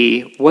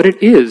see what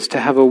it is to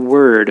have a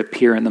word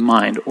appear in the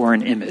mind or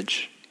an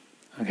image.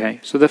 Okay?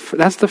 So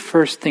that's the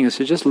first thing, is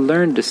to just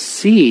learn to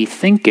see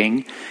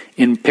thinking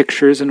in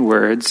pictures and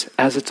words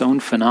as its own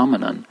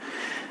phenomenon.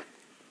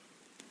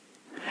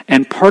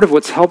 And part of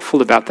what's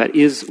helpful about that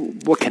is,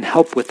 what can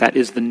help with that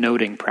is the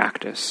noting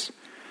practice.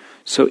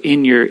 So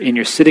in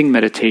your sitting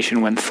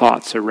meditation, when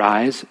thoughts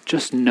arise,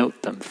 just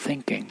note them.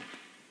 Thinking,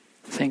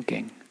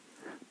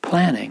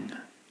 planning,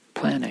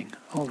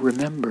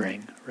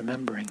 remembering,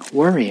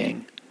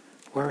 worrying.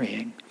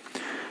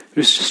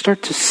 Just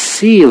start to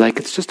see like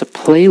it's just a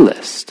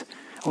playlist.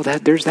 Oh,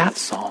 there's that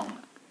song.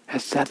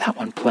 That's that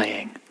one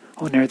playing.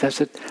 Oh, and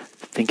that's it.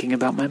 Thinking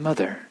about my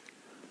mother,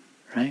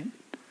 right?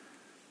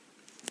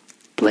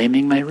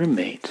 Blaming my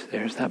roommate.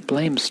 There's that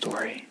blame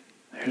story.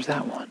 There's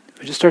that one.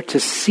 We just start to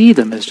see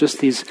them as just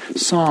these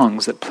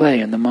songs that play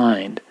in the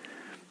mind.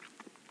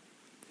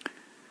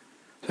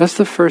 That's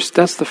the first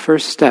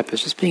step,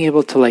 is just being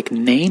able to like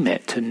name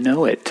it, to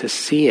know it, to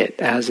see it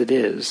as it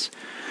is.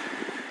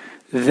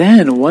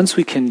 Then, once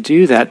we can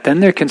do that,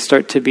 then there can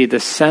start to be the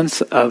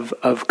sense of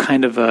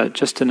kind of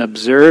just an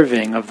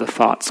observing of the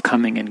thoughts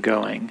coming and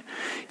going.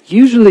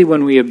 Usually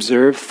when we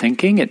observe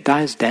thinking, it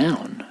dies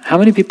down. How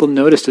many people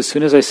noticed as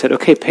soon as I said,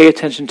 okay, pay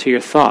attention to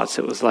your thoughts,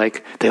 it was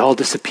like they all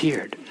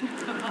disappeared.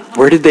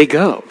 Where did they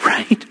go,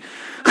 right?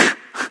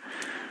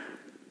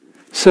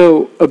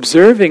 So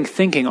observing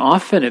thinking,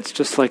 often it's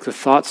just like the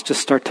thoughts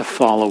just start to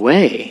fall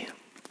away.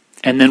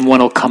 And then one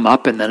will come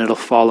up and then it'll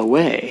fall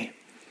away.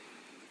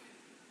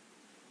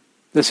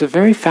 It's a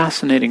very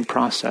fascinating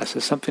process.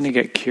 It's something to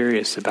get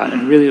curious about.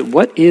 And really,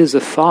 what is a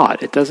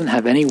thought? It doesn't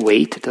have any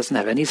weight. It doesn't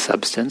have any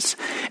substance.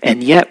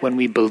 And yet, when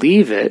we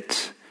believe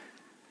it,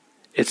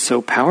 it's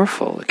so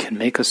powerful. It can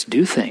make us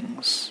do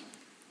things.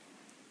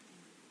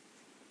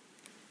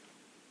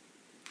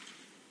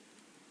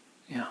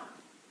 Yeah.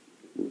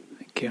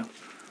 Thank you.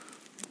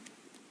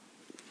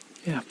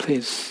 Yeah,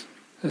 please.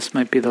 This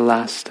might be the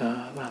last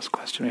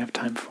question we have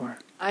time for.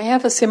 I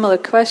have a similar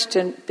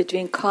question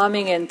between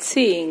calming and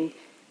seeing.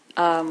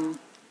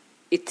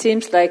 It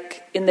seems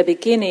like in the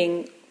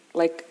beginning,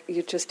 like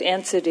you just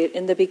answered it,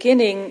 in the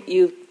beginning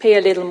you pay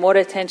a little more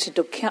attention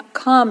to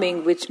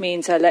calming, which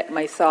means I let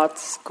my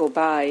thoughts go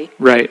by.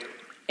 Right.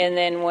 And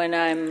then when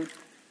I'm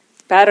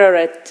better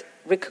at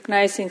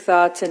recognizing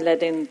thoughts and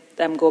letting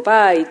them go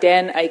by,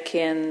 then I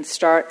can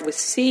start with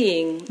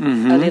seeing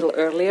a little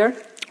earlier.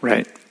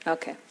 Right.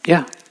 Okay.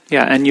 Yeah,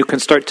 and you can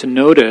start to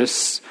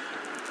notice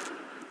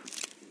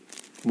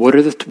what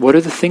are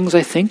the things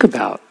I think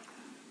about.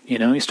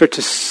 You start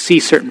to see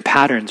certain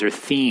patterns or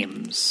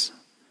themes.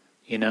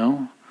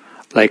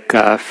 Like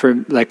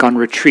on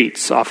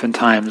retreats,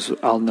 oftentimes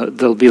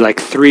there'll be like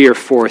 3 or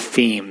 4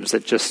 themes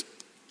that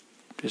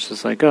it's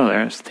just like, oh,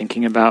 there's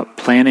thinking about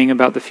planning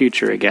about the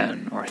future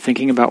again, or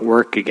thinking about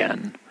work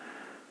again,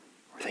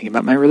 or thinking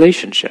about my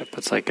relationship.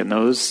 It's like, and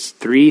those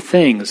 3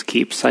 things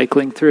keep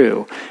cycling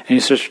through. And you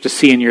start to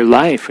see in your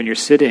life when you're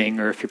sitting,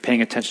 or if you're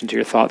paying attention to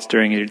your thoughts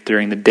during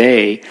the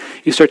day,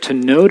 you start to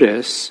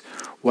notice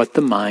what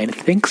the mind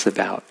thinks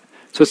about.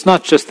 So it's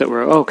not just that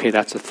we're, okay,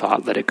 that's a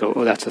thought, let it go.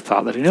 Oh, that's a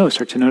thought, let it go.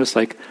 Start to notice,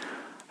 like,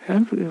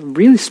 I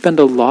really spend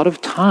a lot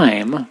of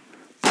time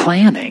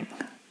planning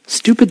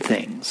stupid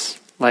things.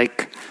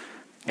 Like,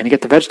 I'm going to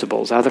get the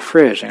vegetables out of the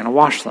fridge. I'm going to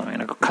wash them. I'm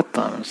going to go cut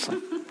them. It's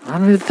like, I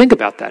don't even think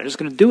about that. I'm just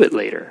going to do it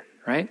later,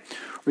 right?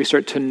 We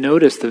start to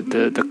notice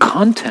the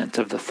content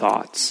of the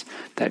thoughts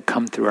that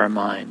come through our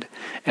mind.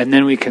 And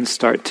then we can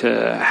start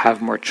to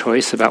have more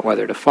choice about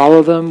whether to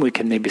follow them. We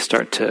can maybe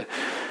start to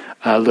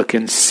look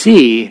and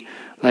see,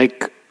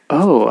 like,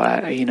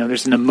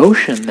 there's an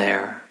emotion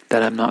there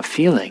that I'm not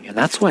feeling. And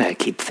that's why I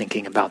keep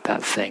thinking about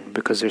that thing,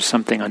 because there's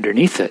something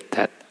underneath it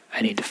that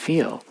I need to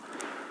feel.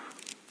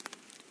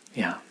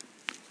 Yeah,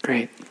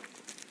 great.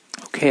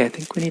 Okay, I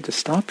think we need to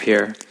stop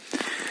here.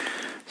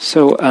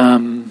 So,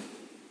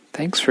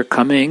 thanks for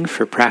coming,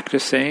 for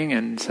practicing,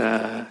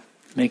 and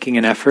making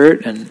an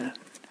effort, and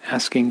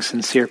asking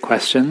sincere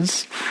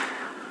questions.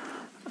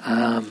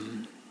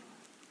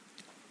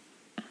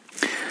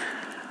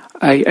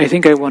 I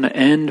think I want to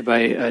end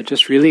by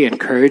just really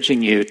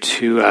encouraging you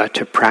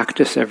to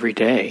practice every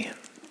day.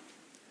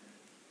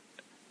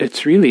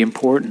 It's really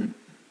important,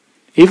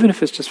 even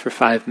if it's just for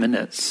 5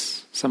 minutes.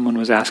 Someone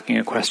was asking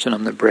a question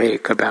on the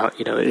break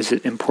about, is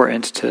it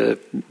important to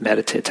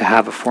meditate, to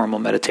have a formal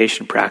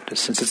meditation practice,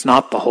 since it's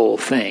not the whole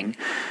thing,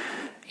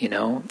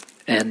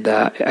 And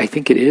I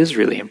think it is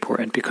really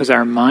important, because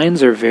our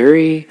minds are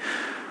very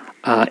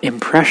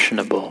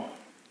impressionable.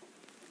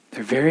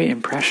 They're very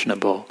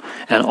impressionable.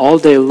 And all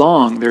day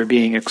long they're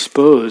being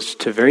exposed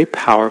to very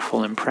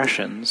powerful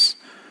impressions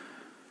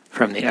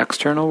from the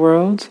external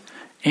world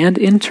and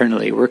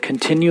internally. We're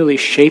continually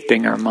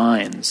shaping our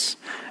minds.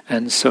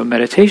 And so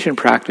meditation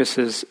practice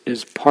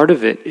is part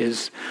of it,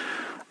 is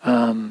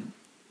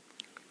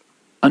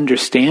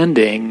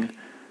understanding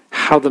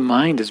how the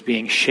mind is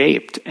being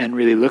shaped, and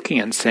really looking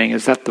and saying,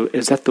 is that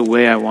the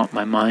way I want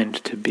my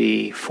mind to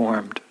be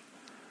formed?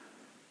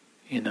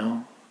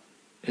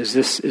 Is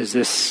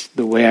this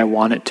the way I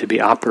want it to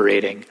be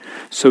operating?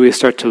 So we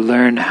start to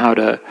learn how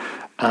to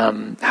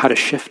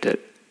shift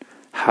it,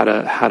 how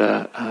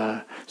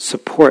to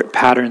support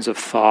patterns of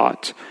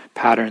thought,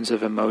 patterns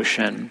of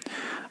emotion,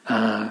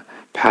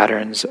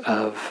 patterns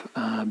of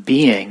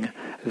being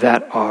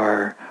that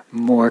are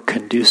more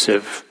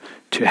conducive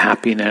to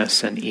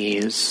happiness and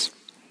ease.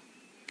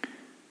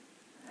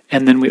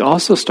 And then we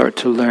also start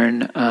to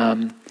learn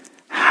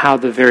how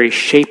the very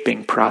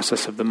shaping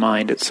process of the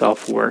mind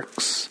itself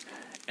works,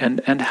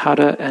 and how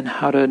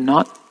to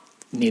not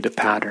need a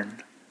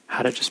pattern,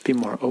 how to just be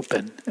more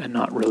open and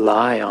not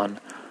rely on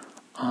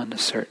a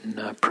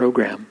certain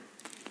program.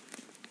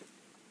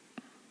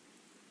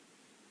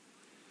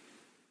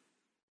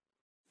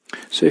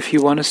 So if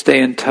you want to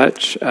stay in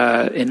touch,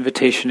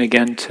 invitation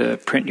again to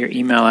print your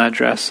email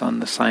address on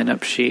the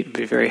sign-up sheet. I'd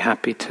be very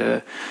happy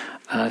to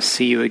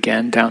see you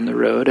again down the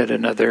road at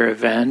another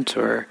event,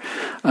 or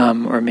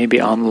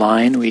maybe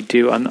online. We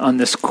do on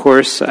this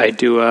course, I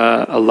do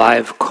a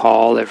live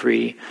call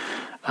every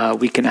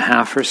week and a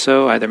half or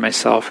so. Either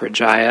myself or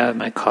Jaya,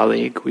 my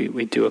colleague,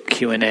 we do a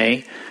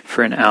Q&A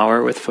for an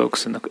hour with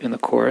folks in the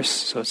course.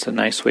 So it's a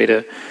nice way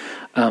to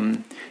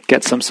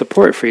get some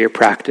support for your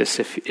practice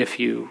if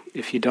you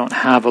don't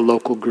have a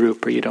local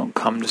group, or you don't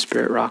come to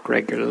Spirit Rock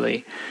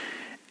regularly.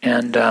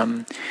 And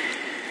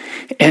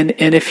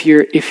if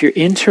you're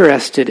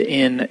interested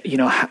in,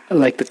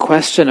 like the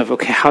question of,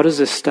 okay, how does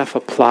this stuff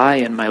apply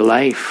in my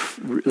life,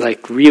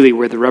 like really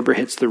where the rubber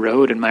hits the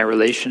road in my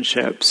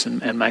relationships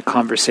and my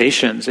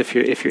conversations, if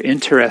you're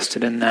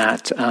interested in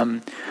that,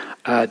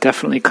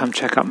 definitely come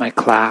check out my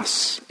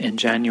class in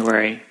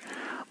January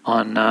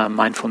on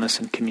mindfulness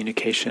and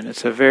communication.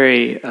 It's a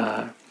very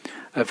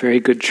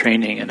good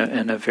training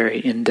and a very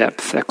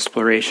in-depth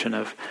exploration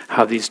of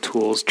how these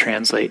tools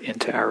translate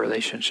into our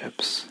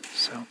relationships.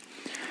 So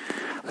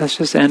let's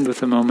just end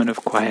with a moment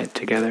of quiet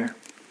together.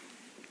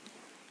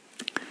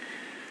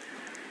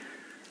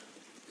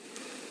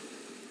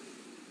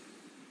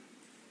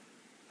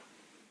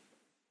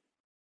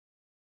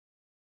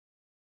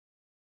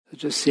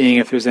 Just seeing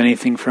if there's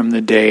anything from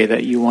the day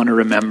that you want to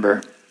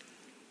remember.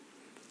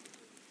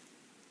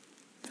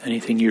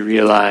 anything you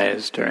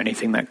realized or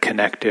anything that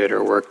connected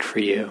or worked for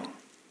you.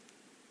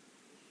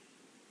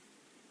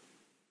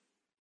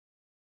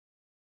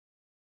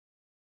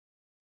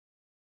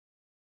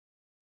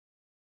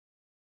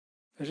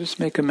 So just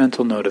make a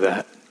mental note of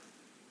that.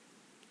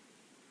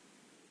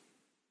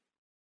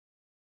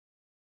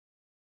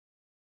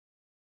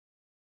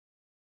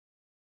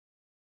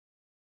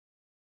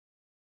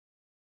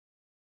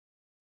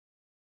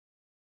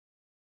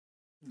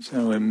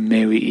 So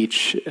may we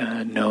each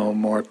know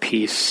more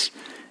peace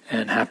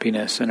and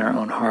happiness in our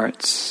own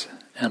hearts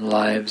and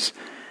lives,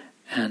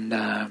 and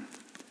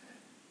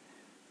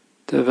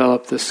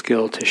develop the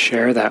skill to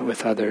share that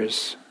with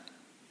others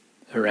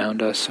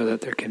around us so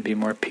that there can be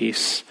more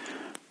peace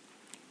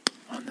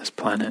on this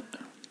planet.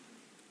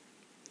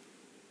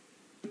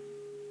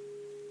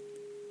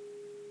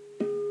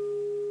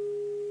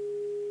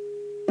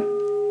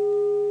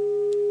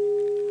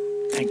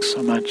 Thanks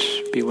so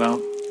much. Be well.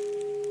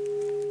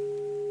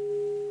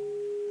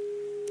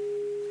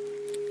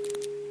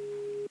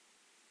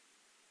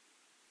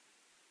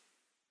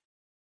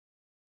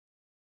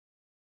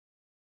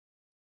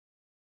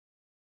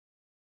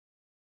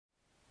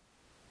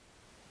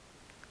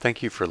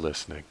 Thank you for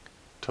listening.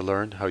 To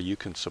learn how you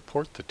can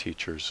support the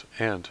teachers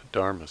and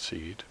Dharma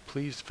Seed,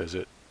 please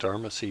visit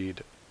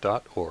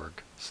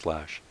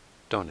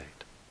dharmaseed.org/donate.